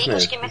 μέρες, έτσι,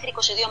 20 και μέχρι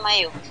 22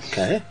 Μαΐου.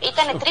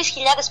 Ήταν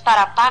 3.000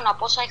 παραπάνω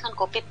από όσα είχαν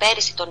κοπεί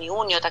πέρυσι τον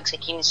Ιούνιο όταν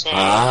ξεκίνησε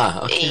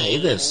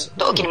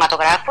ο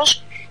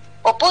κινηματογράφος.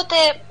 Οπότε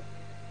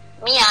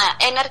μια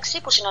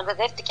έναρξη που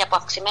συνοδεύτηκε από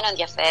αυξημένο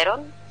ενδιαφέρον.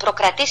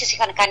 Προκρατήσεις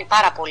είχαν κάνει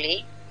πάρα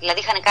πολύ, δηλαδή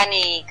είχαν κάνει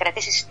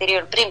κρατήσεις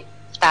εισιτηρίων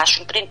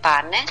πριν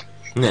πάνε.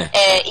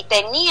 Η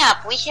ταινία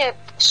που είχε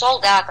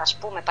sold out, ας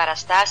πούμε,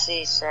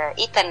 παραστάσεις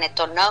ήταν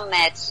το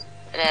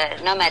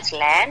Nomad's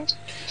Land.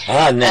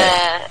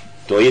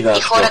 Το είδα.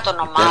 Η χώρα των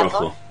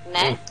ομάδων.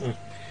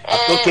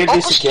 Αυτό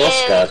κέρδισε και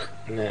Όσκαρ.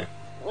 Ναι.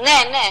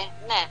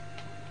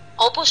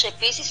 Όπως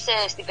επίσης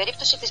στην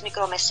περίπτωση της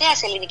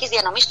μικρομεσαίας ελληνικής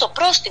διανομής, το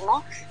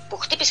πρόστιμο που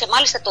χτύπησε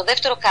μάλιστα το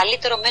δεύτερο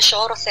καλύτερο μέσο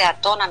όρο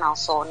θεατών ανά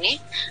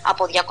οθόνη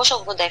από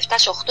 287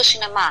 σε 8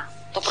 σινεμά.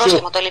 Το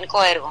πρόστιμο, το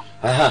ελληνικό έργο.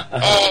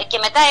 Και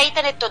μετά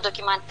ήταν το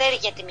ντοκιμαντέρ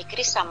για τη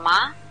μικρή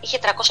Σαμά, είχε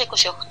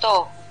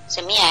 328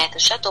 σε μία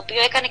αίθουσα, το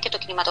οποίο έκανε και το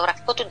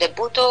κινηματογραφικό του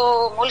ντεμπούτο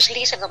μόλις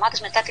λίγες εβδομάδες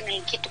μετά την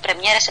ελληνική του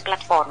πρεμιέρα σε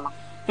πλατφόρμα.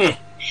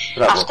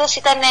 Αυτές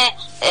ήταν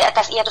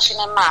για το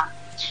σινεμά.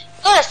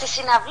 Τώρα στις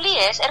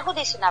συναυλίες,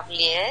 έρχονται οι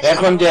συναυλίες.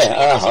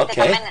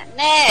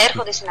 Ναι,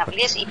 έρχονται οι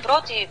συναυλίες. Η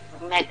πρώτη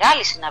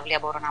μεγάλη συναυλία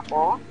μπορώ να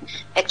πω,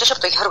 εκτός από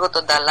τον Γιώργο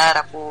τον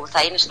Ταλάρα που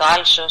θα είναι στο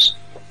Άλσος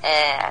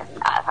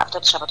αυτό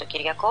το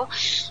Σαββατοκύριακο,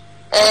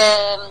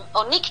 ο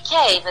Nick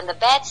Cave and the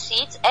Bad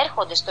Seeds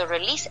έρχονται στο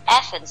Release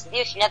Athens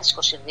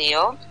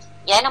 2022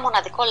 για ένα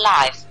μοναδικό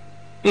live.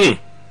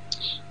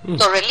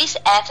 Το Release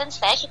Athens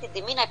θα έχει την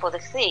τιμή να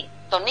υποδεχθεί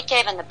το Nick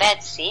Cave and the Bad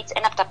Seeds,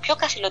 ένα από τα πιο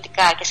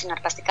καθηλωτικά και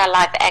συναρπαστικά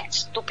live acts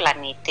του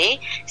πλανήτη,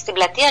 στην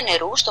πλατεία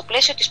Νερού, στο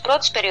πλαίσιο της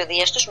πρώτης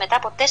περιοδίας τους μετά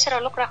από 4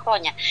 ολόκληρα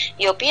χρόνια,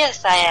 η οποία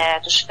θα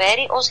τους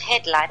φέρει ως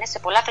headliner σε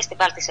πολλά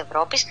φεστιβάλ της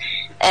Ευρώπης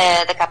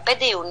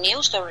 15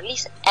 Ιουνίου στο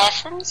Release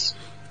Athens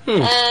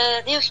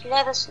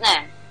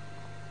 2000.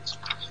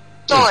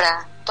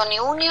 Τώρα, τον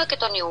Ιούνιο και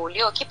τον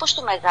Ιούλιο, ο κήπος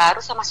του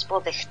Μεγάρου θα μας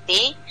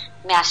υποδεχτεί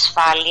με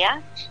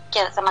ασφάλεια και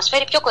θα μας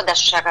φέρει πιο κοντά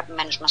στους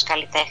αγαπημένους μας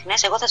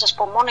καλλιτέχνες. Εγώ θα σας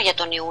πω μόνο για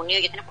τον Ιούνιο,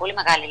 γιατί είναι πολύ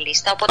μεγάλη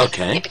λίστα, οπότε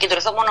θα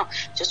επικεντρωθώ μόνο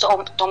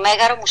το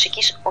Μέγαρο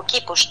Μουσικής. Ο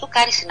κήπος του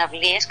κάνει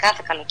συναυλίες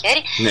κάθε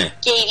καλοκαίρι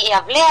και η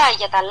αυλαία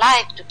για τα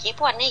live του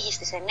κήπου ανοίγει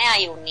στις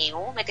 9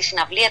 Ιουνίου με τη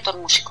συναυλία των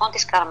μουσικών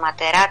της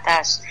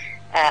Καλματεράτας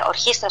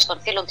Ορχήστρας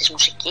των Φίλων της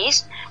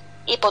Μουσικής,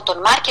 υπό τον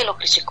Μάρκελο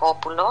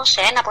Χρυσικόπουλο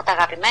σε ένα από τα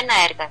αγαπημένα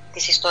έργα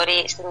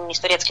στην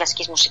ιστορία της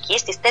κλασικής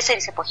μουσικής, τις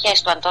 4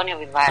 εποχές του Αντώνιο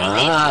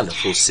Βιβάλντι. The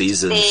Four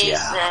Seasons,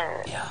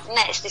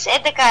 Ναι, στις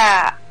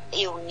 11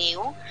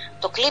 Ιουνίου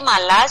το κλίμα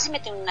αλλάζει με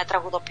την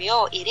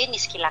τραγουδοποιό Ειρήνη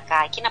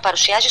Σκυλακάκη να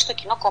παρουσιάζει στο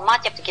κοινό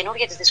κομμάτι από την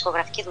καινούργια της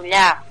δισκογραφική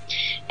δουλειά,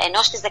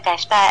 ενώ στις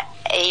 17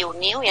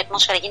 Ιουνίου η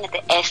ατμόσφαιρα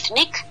γίνεται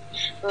ethnic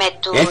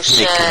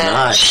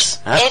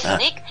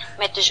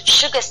με τους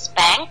Sugar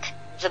Spank,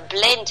 The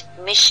Blend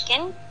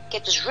Mishkin και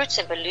τους Roots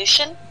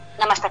Evolution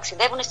να μας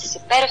ταξιδεύουν στις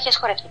υπέροχες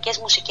χορευτικές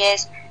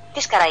μουσικές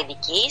της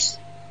Καραϊβικής.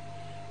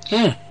 21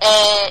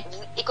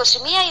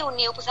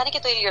 Ιουνίου που θα είναι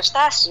και το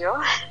ηλιοστάσιο,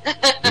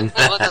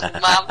 εγώ το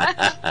θυμάμαι,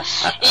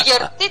 η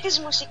γιορτή της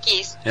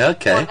μουσικής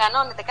που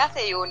οργανώνεται κάθε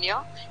Ιούνιο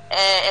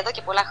εδώ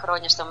και πολλά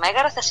χρόνια στο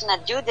Μέγαρο, θα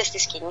συναντιούνται στη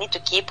σκηνή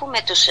του κήπου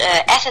με τους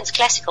Athens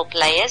Classical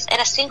Players,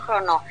 ένα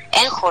σύγχρονο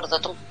έγχορδο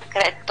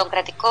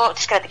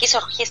της κρατικής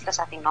ορχήστρας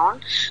Αθηνών,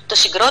 το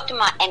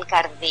συγκρότημα Εν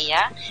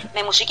Καρδία,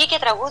 με μουσική και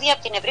τραγούδια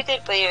από την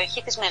ευρύτερη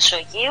περιοχή της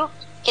Μεσογείου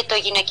και το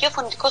γυναικείο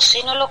φωνητικό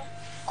σύνολο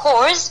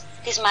Chorus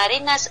της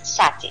Μαρίνας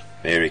Σάτι.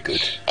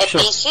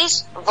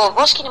 Επίσης,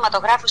 βοβός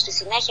κινηματογράφου στη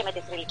συνέχεια με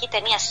τη θρυλική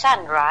ταινία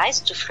Sunrise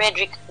του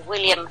Frederick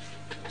William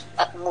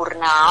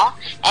Murnau,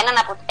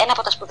 ένα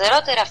από τα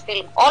σπουδαιρότερα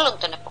φιλμ όλων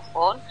των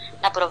εποχών,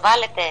 να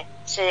προβάλλεται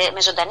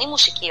με ζωντανή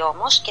μουσική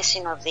όμως και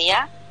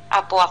συνοδεία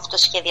από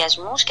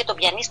αυτοσχεδιασμούς και τον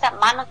πιανίστα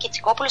Μάνο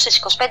Κιτσικόπουλο στις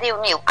 25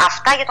 Ιουνίου.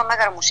 Αυτά για το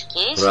Μέγαρο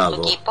Μουσικής,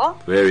 τον κήπο.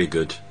 Very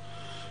good.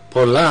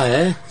 Πολλά,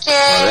 Και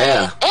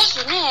ωραία. έχει,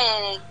 ναι.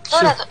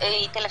 Τώρα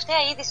η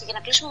τελευταία είδηση, για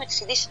να κλείσουμε με τις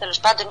ειδήσεις τέλος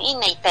πάντων,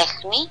 είναι η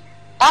τέχνη.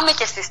 Πάμε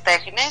και στις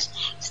τέχνες.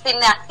 Στην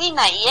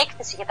Αθήνα η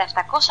έκθεση για τα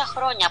 700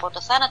 χρόνια από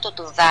το θάνατο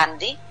του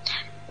Δάντη,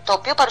 το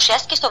οποίο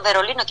παρουσιάστηκε στο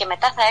Βερολίνο και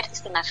μετά θα έρθει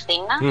στην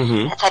Αθήνα,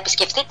 θα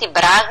επισκεφτεί την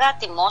Πράγα,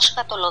 τη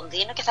Μόσχα, το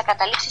Λονδίνο και θα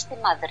καταλήξει στη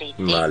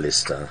Μαδρίτη.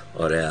 Μάλιστα,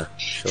 ωραία.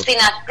 Στην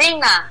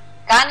Αθήνα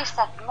κάνει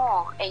σταθμό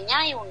 9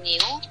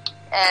 Ιουνίου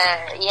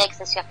η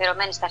έκθεση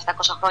αφιερωμένη στα 700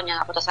 χρόνια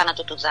από το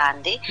θάνατο του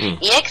Δάντη.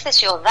 Η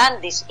έκθεση «Ο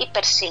Δάντης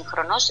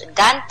υπερσύγχρονος»,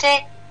 Dante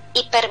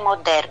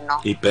υπερμοντέρνο.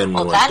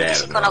 Ο Δάντης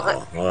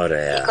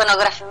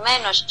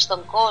εικονογραφημένος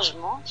στον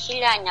κόσμο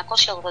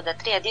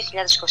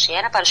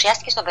 1983-2021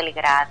 παρουσιάστηκε στο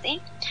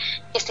Βελιγράδι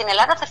και στην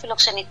Ελλάδα θα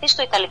φιλοξενηθεί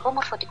στο Ιταλικό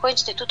Μορφωτικό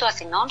Ινστιτούτο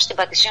Αθηνών στην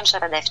Πατησίων 47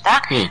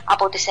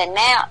 από τις 9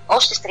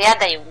 ως τις 30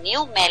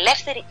 Ιουνίου με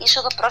ελεύθερη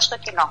είσοδο προς το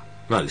κοινό.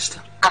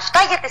 Μάλιστα.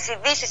 Αυτά για τις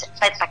ειδήσεις,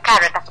 τα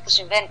current, αυτό που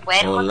συμβαίνει, που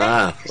έρχονται.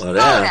 Πολλά,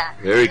 ωραία. Τώρα,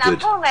 Very good. να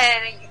πούμε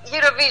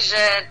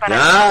Eurovision,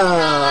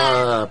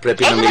 Paraskeva.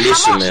 Πρέπει να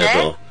μιλήσουμε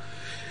εδώ.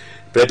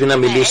 Πρέπει να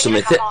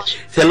μιλήσουμε.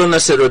 Θέλω να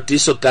σε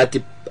ρωτήσω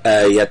κάτι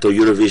για το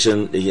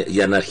Eurovision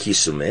για να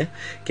αρχίσουμε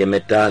και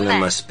μετά να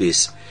μας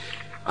πεις.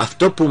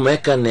 Αυτό που με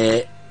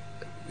έκανε,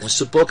 να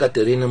σου πω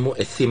Κατερίνα μου,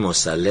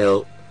 εθύμωσα,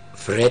 λέω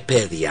βρε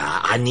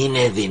παιδιά, αν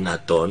είναι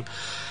δυνατόν,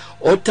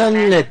 όταν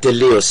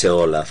τελείωσε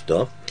όλο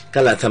αυτό.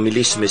 Καλά, θα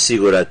μιλήσουμε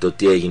σίγουρα το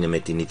τι έγινε με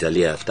την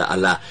Ιταλία αυτά,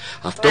 αλλά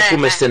αυτό που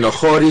με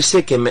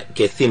στενοχώρησε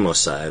και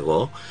θύμωσα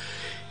εγώ,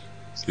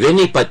 δεν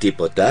είπα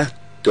τίποτα,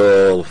 το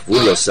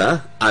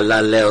βούλωσα,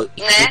 αλλά λέω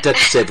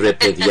κοίταξε βρε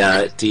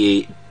παιδιά,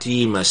 τι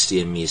είμαστε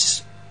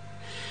εμείς.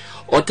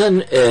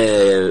 Όταν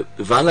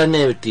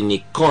βάλανε την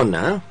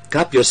εικόνα,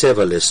 κάποιος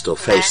έβαλε στο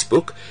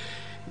Facebook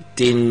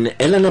την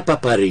Έλενα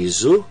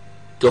Παπαρίζου,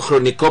 το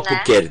χρονικό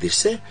που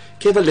κέρδισε,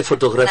 και έβαλε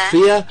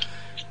φωτογραφία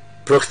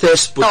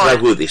προχθές που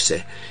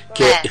τραγούδισε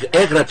και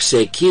έγραψε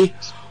εκεί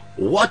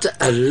what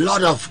a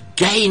lot of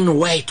gain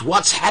weight,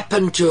 what's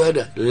happened to it.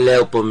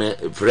 Λέω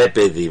βρε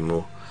παιδί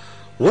μου,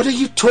 what are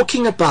you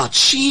talking about,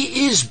 she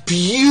is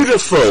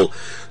beautiful.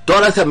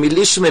 Τώρα θα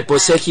μιλήσουμε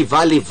πως έχει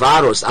βάλει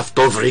βάρος,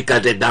 αυτό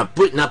βρήκατε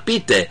να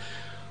πείτε.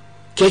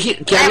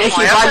 Και αν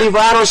έχει βάλει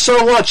βάρος, so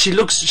what,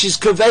 she's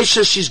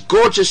curvaceous, she's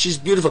gorgeous, she's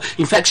beautiful.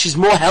 In fact, she's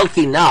more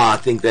healthy now, I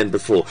think, than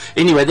before.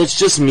 Anyway, that's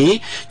just me.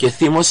 Και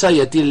θύμωσα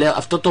γιατί λέω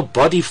αυτό το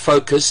body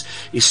focus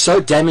is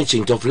so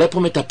damaging. Το βλέπω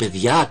με τα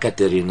παιδιά,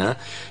 Κατερίνα.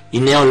 Η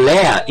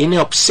νεολαία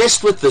είναι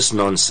obsessed with this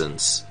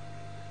nonsense.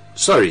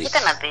 Sorry.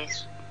 Κοίτα να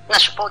δεις. Να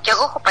σου πω, και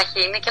εγώ έχω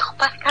παχύνει και έχω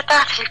πάθει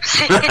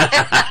κατάθλιψη.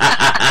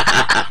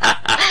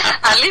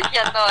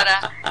 Αλήθεια τώρα.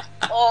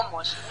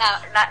 Όμως,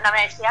 να με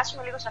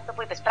εστιάσουμε λίγο σε αυτό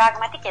που είπες.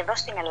 Πράγματι και εδώ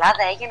στην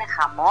Ελλάδα έγινε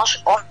χαμός,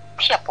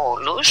 όχι από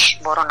όλους,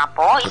 μπορώ να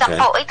πω.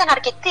 Ήταν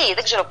αρκετοί,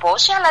 δεν ξέρω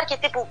πόσοι, αλλά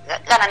αρκετοί που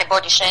κάνανε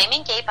body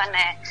shaming και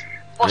είπανε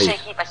πώς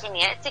έχει παχύνει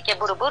έτσι και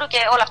μπουρουμπουρου και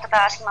όλα αυτά τα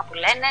άσχημα που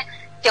λένε.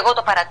 Και εγώ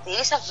το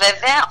παρατήρησα,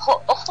 βέβαια,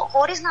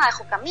 χωρίς να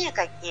έχω καμία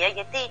κακία,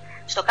 γιατί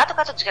στο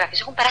κάτω-κάτω της γραφής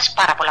έχουν περάσει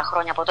πάρα πολλά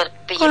χρόνια από τότε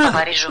που πήγε η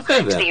Παπαρίζου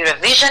στη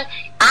Eurovision.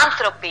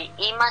 Άνθρωποι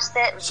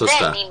είμαστε,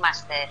 δεν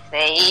είμαστε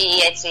θεοί,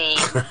 έτσι,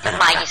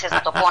 μάγισσες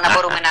να το πω, να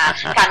μπορούμε να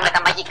κάνουμε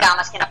τα μαγικά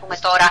μας και να πούμε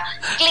τώρα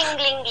γκλινγκ,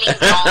 γκλινγκ, γκλινγκ.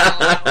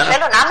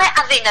 Θέλω να είμαι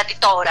αδύνατη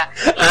τώρα.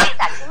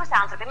 Εντάξει, είμαστε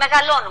άνθρωποι,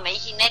 μεγαλώνουμε. Οι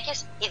γυναίκες,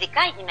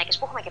 ειδικά οι γυναίκες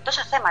που έχουμε και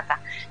τόσα θέματα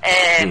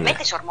με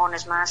τις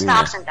ορμόνες μας, τα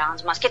ups and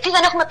downs μας, και τι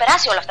δεν έχουμε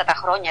περάσει όλα αυτά τα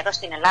χρόνια εδώ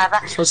στην Ελλάδα.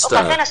 Σωστά.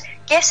 Ο καθένας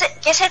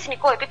και σε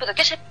εθνικό επίπεδο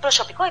και σε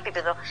προσωπικό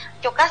επίπεδο.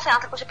 Και ο κάθε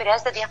άνθρωπος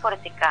επηρεάζεται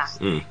διαφορετικά.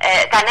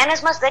 Κανένας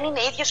μας δεν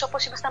είναι ίδιος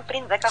όπως ήμασταν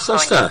πριν 10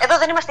 χρόνια. Εδώ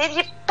δεν είμαστε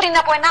ίδιοι πριν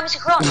από 1,5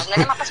 χρόνο.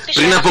 Δηλαδή, άμα πας πίσω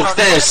πριν από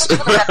χθες.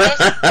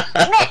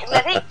 Ναι,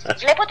 δηλαδή,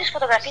 βλέπω τις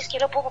φωτογραφίες και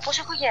λέω πώς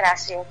έχω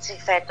γεράσει έτσι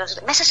φέτος.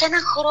 Μέσα σε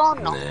έναν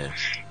χρόνο.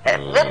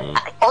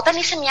 Όταν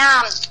είσαι μια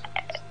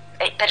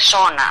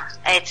περσόνα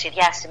έτσι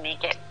διάσημη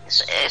και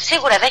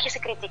σίγουρα δέχεσαι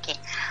κριτική.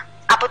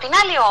 Από την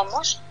άλλη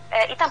όμως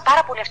ήταν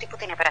πάρα πολλοί αυτοί που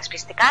την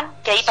υπερασπίστηκαν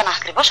και είπαν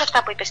ακριβώς αυτά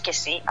που είπες και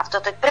εσύ. Αυτό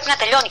πρέπει να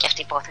τελειώνει και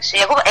αυτή η υπόθεση.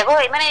 Εγώ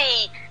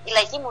η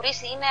λαϊκή μου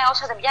ρίση είναι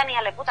όσα δεν πιάνει η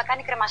αλεπού τα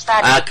κάνει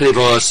κρεμαστάρι.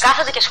 Ακριβώς.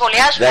 Κάθονται και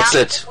σχολιάζουν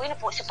άνθρωποι που είναι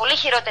σε πολύ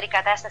χειρότερη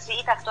κατάσταση,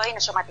 είτε αυτό είναι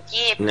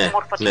σωματική,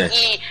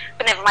 μορφωτική,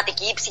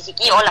 πνευματική,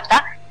 ψυχική, όλα αυτά.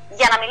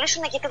 Για να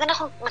μιλήσουν γιατί δεν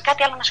έχουν με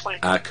κάτι άλλο να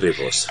ασχοληθούν.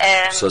 Ακριβώς.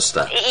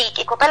 Σωστά.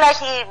 Η κοπέλα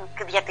έχει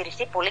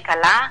διατηρηθεί πολύ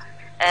καλά.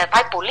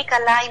 Πάει πολύ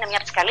καλά. Είναι μια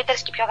από τις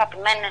καλύτερες και πιο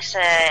αγαπημένες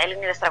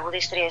Ελληνίδες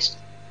τραγουδίστριες.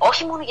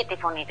 Όχι μόνο για τη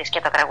φωνή της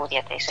και τα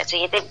τραγούδια της. Έτσι,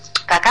 γιατί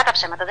κακά τα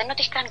ψέματα δεν είναι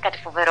ότι έχει κάνει κάτι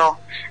φοβερό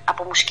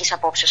από μουσικής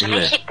απόψεως. Αλλά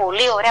έχει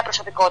πολύ ωραία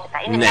προσωπικότητα.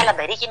 Είναι μια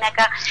λαμπερή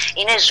γυναίκα.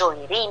 Είναι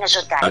ζωηρή, είναι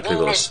ζωντανή,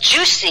 είναι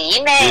juicy.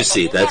 Είναι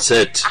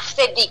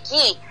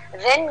αυθεντική.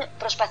 Δεν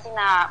προσπαθεί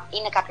να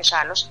είναι κάποιος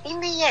άλλος.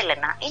 Είναι η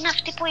Έλενα. Είναι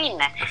αυτή που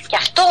είναι. Και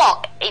αυτό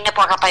είναι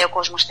που αγαπάει ο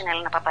κόσμος στην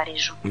Έλενα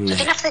Παπαρίζου.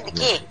 Γιατί είναι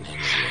αυθεντική.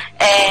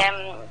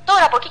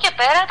 Τώρα από εκεί και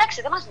πέρα, εντάξει,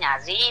 δεν μας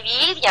νοιάζει. Η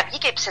ίδια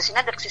βγήκε σε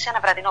συνέντευξη σε ένα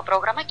βραδινό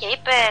πρόγραμμα και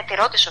είπε, τη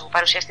ρώτησε ο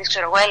παρουσιαστής,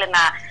 ξέρω εγώ,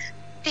 Έλενα,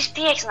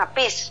 τι έχεις να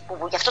πεις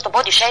για αυτό το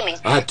body shaming.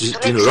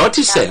 Την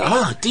ρώτησε.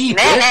 Τι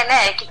είπε.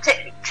 Ναι. Και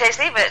ξέρεις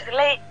τι είπε. Του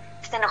λέει,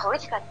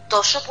 στενοχωρήθηκα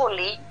τόσο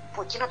πολύ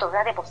που εκείνο το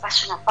βράδυ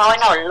αποφάσισα να πάω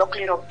ένα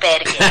ολόκληρο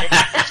μπέργκερ.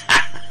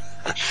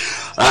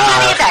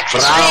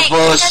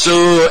 Μπράβο σου,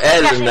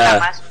 Έλενα.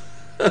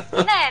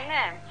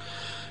 Ναι.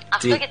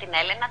 Αυτό για την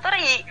Έλενα. Τώρα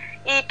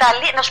η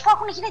Ιταλία, να σου πω,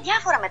 έχουν γίνει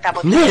διάφορα μετά από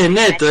την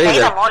Ναι, το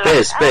είδα.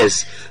 Πες.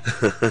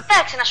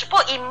 Εντάξει, να σου πω,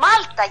 η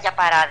Μάλτα για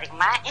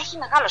παράδειγμα έχει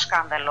μεγάλο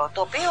σκάνδαλο.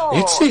 Το οποίο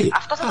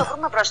αυτό θα το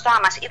βρούμε μπροστά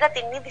μας. Είδα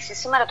την είδηση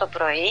σήμερα το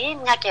πρωί,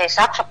 μια και σ'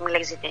 άκουσα που μου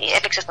λέγεις ότι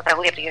έπαιξε στα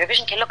τραγούδια από το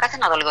Eurovision και λέω κάθε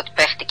να δω λίγο τι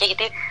παίχτηκε.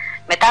 Γιατί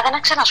μετά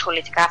δεν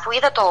ξανασχολήθηκα, αφού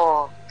είδα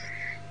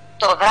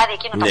το βράδυ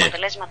εκείνο τα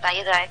αποτελέσματα,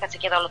 έκατσα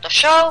και είδα όλο το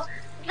show.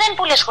 Δεν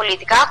πολύ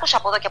ασχολήθηκα, άκουσα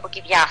από εδώ και από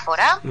εκεί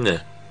διάφορα. Ναι.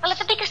 Αλλά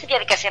δεν μπήκα στη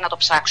διαδικασία να το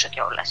ψάξω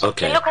κιόλας.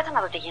 Και λέω κάτι να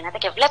δω τι γίνεται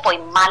και βλέπω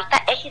η Μάλτα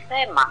έχει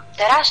θέμα.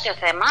 Τεράστιο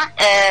θέμα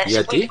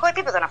σε πολιτικό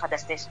επίπεδο, να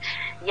φανταστείς.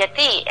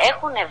 Γιατί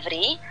έχουν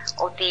βρει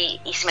ότι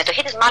η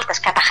συμμετοχή της Μάλτας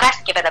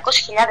καταχράστηκε 500.000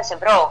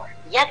 ευρώ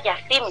για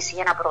διαφήμιση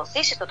για να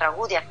προωθήσει το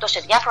τραγούδι αυτό σε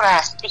διάφορα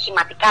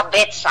στοιχηματικά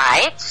bet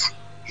sites.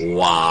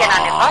 Και να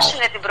ανεβάσουν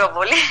την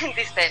προβολή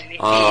της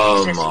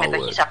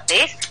συμμετοχής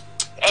αυτής.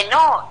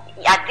 Ενώ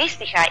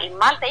αντίστοιχα η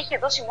Μάλτα είχε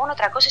δώσει μόνο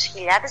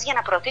 300.000 για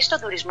να προωθήσει τον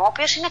τουρισμό, ο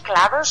οποίος είναι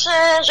κλάδος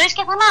ζωής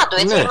και θανάτου.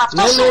 Έτσι,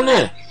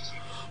 Ναι.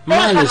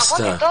 Μάλιστα.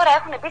 Οπότε τώρα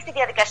έχουν μπει στη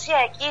διαδικασία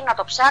εκεί να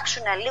το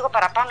ψάξουν λίγο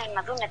παραπάνω για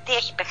να δουν τι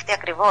έχει παιχτεί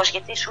ακριβώς.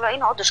 Γιατί σου λέω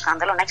είναι όντως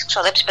σκάνδαλο να έχεις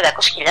ξοδέψει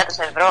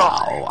 500.000 ευρώ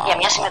για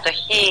μια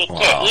συμμετοχή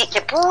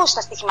και πού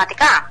στα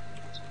στοιχηματικά.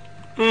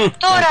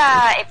 Τώρα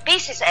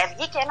επίσης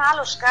βγήκε ένα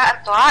άλλο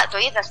το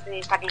είδα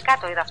στα αγγλικά,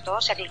 το είδα αυτό,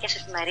 σε αγγλικές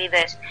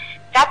εφημερίδες.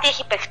 Κάτι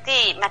έχει παιχτεί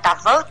με τα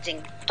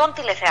voting των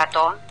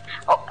τηλεθεατών.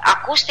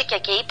 Ακούστηκε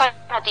και είπαν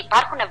ότι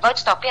υπάρχουν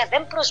votes τα οποία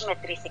δεν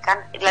προσμετρήθηκαν.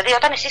 Δηλαδή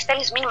όταν εσύ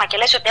στέλνεις μήνυμα και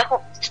λες ότι έχω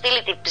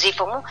στείλει την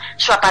ψήφο μου,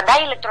 σου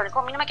απαντάει ηλεκτρονικό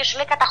μήνυμα και σου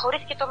λέει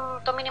καταχωρήθηκε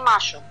το μήνυμά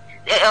σου,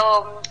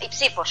 η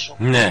ψήφο σου.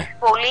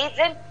 Πολλοί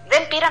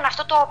δεν πήραν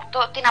αυτό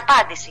την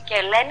απάντηση και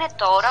λένε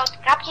τώρα ότι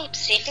κάποιοι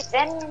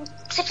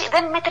ψήφοι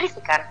δεν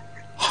μετρήθηκαν.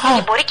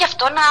 Και μπορεί και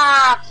αυτό να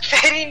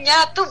φέρει μια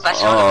τούμπα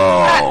σε όλο το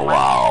πράγμα.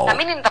 Να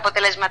μην είναι τα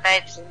αποτελέσματα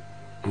έτσι.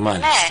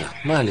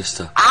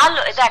 Μάλιστα.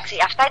 Άλλο, εντάξει,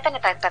 αυτά ήταν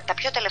τα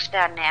πιο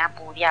τελευταία νέα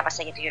που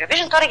διάβασα για την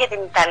Eurovision. Τώρα για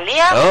την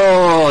Ιταλία.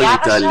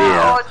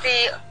 Διάβασα ότι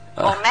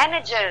ο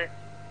μάνατζερ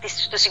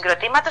του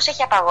συγκροτήματος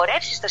έχει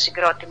απαγορεύσει στο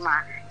συγκρότημα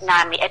να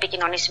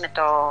επικοινωνήσει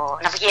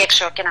να βγει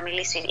έξω και να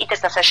μιλήσει είτε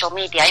στα social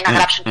media ή να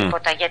γράψουν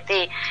τίποτα. Γιατί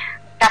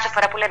κάθε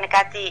φορά που λένε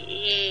κάτι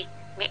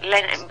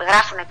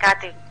γράφουν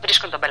κάτι,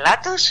 βρίσκουν τον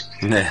πελάτη τους.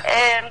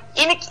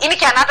 Είναι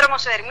και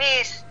ανάδρομος ο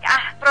Ερμής.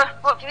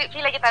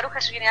 Φύλαγε τα ρούχα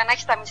σου για να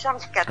έχεις τα μισά με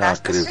την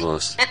κατάσταση.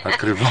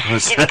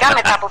 Ακριβώς. Ειδικά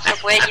μετά από αυτό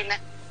που έγινε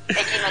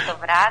εκείνο το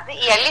βράδυ.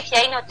 Η αλήθεια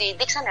είναι ότι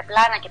δείξανε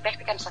πλάνα και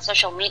παίχτηκαν στα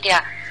social media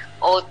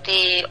ότι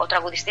ο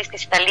τραγουδιστής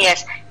της Ιταλίας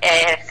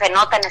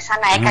φαινόταν σαν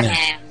να έκανε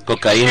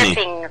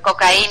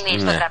κοκαίνη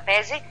στο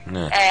τραπέζι.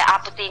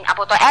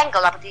 Από το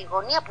angle, από τη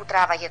γωνία που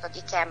τράβαγε το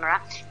key-camera.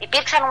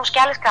 Υπήρξαν όμως και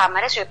άλλες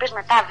κάμερες οι οποίες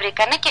μετά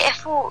βρήκανε και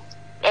αφού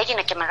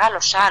έγινε και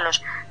μεγάλος άλλος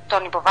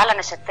τον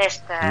υποβάλανε σε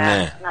τεστ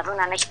να δουν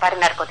αν έχει πάρει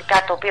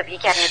ναρκωτικά, το οποίο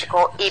βγήκε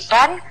αρνητικό,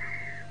 είπαν.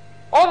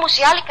 Όμως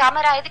η άλλη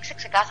κάμερα έδειξε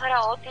ξεκάθαρα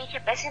ότι είχε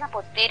πέσει ένα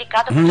ποτήρι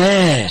κάτω από το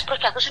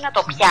προσπαθούσε να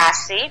το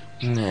πιάσει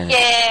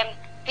και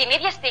την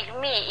ίδια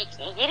στιγμή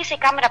γύρισε η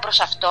κάμερα προς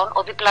αυτόν,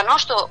 ο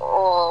διπλανός του,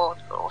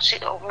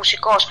 ο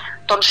μουσικός,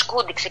 τον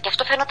σκούντιξε και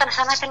αυτό φαινόταν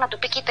σαν να ήθελε να του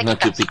πει κοίτα,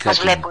 μας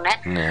βλέπουνε.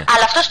 Ναι.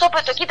 Αλλά αυτός το είπε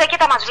το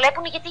κοίτα, μας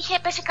βλέπουνε, γιατί είχε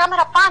πέσει η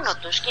κάμερα πάνω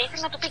τους και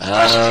ήθελε να του πει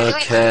κοίτα,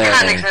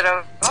 δεν ξέρω.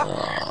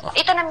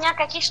 Ήταν μια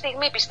κακή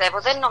στιγμή, πιστεύω,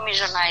 δεν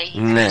νομίζω να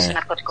είχε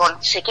ναρκωτικών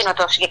σε εκείνο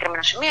το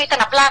συγκεκριμένο σημείο, ήταν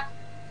απλά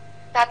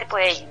κάτι που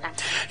έγινε.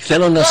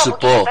 Θέλω να σου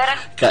πω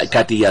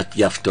κάτι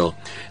γι' αυτό.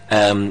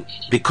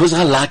 Because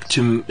I like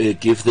to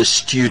give the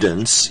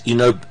students,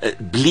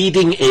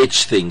 bleeding edge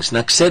things,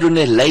 να ξέρουν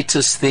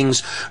latest things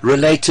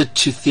related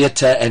to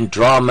theatre and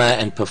drama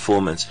and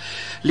performance.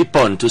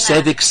 Λοιπόν, τους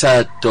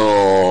έδειξα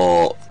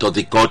το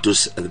δικό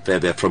τους,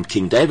 βέβαια, from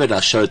King David. I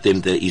showed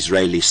them the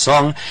Israeli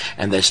song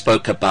and they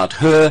spoke about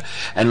her,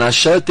 and I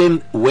showed them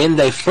when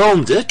they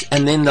filmed it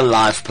and then the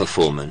live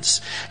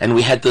performance. And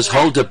we had this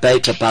whole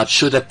debate about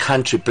should a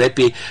country,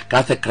 πρέπει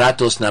κάθε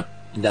κράτος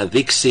να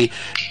δείξει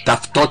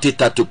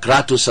ταυτότητα του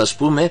κράτους, ας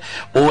πούμε,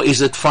 or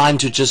is it fine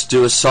to just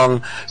do a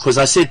song, because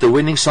I said the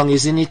winning song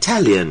is in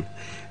Italian,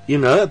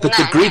 but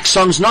the Greek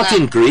song's not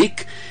in Greek,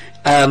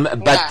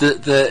 but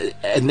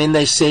and then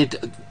they said,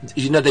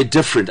 they're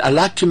different. I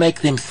like to make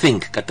them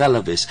think,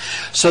 κατάλαβες.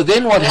 So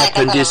then what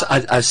happened is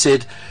I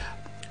said,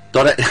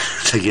 τώρα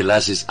θα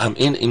γελάσεις, I'm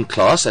in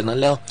class and I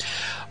λέω,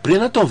 πριν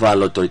να τον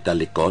βάλω το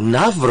Ιταλικό,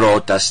 να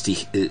βρω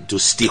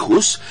τους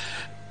στίχους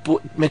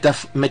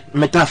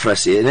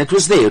μετάφραση, and it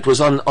was there, it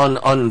was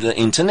on the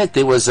internet,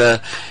 there was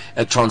a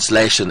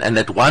translation, and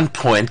at one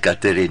point,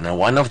 Katerina,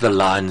 one of the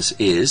lines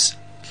is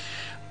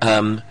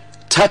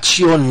touch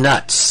your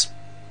nuts,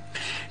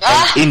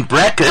 and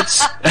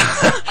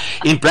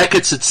in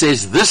brackets it says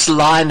this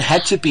line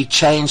had to be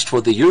changed for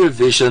the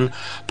Eurovision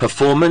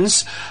performance.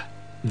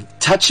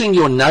 Touching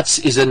your nuts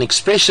is an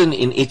expression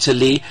in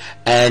Italy,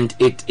 and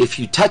if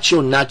you touch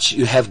your nuts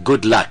you have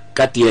good luck,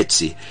 κάτι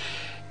έτσι.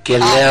 Και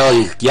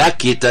λέω, για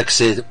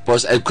κοίταξε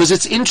πως, because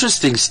it's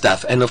interesting stuff,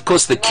 and of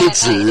course the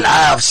kids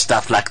love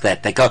stuff like that.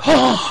 They go,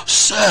 oh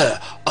sir,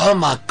 oh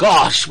my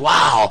gosh,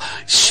 wow,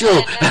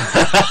 sure.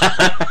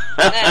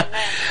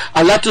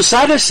 Αλλά τους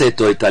άρεσε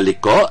το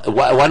Ιταλικό.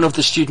 One of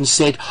the students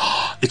said,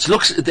 it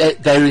looks,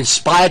 they're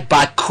inspired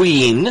by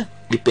Queen,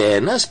 είπε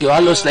ένας, και ο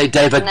άλλος λέει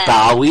David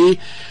Bowie.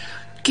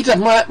 Κοίτα,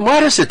 μου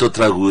άρεσε το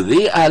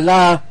τραγούδι,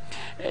 αλλά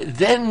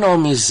δεν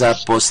νόμιζα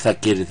πως θα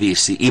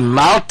κερδίσει. Η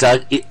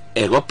Μάλτα,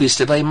 εγώ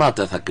πίστευα η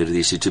Μάλτα θα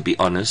κερδίσει, to be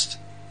honest.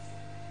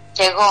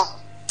 Κι εγώ.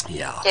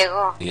 Yeah. Κι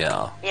εγώ.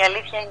 Yeah. Η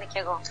αλήθεια είναι κι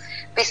εγώ.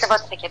 Πίστευα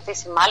ότι θα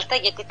κερδίσει η Μάλτα,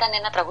 γιατί ήταν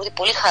ένα τραγούδι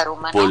πολύ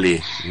χαρούμενο.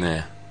 Πολύ,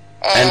 ναι.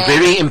 And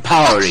very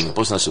empowering,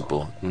 πώς να σου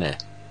πω, ναι.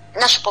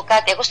 Να σου πω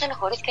κάτι, εγώ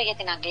στενοχωρήθηκα για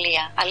την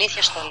Αγγλία.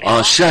 Αλήθεια στο λέω.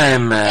 Oh,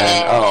 shame, man.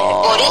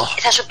 Μπορεί,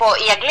 θα σου πω,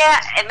 η Αγγλία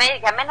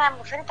για μένα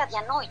μου φαίνεται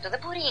αδιανόητο. Δεν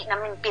μπορεί να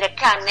μην πήρε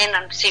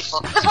κανέναν ψήφο.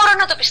 Δεν μπορώ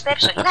να το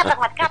πιστέψω. Είναι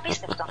πραγματικά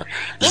απίστευτο.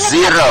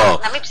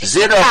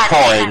 Zero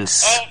points.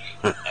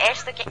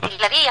 Έστω και,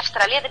 δηλαδή η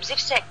Αυστραλία δεν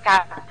ψήφισε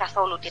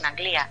καθόλου την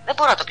Αγγλία. Δεν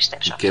μπορώ να το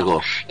πιστέψω. Και εγώ.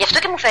 Γι' αυτό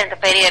και μου φαίνεται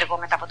περίεργο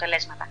με τα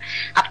αποτελέσματα.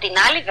 Απ' την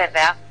άλλη,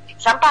 βέβαια,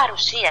 σαν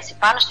παρουσίαση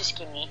πάνω στη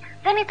σκηνή,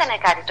 δεν ήταν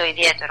κάτι το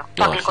ιδιαίτερο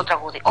το αγγλικό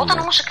τραγούδι. Όταν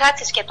όμως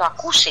κάτσεις και το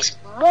ακούσεις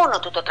μόνο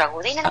του το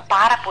τραγούδι, είναι ένα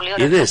πάρα πολύ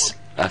ωραίο τραγούδι.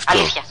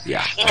 Αλήθεια.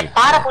 Είναι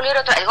πάρα πολύ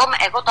ωραίο τραγούδι.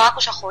 Εγώ το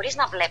άκουσα χωρίς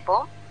να βλέπω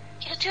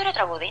και λέω τι ωραίο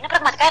τραγούδι. Είναι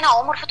πραγματικά ένα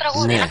όμορφο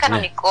τραγούδι. Ένα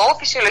κανονικό,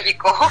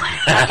 φυσιολογικό,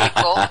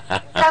 αγγλικό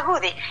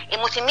τραγούδι.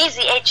 Μου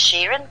θυμίζει Ed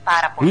Sheeran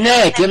πάρα πολύ. Ναι,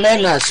 και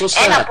εμένα,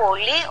 σωστά. Ένα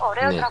πολύ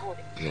ωραίο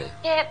τραγούδι.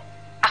 Και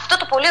αυτό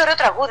το πολύ ωραίο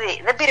τραγούδι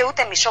δεν πήρε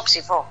ούτε μισό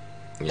ψηφό.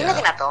 Είναι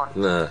δυνατόν.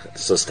 Ναι,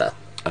 σωστά.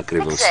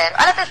 Ακριβώς. Δεν ξέρω,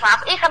 αλλά τέλος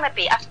πάντων, είχαμε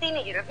πει αυτή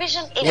είναι η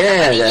Eurovision, είναι το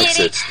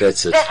πανηγύρι,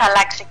 δεν θα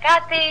αλλάξει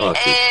κάτι.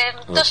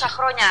 Τόσα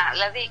χρόνια,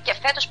 δηλαδή και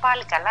φέτος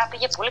πάλι καλά,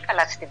 πήγε πολύ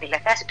καλά στην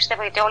τηλεθέαση.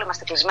 Πιστεύω γιατί όλοι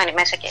είμαστε κλεισμένοι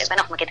μέσα και δεν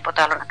έχουμε και τίποτα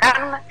άλλο να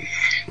κάνουμε.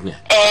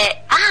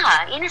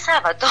 Είναι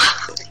Σάββατο.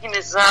 Είναι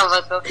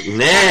Σάββατο.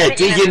 Ναι,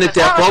 τι γίνεται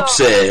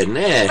απόψε,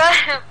 ναι.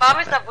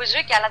 Πάμε στα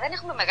μπουζούκια, αλλά δεν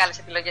έχουμε μεγάλες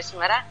επιλογές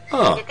σήμερα.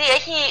 Γιατί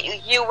έχει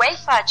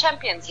UEFA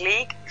Champions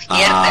League, η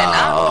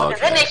Ερτένα.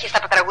 Δεν έχει στα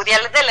τραγούδια,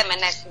 αλλά δεν λέμε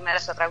ναι σήμερα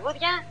στα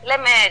τραγούδια.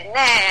 Λέμε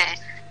ναι,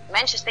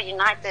 Manchester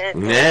United,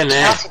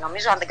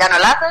 νομίζω, αν δεν κάνω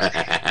λάθος.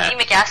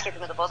 Είμαι και άσχετη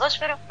με το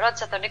ποδόσφαιρο.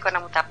 Ρώτησα τον Νίκο να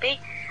μου τα πει.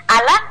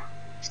 Αλλά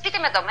σπίτι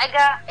με το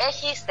Μέγκα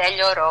έχει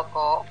Στέλιο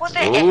Ρόκο. Οπότε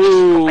εμείς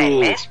οι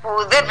κοπέλες που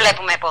δεν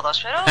βλέπουμε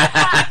ποδόσφαιρο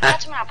θα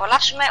κάτσουμε να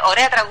απολαύσουμε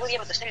ωραία τραγούδια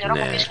με το Στέλιο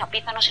Ρόκο, ο οποίος είναι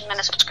απίθανος, είναι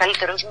ένας από τους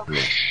καλύτερους μου.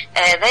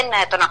 Δεν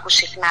τον ακούς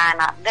συχνά,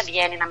 δεν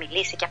βγαίνει να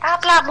μιλήσει και αυτά,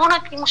 απλά μόνο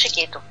τη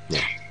μουσική του.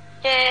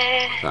 Και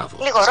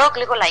λίγο ροκ,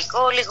 λίγο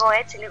λαϊκό, λίγο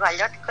έτσι, λίγο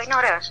αλλιώτικο. Είναι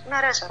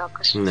ωραίος ο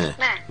ρόκος.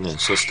 Ναι,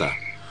 σωστά.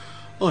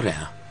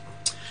 Ωραία.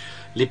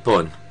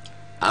 Λοιπόν,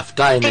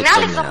 αυτά είναι την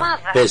άλλη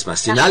εβδομάδα. Πες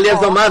μας, την άλλη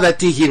εβδομάδα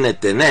τι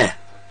γίνεται, ναι.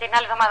 Την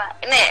άλλη εβδομάδα.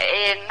 Ναι,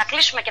 να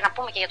κλείσουμε και να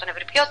πούμε και για τον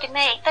Ευρυπιώτη.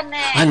 Ναι, ήταν.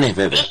 Ναι,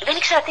 βέβαια. Δεν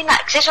ήξερα τι να.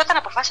 Ξέρεις, όταν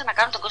αποφάσισα να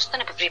κάνω τον Κώστα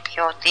τον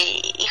Ευρυπιώτη,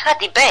 είχα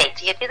debate,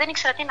 γιατί δεν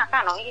ήξερα τι να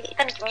κάνω.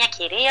 Ήταν και μια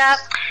κυρία,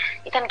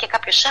 ήταν και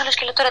κάποιος άλλος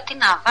και λέω τώρα τι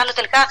να βάλω.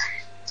 Τελικά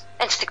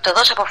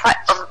ενστικτωδώς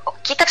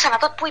κοίταξα να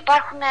δω πού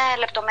υπάρχουν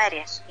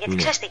λεπτομέρειες. Γιατί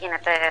ξέρεις τι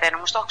γίνεται, Ρένο,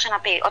 μου το έχω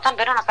ξαναπεί. Όταν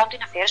μπαίνω να κάνω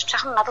την αφιέρωση,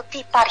 ψάχνω να δω τι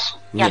υπάρχει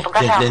για τον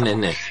κάθε άνθρωπο.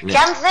 Και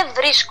αν δεν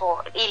βρίσκω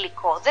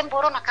υλικό, δεν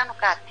μπορώ να κάνω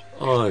κάτι.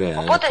 Ωραία,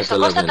 οπότε στον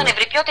Κώστα τον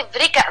Ευρυπιώτη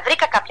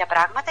βρήκα κάποια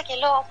πράγματα και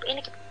λέω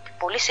είναι και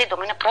πολύ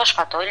σύντομο, είναι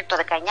πρόσφατο, είναι το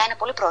 19, είναι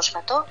πολύ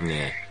πρόσφατο.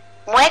 Ναι.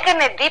 Μου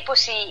έκανε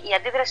εντύπωση η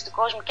αντίδραση του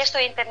κόσμου και στο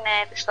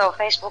ίντερνετ, στο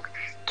Facebook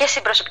και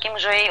στην προσωπική μου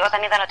ζωή όταν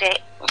είδαν ότι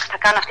θα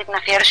κάνω αυτή την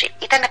αφιέρωση.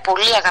 Ήταν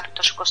πολύ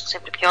αγαπητός ο Κώστας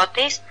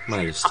Ευρυπιώτης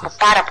από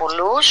πάρα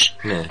πολλούς.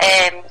 Ναι.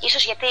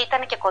 Ίσως γιατί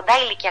ήταν και κοντά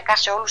ηλικιακά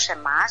σε όλους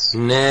εμάς.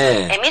 Ναι.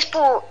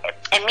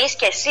 Εμείς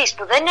και εσείς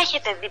που δεν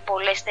έχετε δει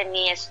πολλές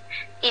ταινίες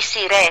ή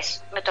σειρές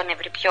με τον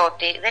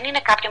Ευρυπιώτη, δεν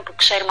είναι κάποιον που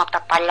ξέρουμε από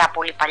τα παλιά,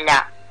 πολύ παλιά.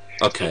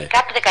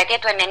 Κάποια δεκαετία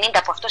του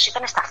 90 που αυτός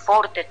ήταν στα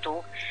φόρτε του.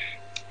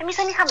 Εμείς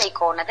δεν είχαμε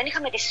εικόνα, δεν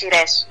είχαμε τις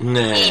σειρές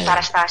ή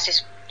παραστάσεις,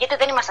 γιατί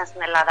δεν ήμασταν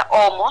στην Ελλάδα.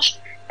 Όμως,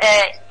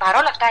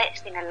 παρόλα αυτά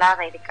στην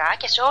Ελλάδα ειδικά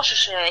και σε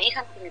όσους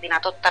είχαν την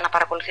δυνατότητα να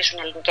παρακολουθήσουν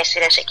ελληνικές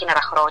σειρές εκείνα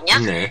τα χρόνια,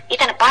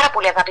 ήταν πάρα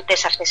πολύ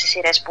αγαπητές αυτές οι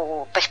σειρές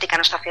που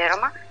παίχτηκαν στο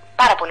αφιέρωμα,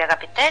 πάρα πολύ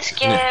αγαπητές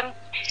και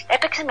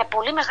έπαιξε με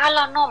πολύ μεγάλα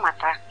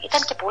ονόματα.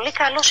 Ήταν και πολύ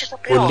καλός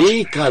ηθοποιός.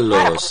 Πολύ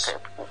καλός.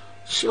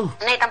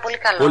 Ναι, ήταν πολύ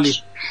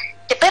καλός.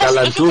 Και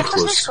πέρασε, είχε και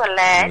αυτός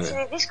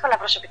δύσκολα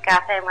προσωπικά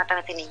θέματα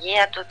με την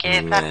υγεία του και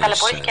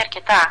ταλαιπωρήθηκε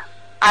αρκετά.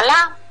 Αλλά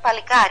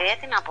παλικάρι,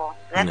 τι να πω.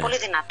 Πολύ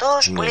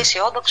δυνατός, πολύ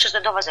αισιόδοξος,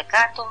 δεν το βάζε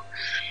κάτω,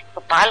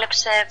 το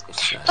πάλεψε.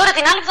 Τώρα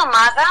την άλλη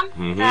εβδομάδα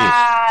θα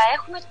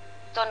έχουμε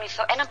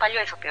έναν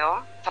παλιό ηθοποιό.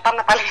 Θα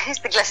πάμε πάλι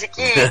στην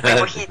κλασική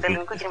εποχή του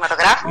ελληνικού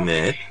κινηματογράφου.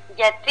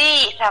 Γιατί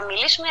θα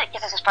μιλήσουμε και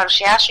θα σας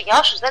παρουσιάσω για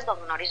όσους δεν τον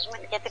γνωρίζουμε.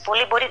 Γιατί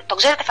πολλοί τον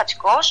ξέρετε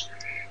Φατσικός.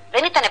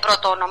 Δεν ήταν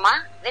πρώτο όνομα,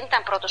 δεν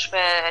ήταν πρώτος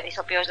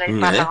ηθοποιός, δηλαδή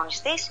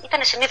πρωταγωνιστής, ήταν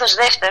συνήθως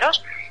δεύτερος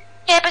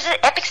και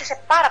έπαιξε σε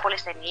πάρα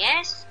πολλές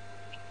ταινίες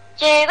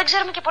και δεν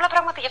ξέρουμε και πολλά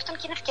πράγματα γι' αυτόν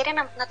και είναι ευκαιρία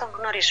να τον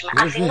γνωρίσουμε.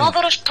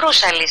 Αθηνόδωρος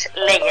Προύσαλης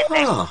λέγεται.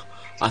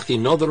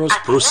 Αθηνόδωρος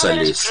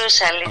Προύσαλης.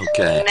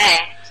 Ναι.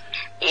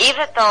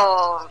 Είδε το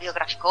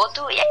βιογραφικό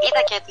του,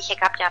 είδα και ότι είχε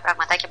κάποια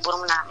πραγματάκια που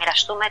μπορούμε να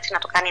μοιραστούμε έτσι, να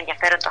το κάνει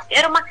ενδιαφέρον το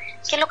αφιέρωμα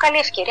και λέω καλή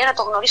ευκαιρία να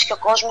το γνωρίσει και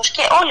ο κόσμος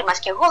και όλοι μας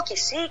και εγώ και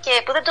εσύ και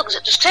που δεν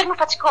τους ξέρουμε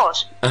Φατσικός.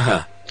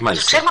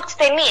 Τους ξέρουμε από τις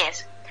ταινίες.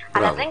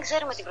 Αλλά δεν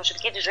ξέρουμε την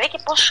προσωπική του ζωή και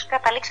πώς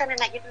καταλήξανε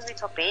να γίνουν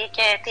ηθοποιοί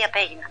και τι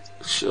απέγιναν.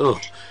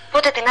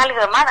 Οπότε την άλλη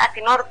εβδομάδα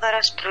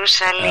Αθηνόδωρος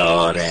Προύσαλης.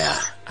 Ωραία.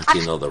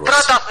 Αθηνόδωρος.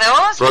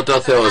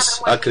 Πρώτο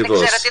Θεός. Ακριβώς.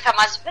 Δεν ξέρω τι θα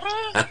μας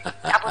βρει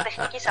από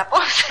τεχνικής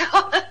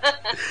απόψεως.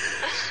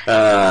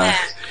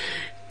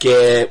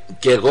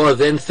 Και εγώ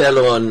δεν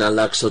θέλω να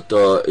αλλάξω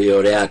η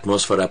ωραία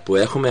ατμόσφαιρα που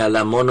έχουμε,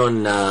 αλλά μόνο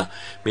να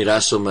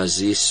μοιράσω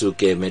μαζί σου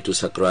και με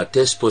τους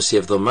ακροατές πως η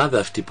εβδομάδα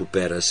αυτή που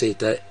πέρασε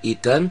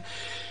ήταν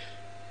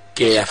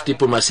και αυτή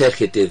που μας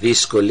έρχεται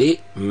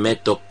δύσκολη με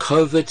το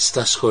COVID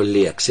στα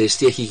σχολεία. Ξέρεις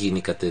τι έχει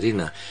γίνει,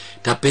 Κατερίνα?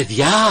 Τα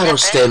παιδιά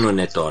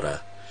αρρωσταίνουνε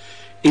τώρα.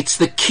 It's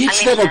the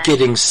kids that are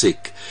getting sick.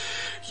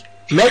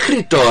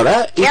 Μέχρι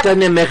τώρα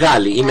ήταν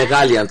οι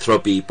μεγάλοι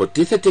άνθρωποι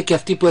υποτίθεται και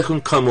αυτοί που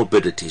έχουν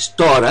comorbidities.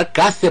 Τώρα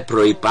κάθε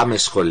πρωί πάμε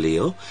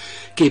σχολείο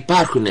και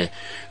υπάρχουν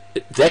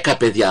 10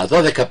 παιδιά,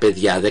 12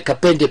 παιδιά,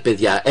 15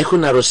 παιδιά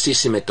έχουν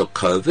αρρωστήσει με το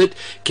COVID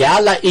και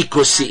άλλα 20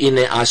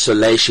 είναι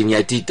isolation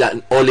γιατί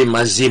ήταν όλοι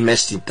μαζί μες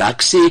στην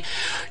τάξη,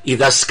 οι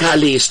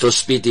δασκάλοι στο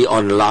σπίτι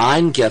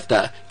online και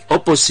αυτά.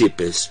 Όπως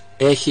είπες,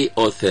 έχει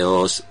ο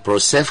Θεός,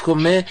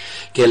 προσεύχομαι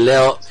και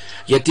λέω,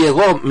 γιατί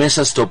εγώ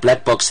μέσα στο Black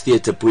Box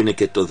Theatre που είναι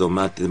και το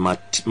δωμάτιο,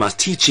 my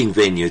teaching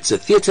venue, it's a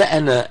theatre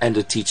and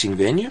a teaching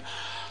venue,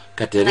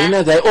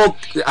 Katerina,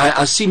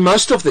 I see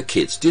most of the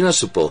kids, τι να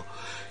σου πω.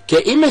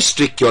 Και είμαι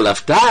strict και όλα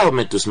αυτά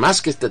με τους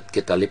μάσκες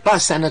και τα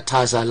λοιπά,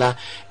 sanitize, αλλά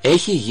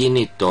έχει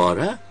γίνει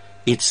τώρα,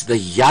 it's the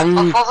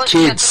young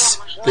kids,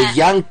 the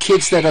young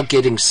kids that are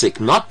getting sick,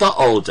 not the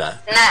older.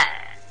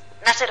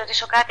 Να σε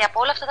ρωτήσω κάτι, από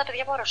όλα αυτά τα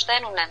παιδιά που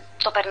αρρωσταίνουν,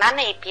 το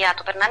περνάνε ήπια,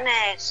 το περνάνε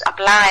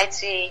απλά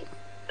έτσι,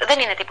 δεν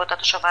είναι τίποτα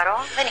το σοβαρό,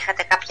 δεν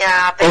είχατε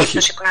κάποια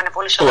περίπτωση που να είναι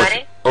πολύ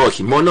σοβαρή?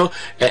 Όχι, μόνο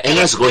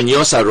ένας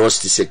γονιός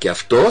αρρώστησε και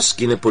αυτός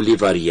και είναι πολύ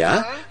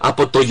βαριά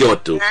από το γιο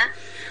του.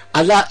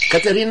 Αλλά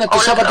Κατερίνα το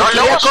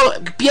Σαββατοκύριακο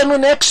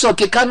πιένουν έξω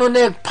και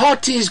κάνουνε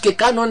parties και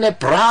κάνουνε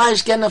prize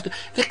και ένα αυτό.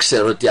 Δεν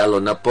ξέρω τι άλλο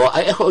να πω.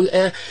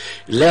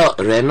 Λέω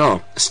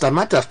Ρένο,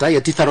 σταμάτα αυτά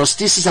γιατί θα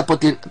αρρωστήσεις από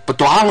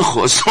το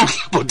άγχος,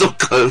 όχι από το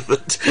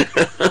COVID.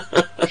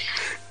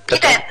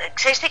 Κοίτα,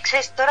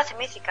 ξέρεις, τώρα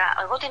θυμήθηκα.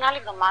 Εγώ την άλλη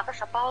εβδομάδα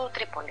θα πάω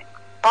Τρίπολη.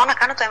 Πάω να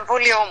κάνω το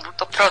εμβόλιό μου,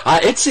 το πρώτο.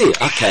 Έτσι,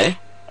 οκ.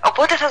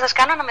 Οπότε θα σας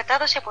κάνω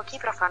αναμετάδοση από εκεί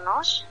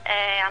προφανώς,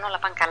 αν όλα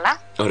πάνε καλά.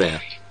 Ωραία.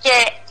 Και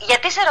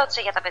γιατί σε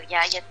ρώτησα για τα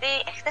παιδιά? Γιατί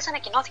χθες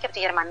ανακοινώθηκε από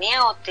τη Γερμανία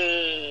ότι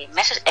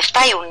μέσα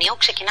 7 Ιουνίου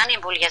ξεκινάνε οι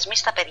εμβολιασμοί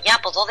στα παιδιά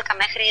από 12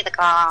 μέχρι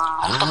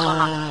 18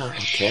 χρονών.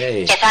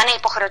 Και θα είναι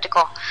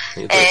υποχρεωτικό.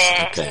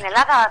 Στην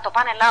Ελλάδα το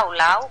πάνε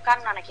λαού,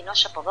 κάνουν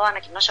ανακοινώσεις από εδώ,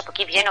 ανακοινώσεις από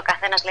εκεί. Βγαίνει ο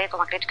καθένας, λέει το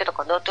μακρύ του και το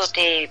κοντό του,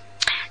 ότι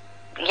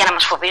για να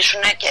μας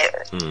φοβήσουν και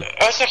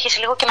έχει αρχίσει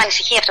λίγο και με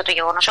ανησυχεί αυτό το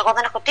γεγονός. Εγώ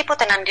δεν έχω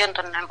τίποτα εναντίον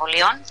των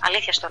εμβολίων,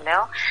 αλήθεια στο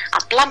λέω.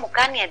 Απλά μου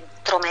κάνει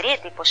τρομερή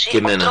εντύπωση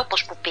ο τρόπος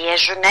που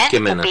πιέζουν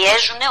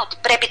ότι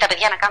πρέπει τα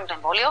παιδιά να κάνουν το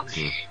εμβόλιο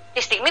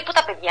τη στιγμή που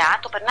τα παιδιά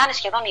το περνάνε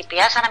σχεδόν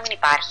ήπια, σαν να μην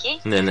υπάρχει,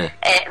 Ναι.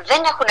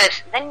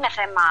 δεν είναι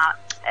θέμα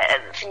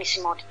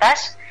θνησιμότητας.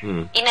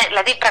 Είναι,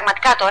 δηλαδή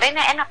πραγματικά τώρα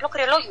είναι ένα απλό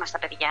κρυολόγημα στα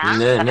παιδιά,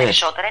 τα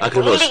περισσότερα. Είναι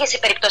πολύ λίγες οι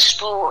περιπτώσεις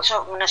που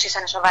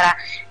νοσήσανε σοβαρά.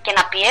 Και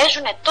να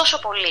πιέζουν τόσο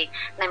πολύ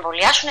να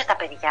εμβολιάσουν τα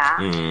παιδιά,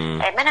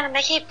 εμένα με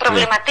έχει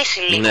προβληματίσει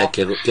λίγο. Ναι,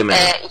 και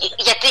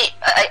γιατί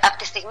από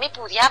τη στιγμή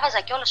που διάβαζα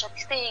κιόλας ότι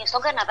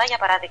στον Καναδά, για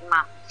παράδειγμα,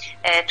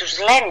 τους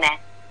λένε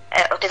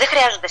ότι δεν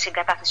χρειάζονται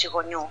συγκατάθεση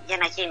γονιού για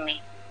να γίνει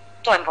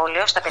το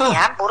εμβόλιο στα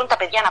παιδιά. Μπορούν τα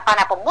παιδιά να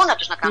πάνε από μόνα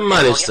τους να κάνουν το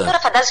εμβόλιο. Τώρα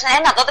φαντάζεσαι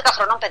ένα 12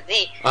 χρονών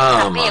παιδί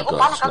να πει: εγώ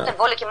πάω να κάνω το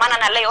εμβόλιο, και η μάνα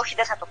να λέει: όχι,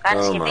 δεν θα το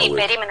κάνεις, γιατί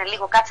περίμενε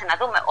λίγο, κάτσε να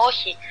δούμε.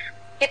 Όχι.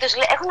 Και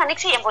έχουν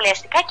ανοίξει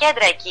εμβολιαστικά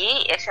κέντρα εκεί,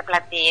 σε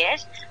πλατείες,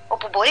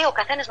 όπου μπορεί ο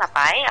καθένας να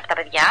πάει από τα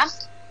παιδιά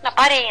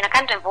να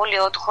κάνει το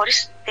εμβόλιο του χωρίς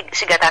την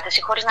συγκατάθεση,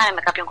 χωρίς να είναι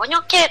με κάποιον γονιό,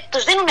 και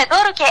τους δίνουν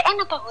δώρο και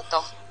ένα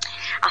παγωτό.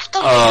 Αυτό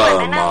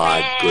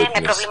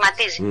με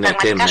προβληματίζει.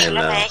 Πραγματικά σου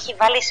λέω, με έχει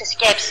βάλει σε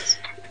σκέψεις.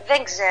 Δεν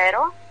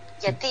ξέρω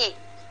γιατί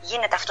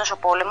γίνεται αυτός ο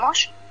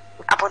πόλεμος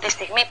από τη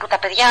στιγμή που τα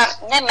παιδιά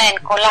ναι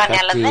μεν κολλάνε,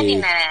 αλλά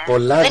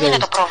δεν είναι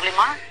το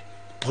πρόβλημα.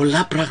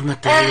 Πολλά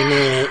πράγματα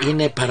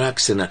είναι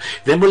παράξενα.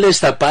 Δεν μου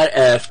λες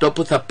αυτό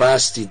που θα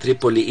πας στην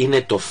Τρίπολη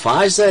είναι το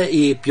Pfizer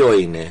ή ποιο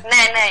είναι?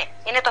 Ναι,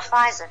 είναι το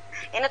Pfizer.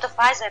 Είναι το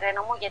Pfizer,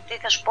 Ρένο μου, γιατί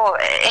θα σου πω,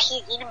 έχει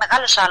γίνει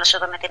μεγάλος άλλος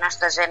εδώ με την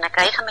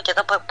AstraZeneca. Είχαμε και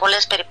εδώ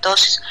πολλές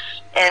περιπτώσεις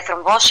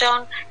θρομβώσεων,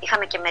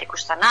 είχαμε και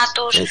μερικούς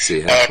θανάτους.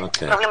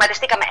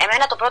 Προβληματιστήκαμε.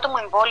 Εμένα το πρώτο μου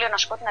εμβόλιο, να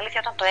σου πω την αλήθεια,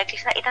 όταν το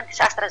έκλεισα, ήταν της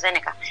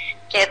AstraZeneca.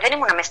 Και δεν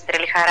ήμουνα μέσα στην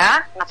τρελή χαρά,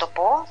 να το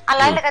πω,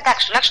 αλλά έλεγα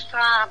εντάξει, τουλάχιστον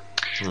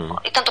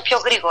ήταν το πιο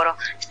γρήγορο.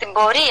 Στην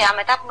πορεία,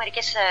 μετά από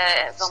μερικές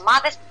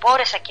εβδομάδες,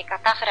 μπόρεσα και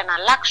κατάφερα να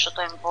αλλάξω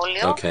το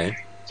εμβόλιο.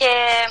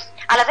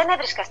 Αλλά δεν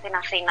έβρισκα στην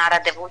Αθήνα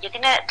ραντεβού, γιατί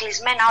είναι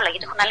κλεισμένα όλα,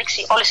 γιατί έχουν ανοίξει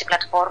όλες οι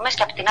πλατφόρμες,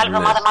 και από την άλλη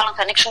εβδομάδα μάλλον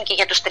θα ανοίξουν και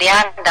για τους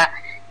 30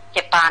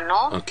 και πάνω.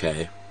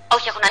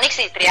 Όχι, έχουν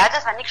ανοίξει οι 30,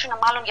 θα ανοίξουν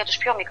μάλλον για τους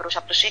πιο μικρούς,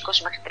 από τους 20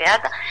 μέχρι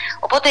 30.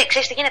 Οπότε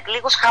ξέρεις τι γίνεται,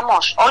 λίγος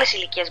χαμός. Όλες οι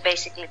ηλικίες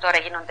basically τώρα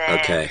γίνονται,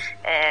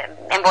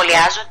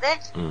 εμβολιάζονται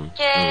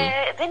και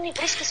δεν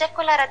βρίσκεις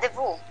εύκολα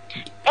ραντεβού.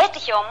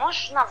 Έτυχε όμως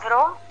να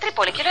βρω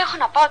Τρίπολη και λέω: έχω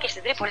να πάω και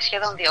στην Τρίπολη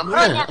σχεδόν 2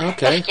 χρόνια.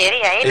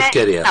 Ευκαιρία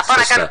είναι να πάω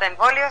να κάνω το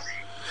εμβόλιο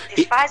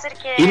της Pfizer.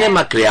 Είναι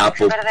μακριά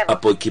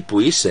από εκεί που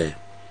είσαι?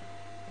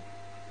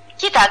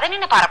 Κοίτα, δεν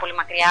είναι πάρα πολύ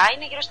μακριά,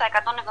 είναι γύρω στα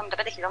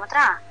 175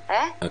 χιλιόμετρα,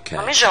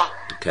 νομίζω.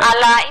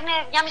 Αλλά είναι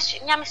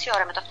μια μισή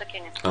ώρα με το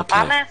αυτοκίνητο. Θα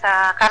πάμε,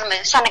 θα κάνουμε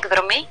σαν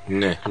εκδρομή,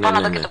 θα πάω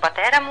να δω και τον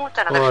πατέρα μου,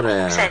 τον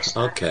αδερφό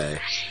μου,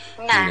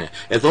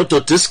 Εδώ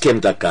το Discam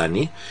τα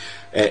κάνει,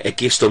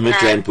 εκεί στο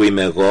Midland που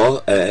είμαι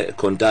εγώ,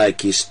 κοντά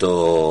εκεί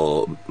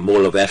στο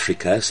Mall of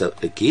Africa,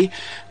 εκεί,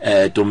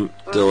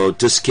 το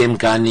Discam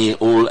κάνει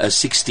all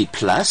 60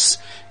 plus.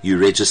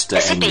 You register.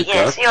 Εσύ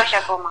πήγες ή όχι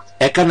ακόμα?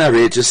 Έκανα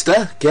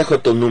register και έχω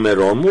το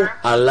νούμερό μου,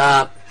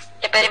 αλλά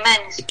και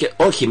περιμένεις. Και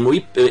όχι,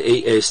 μου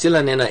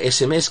στείλανε ένα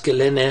SMS και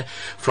λένε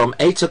from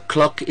 8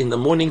 o'clock in the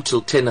morning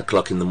till 10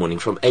 o'clock in the morning,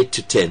 from 8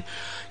 to 10.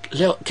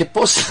 Λέω, και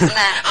πώς,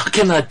 how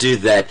can I do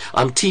that?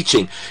 I'm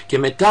teaching. Και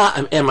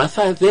μετά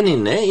έμαθα, δεν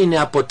είναι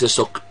από τις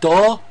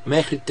 8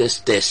 μέχρι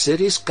τις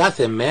 4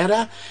 κάθε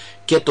μέρα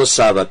και το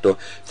Σάββατο.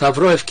 Θα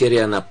βρω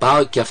ευκαιρία να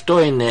πάω, και αυτό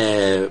είναι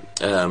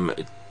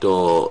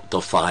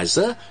το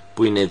Pfizer,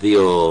 που είναι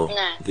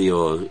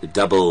δύο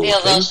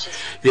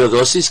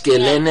δόσεις, και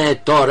λένε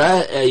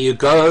τώρα you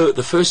go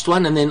the first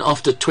one and then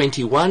after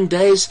 21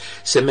 days.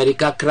 Σε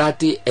μερικά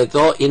κράτη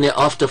εδώ είναι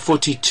after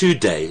 42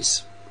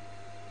 days.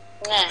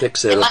 Δεν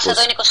ξέρω εμάς πώς.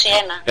 εδώ είναι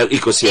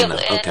 21.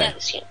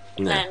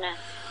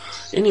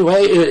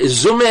 Anyway,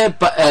 ζούμε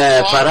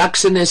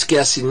παράξενες και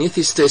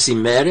ασυνήθιστες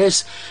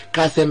ημέρες.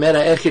 Κάθε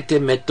μέρα έρχεται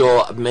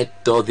με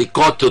το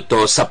δικό του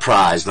το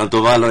surprise, να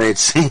το βάλω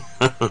έτσι.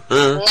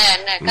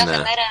 Κάθε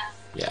μέρα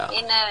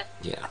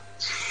είναι...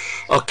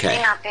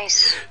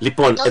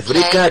 Λοιπόν,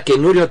 βρήκα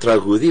καινούριο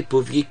τραγούδι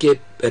που βγήκε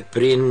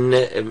πριν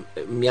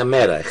μια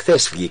μέρα.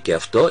 Χθες βγήκε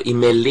αυτό, η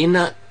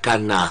Μελίνα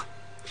Κανά.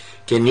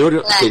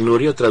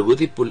 Καινούριο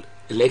τραγούδι που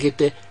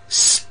λέγεται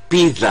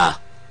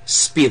Σπίδα.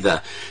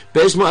 Σπίδα.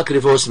 Πες μου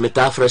ακριβώς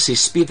μετάφραση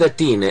σπίδα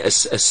τι είναι?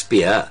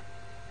 Ασπία?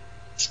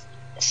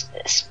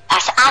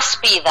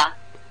 Ασπίδα.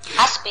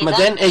 Μα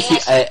δεν έχει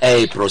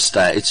A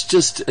μπροστά. It's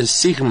just a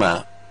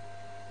sigma.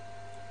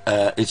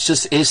 It's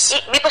just S.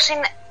 Μήπως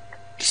είναι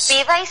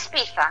σπίδα ή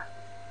σπίθα?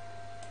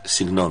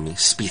 Συγγνώμη,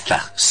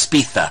 σπίθα.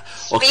 Σπίθα.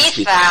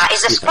 Σπίθα.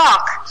 Is a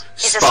spock.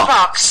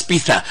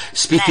 Σπίθα.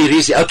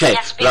 Σπίθυρίζει. Okay,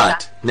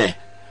 right. Ναι.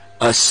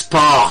 A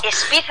spark. Η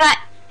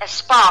σπίθα. A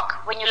spark,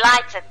 when you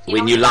light it.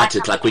 When you light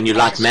it, like when you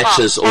light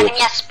matches or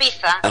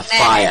a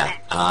fire.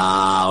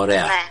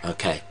 Ωραία.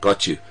 Okay, got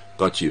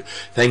you.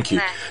 Thank you.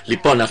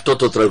 Λοιπόν, αυτό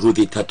το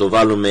τραγούδι θα το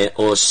βάλουμε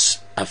ως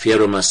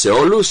αφιέρωμα σε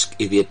όλους,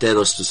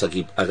 ιδιαίτερα στους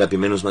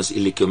αγαπημένους μας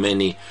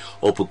ηλικιωμένοι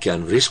όπου και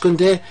αν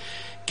βρίσκονται,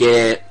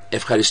 και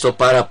ευχαριστώ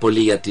πάρα πολύ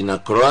για την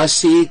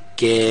ακρόαση,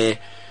 και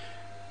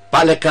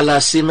πάλι καλά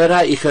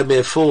σήμερα.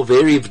 Είχαμε 4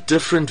 very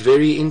different,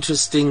 very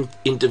interesting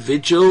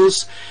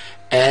individuals,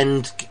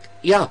 and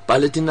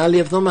πάλι την άλλη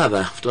εβδομάδα,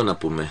 αυτό να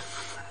πούμε.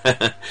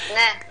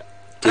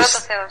 Πρώτο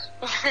Θεός.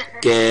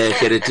 Και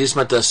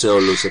χαιρετίσματα σε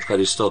όλους.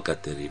 Ευχαριστώ,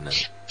 Κατερίνα.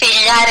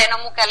 Φιλιά, Ρένο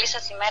μου, καλή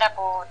σας ημέρα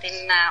από την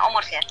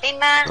όμορφη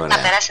Αθήνα. Ωραία. Να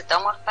περάσετε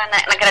όμορφα,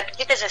 να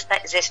κρατηθείτε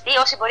ζεστοί.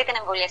 Όσοι μπορείτε να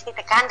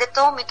εμβολιαστείτε, κάντε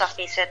το, μην το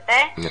αφήσετε.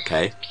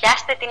 Okay.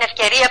 Πιάστε την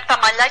ευκαιρία από τα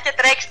μαλλιά και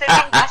τρέξτε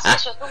την βάση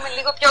και σωθούμε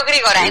λίγο πιο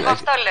γρήγορα. Εγώ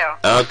αυτό λέω.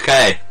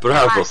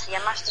 Μπράβο. Για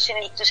εμάς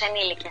τους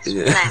ενήλικες.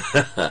 Ναι.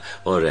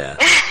 Ωραία.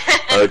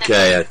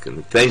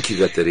 Thank you,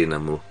 Κατερίνα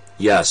μου.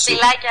 Γεια σου.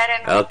 Φιλάκια,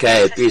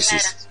 Ρένο.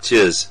 Επίσης.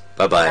 Cheers.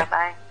 Bye-bye.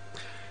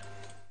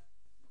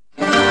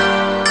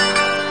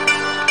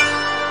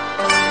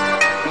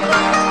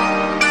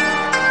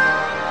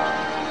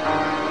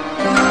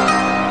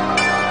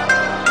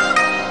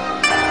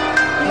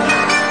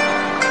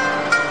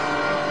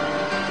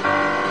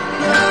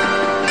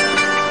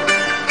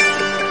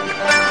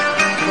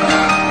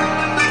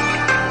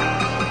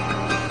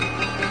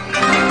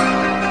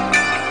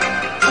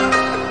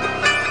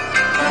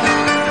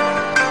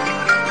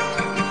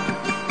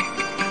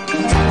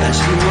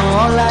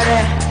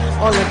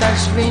 Όλα τα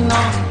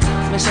σβήνω,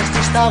 μέσα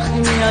στη στάχτη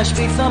μια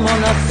σπίθα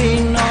μόνο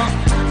αφήνω.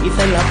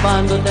 Ήθελα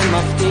πάντοτε μ'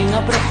 αυτή να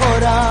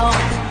προχωράω,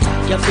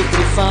 κι αυτή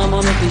κρυφά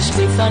μόνο τη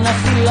σπίθα να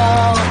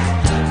φυλάω.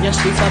 Μια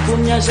σπίθα που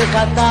μοιάζε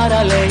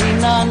κατάρα λέει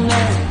να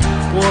ναι,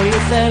 που όλοι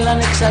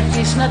θέλανε εξ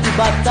αρχής να την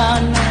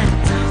πατάνε.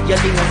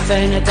 Γιατί με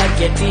φαίνεται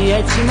αρκετή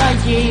έτσι να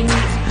γίνει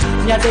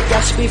μια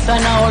τέτοια σπίθα,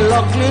 ένα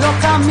ολόκληρο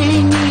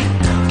καμίνι.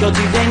 Κι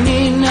ό,τι δεν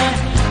είναι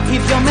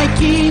ίδιο με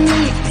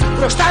εκείνη,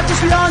 μπροστά της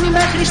λιώνει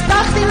μέχρι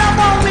στάχτη να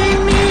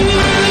απομείνει.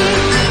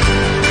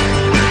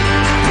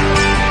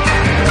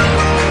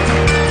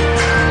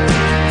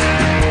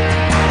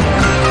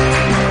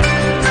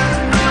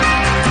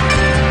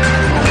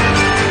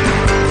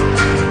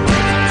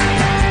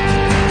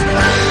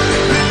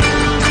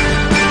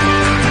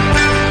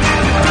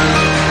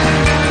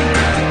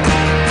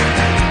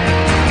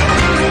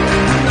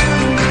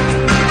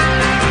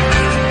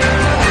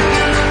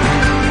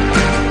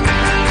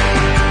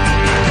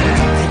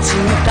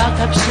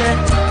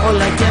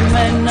 Όλα και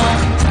εμένα,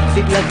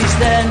 δίπλα της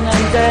δεν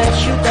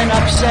αντέχει ούτε ένα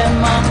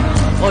ψέμα.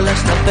 Όλα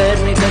στα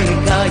παίρνει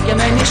τελικά και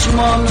μένεις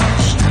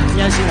μόνος,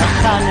 μοιάζει να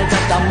χάνεται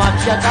από τα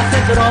μάτια κάθε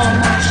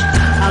δρόμος.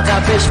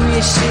 Αγάπες,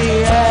 μισή,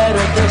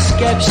 έρωτες,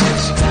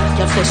 σκέψεις,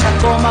 κι αυτές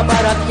ακόμα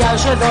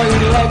παραδιάζω εδώ οι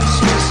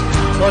λέξεις.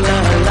 Όλα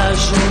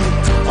αλλάζουν,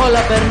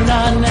 όλα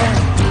περνάνε,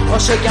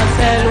 όσο κι αν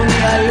θέλουν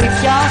η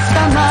αλήθεια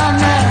αυτά να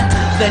είναι.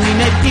 Δεν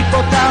είναι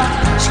τίποτα,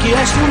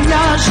 σκιές που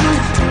μοιάζουν,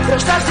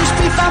 μπροστά στη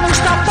σπίθα μου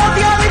στα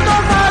πόδια μην το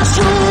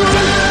βάζουν.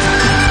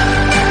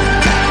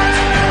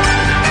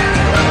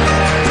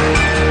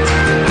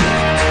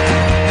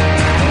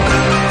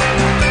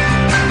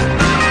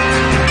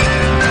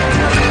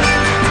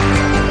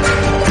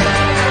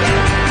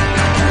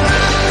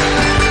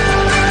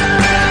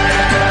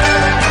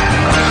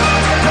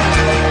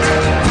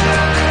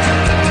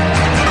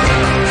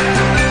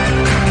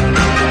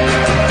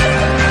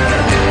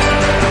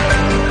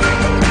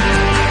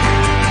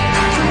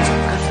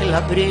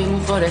 Λαμπρή μου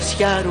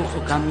φορεσιά ρούχο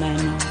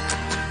καμένο,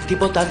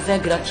 τίποτα δεν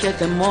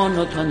κρατιέται μόνο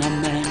το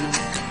αναμένο.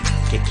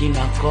 Και εκείνο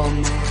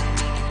ακόμα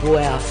που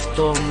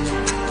εαυτό μου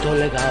το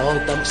έλεγα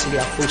όταν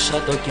ψηλαφούσα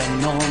το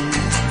κενό μου.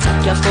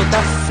 Κι αυτό τα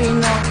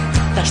αφήνω,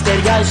 τα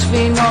αστέρια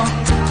σβήνω,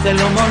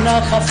 θέλω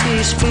μονάχα αυτή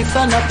η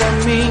σπίθα να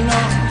απομείνω.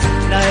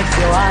 Να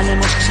έρθει ο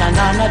άνεμος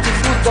ξανά να τη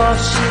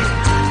φουτώσει,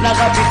 να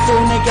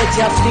αγαπηθούνε κι έτσι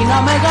αυτή να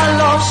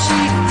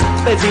μεγαλώσει.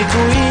 Παιδί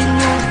του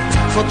ήλιου,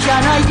 φωτιά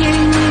να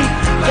γίνει,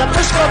 για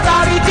το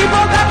σκοτάρι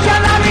τίποτα πια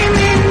να μην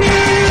μείνει.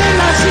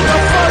 Να ζει το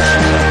φως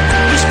μου,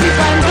 η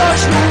σπίθα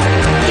εντός μου,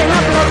 και να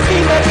προωθεί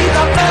με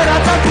τα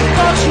πέρατα του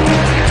κόσμου.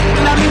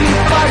 Να μην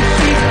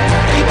υπάρχει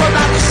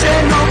τίποτα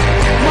ξένο,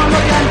 μόνο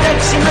ότι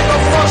αντέξει με το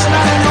φως να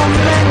είναι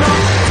ενωμένο.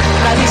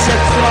 Να είσαι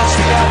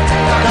πρόσφυγα,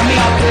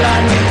 καμία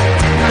πλάνη,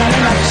 να είναι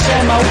ένα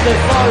ψέμα ούτε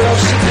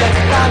δόλος ή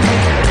κλεκτάνη.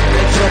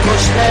 Έτσι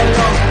όπως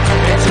θέλω,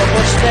 έτσι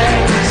όπως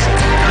θέλεις,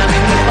 να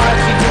μην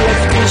υπάρχει τη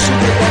λευκή σου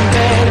και τον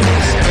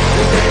παίρνεις.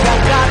 Ούτε πια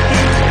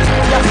κάτι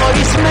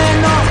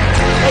διαχωρισμένο,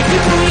 εκεί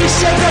που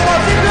είσαι και εγώ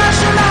δίπλα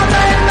σου να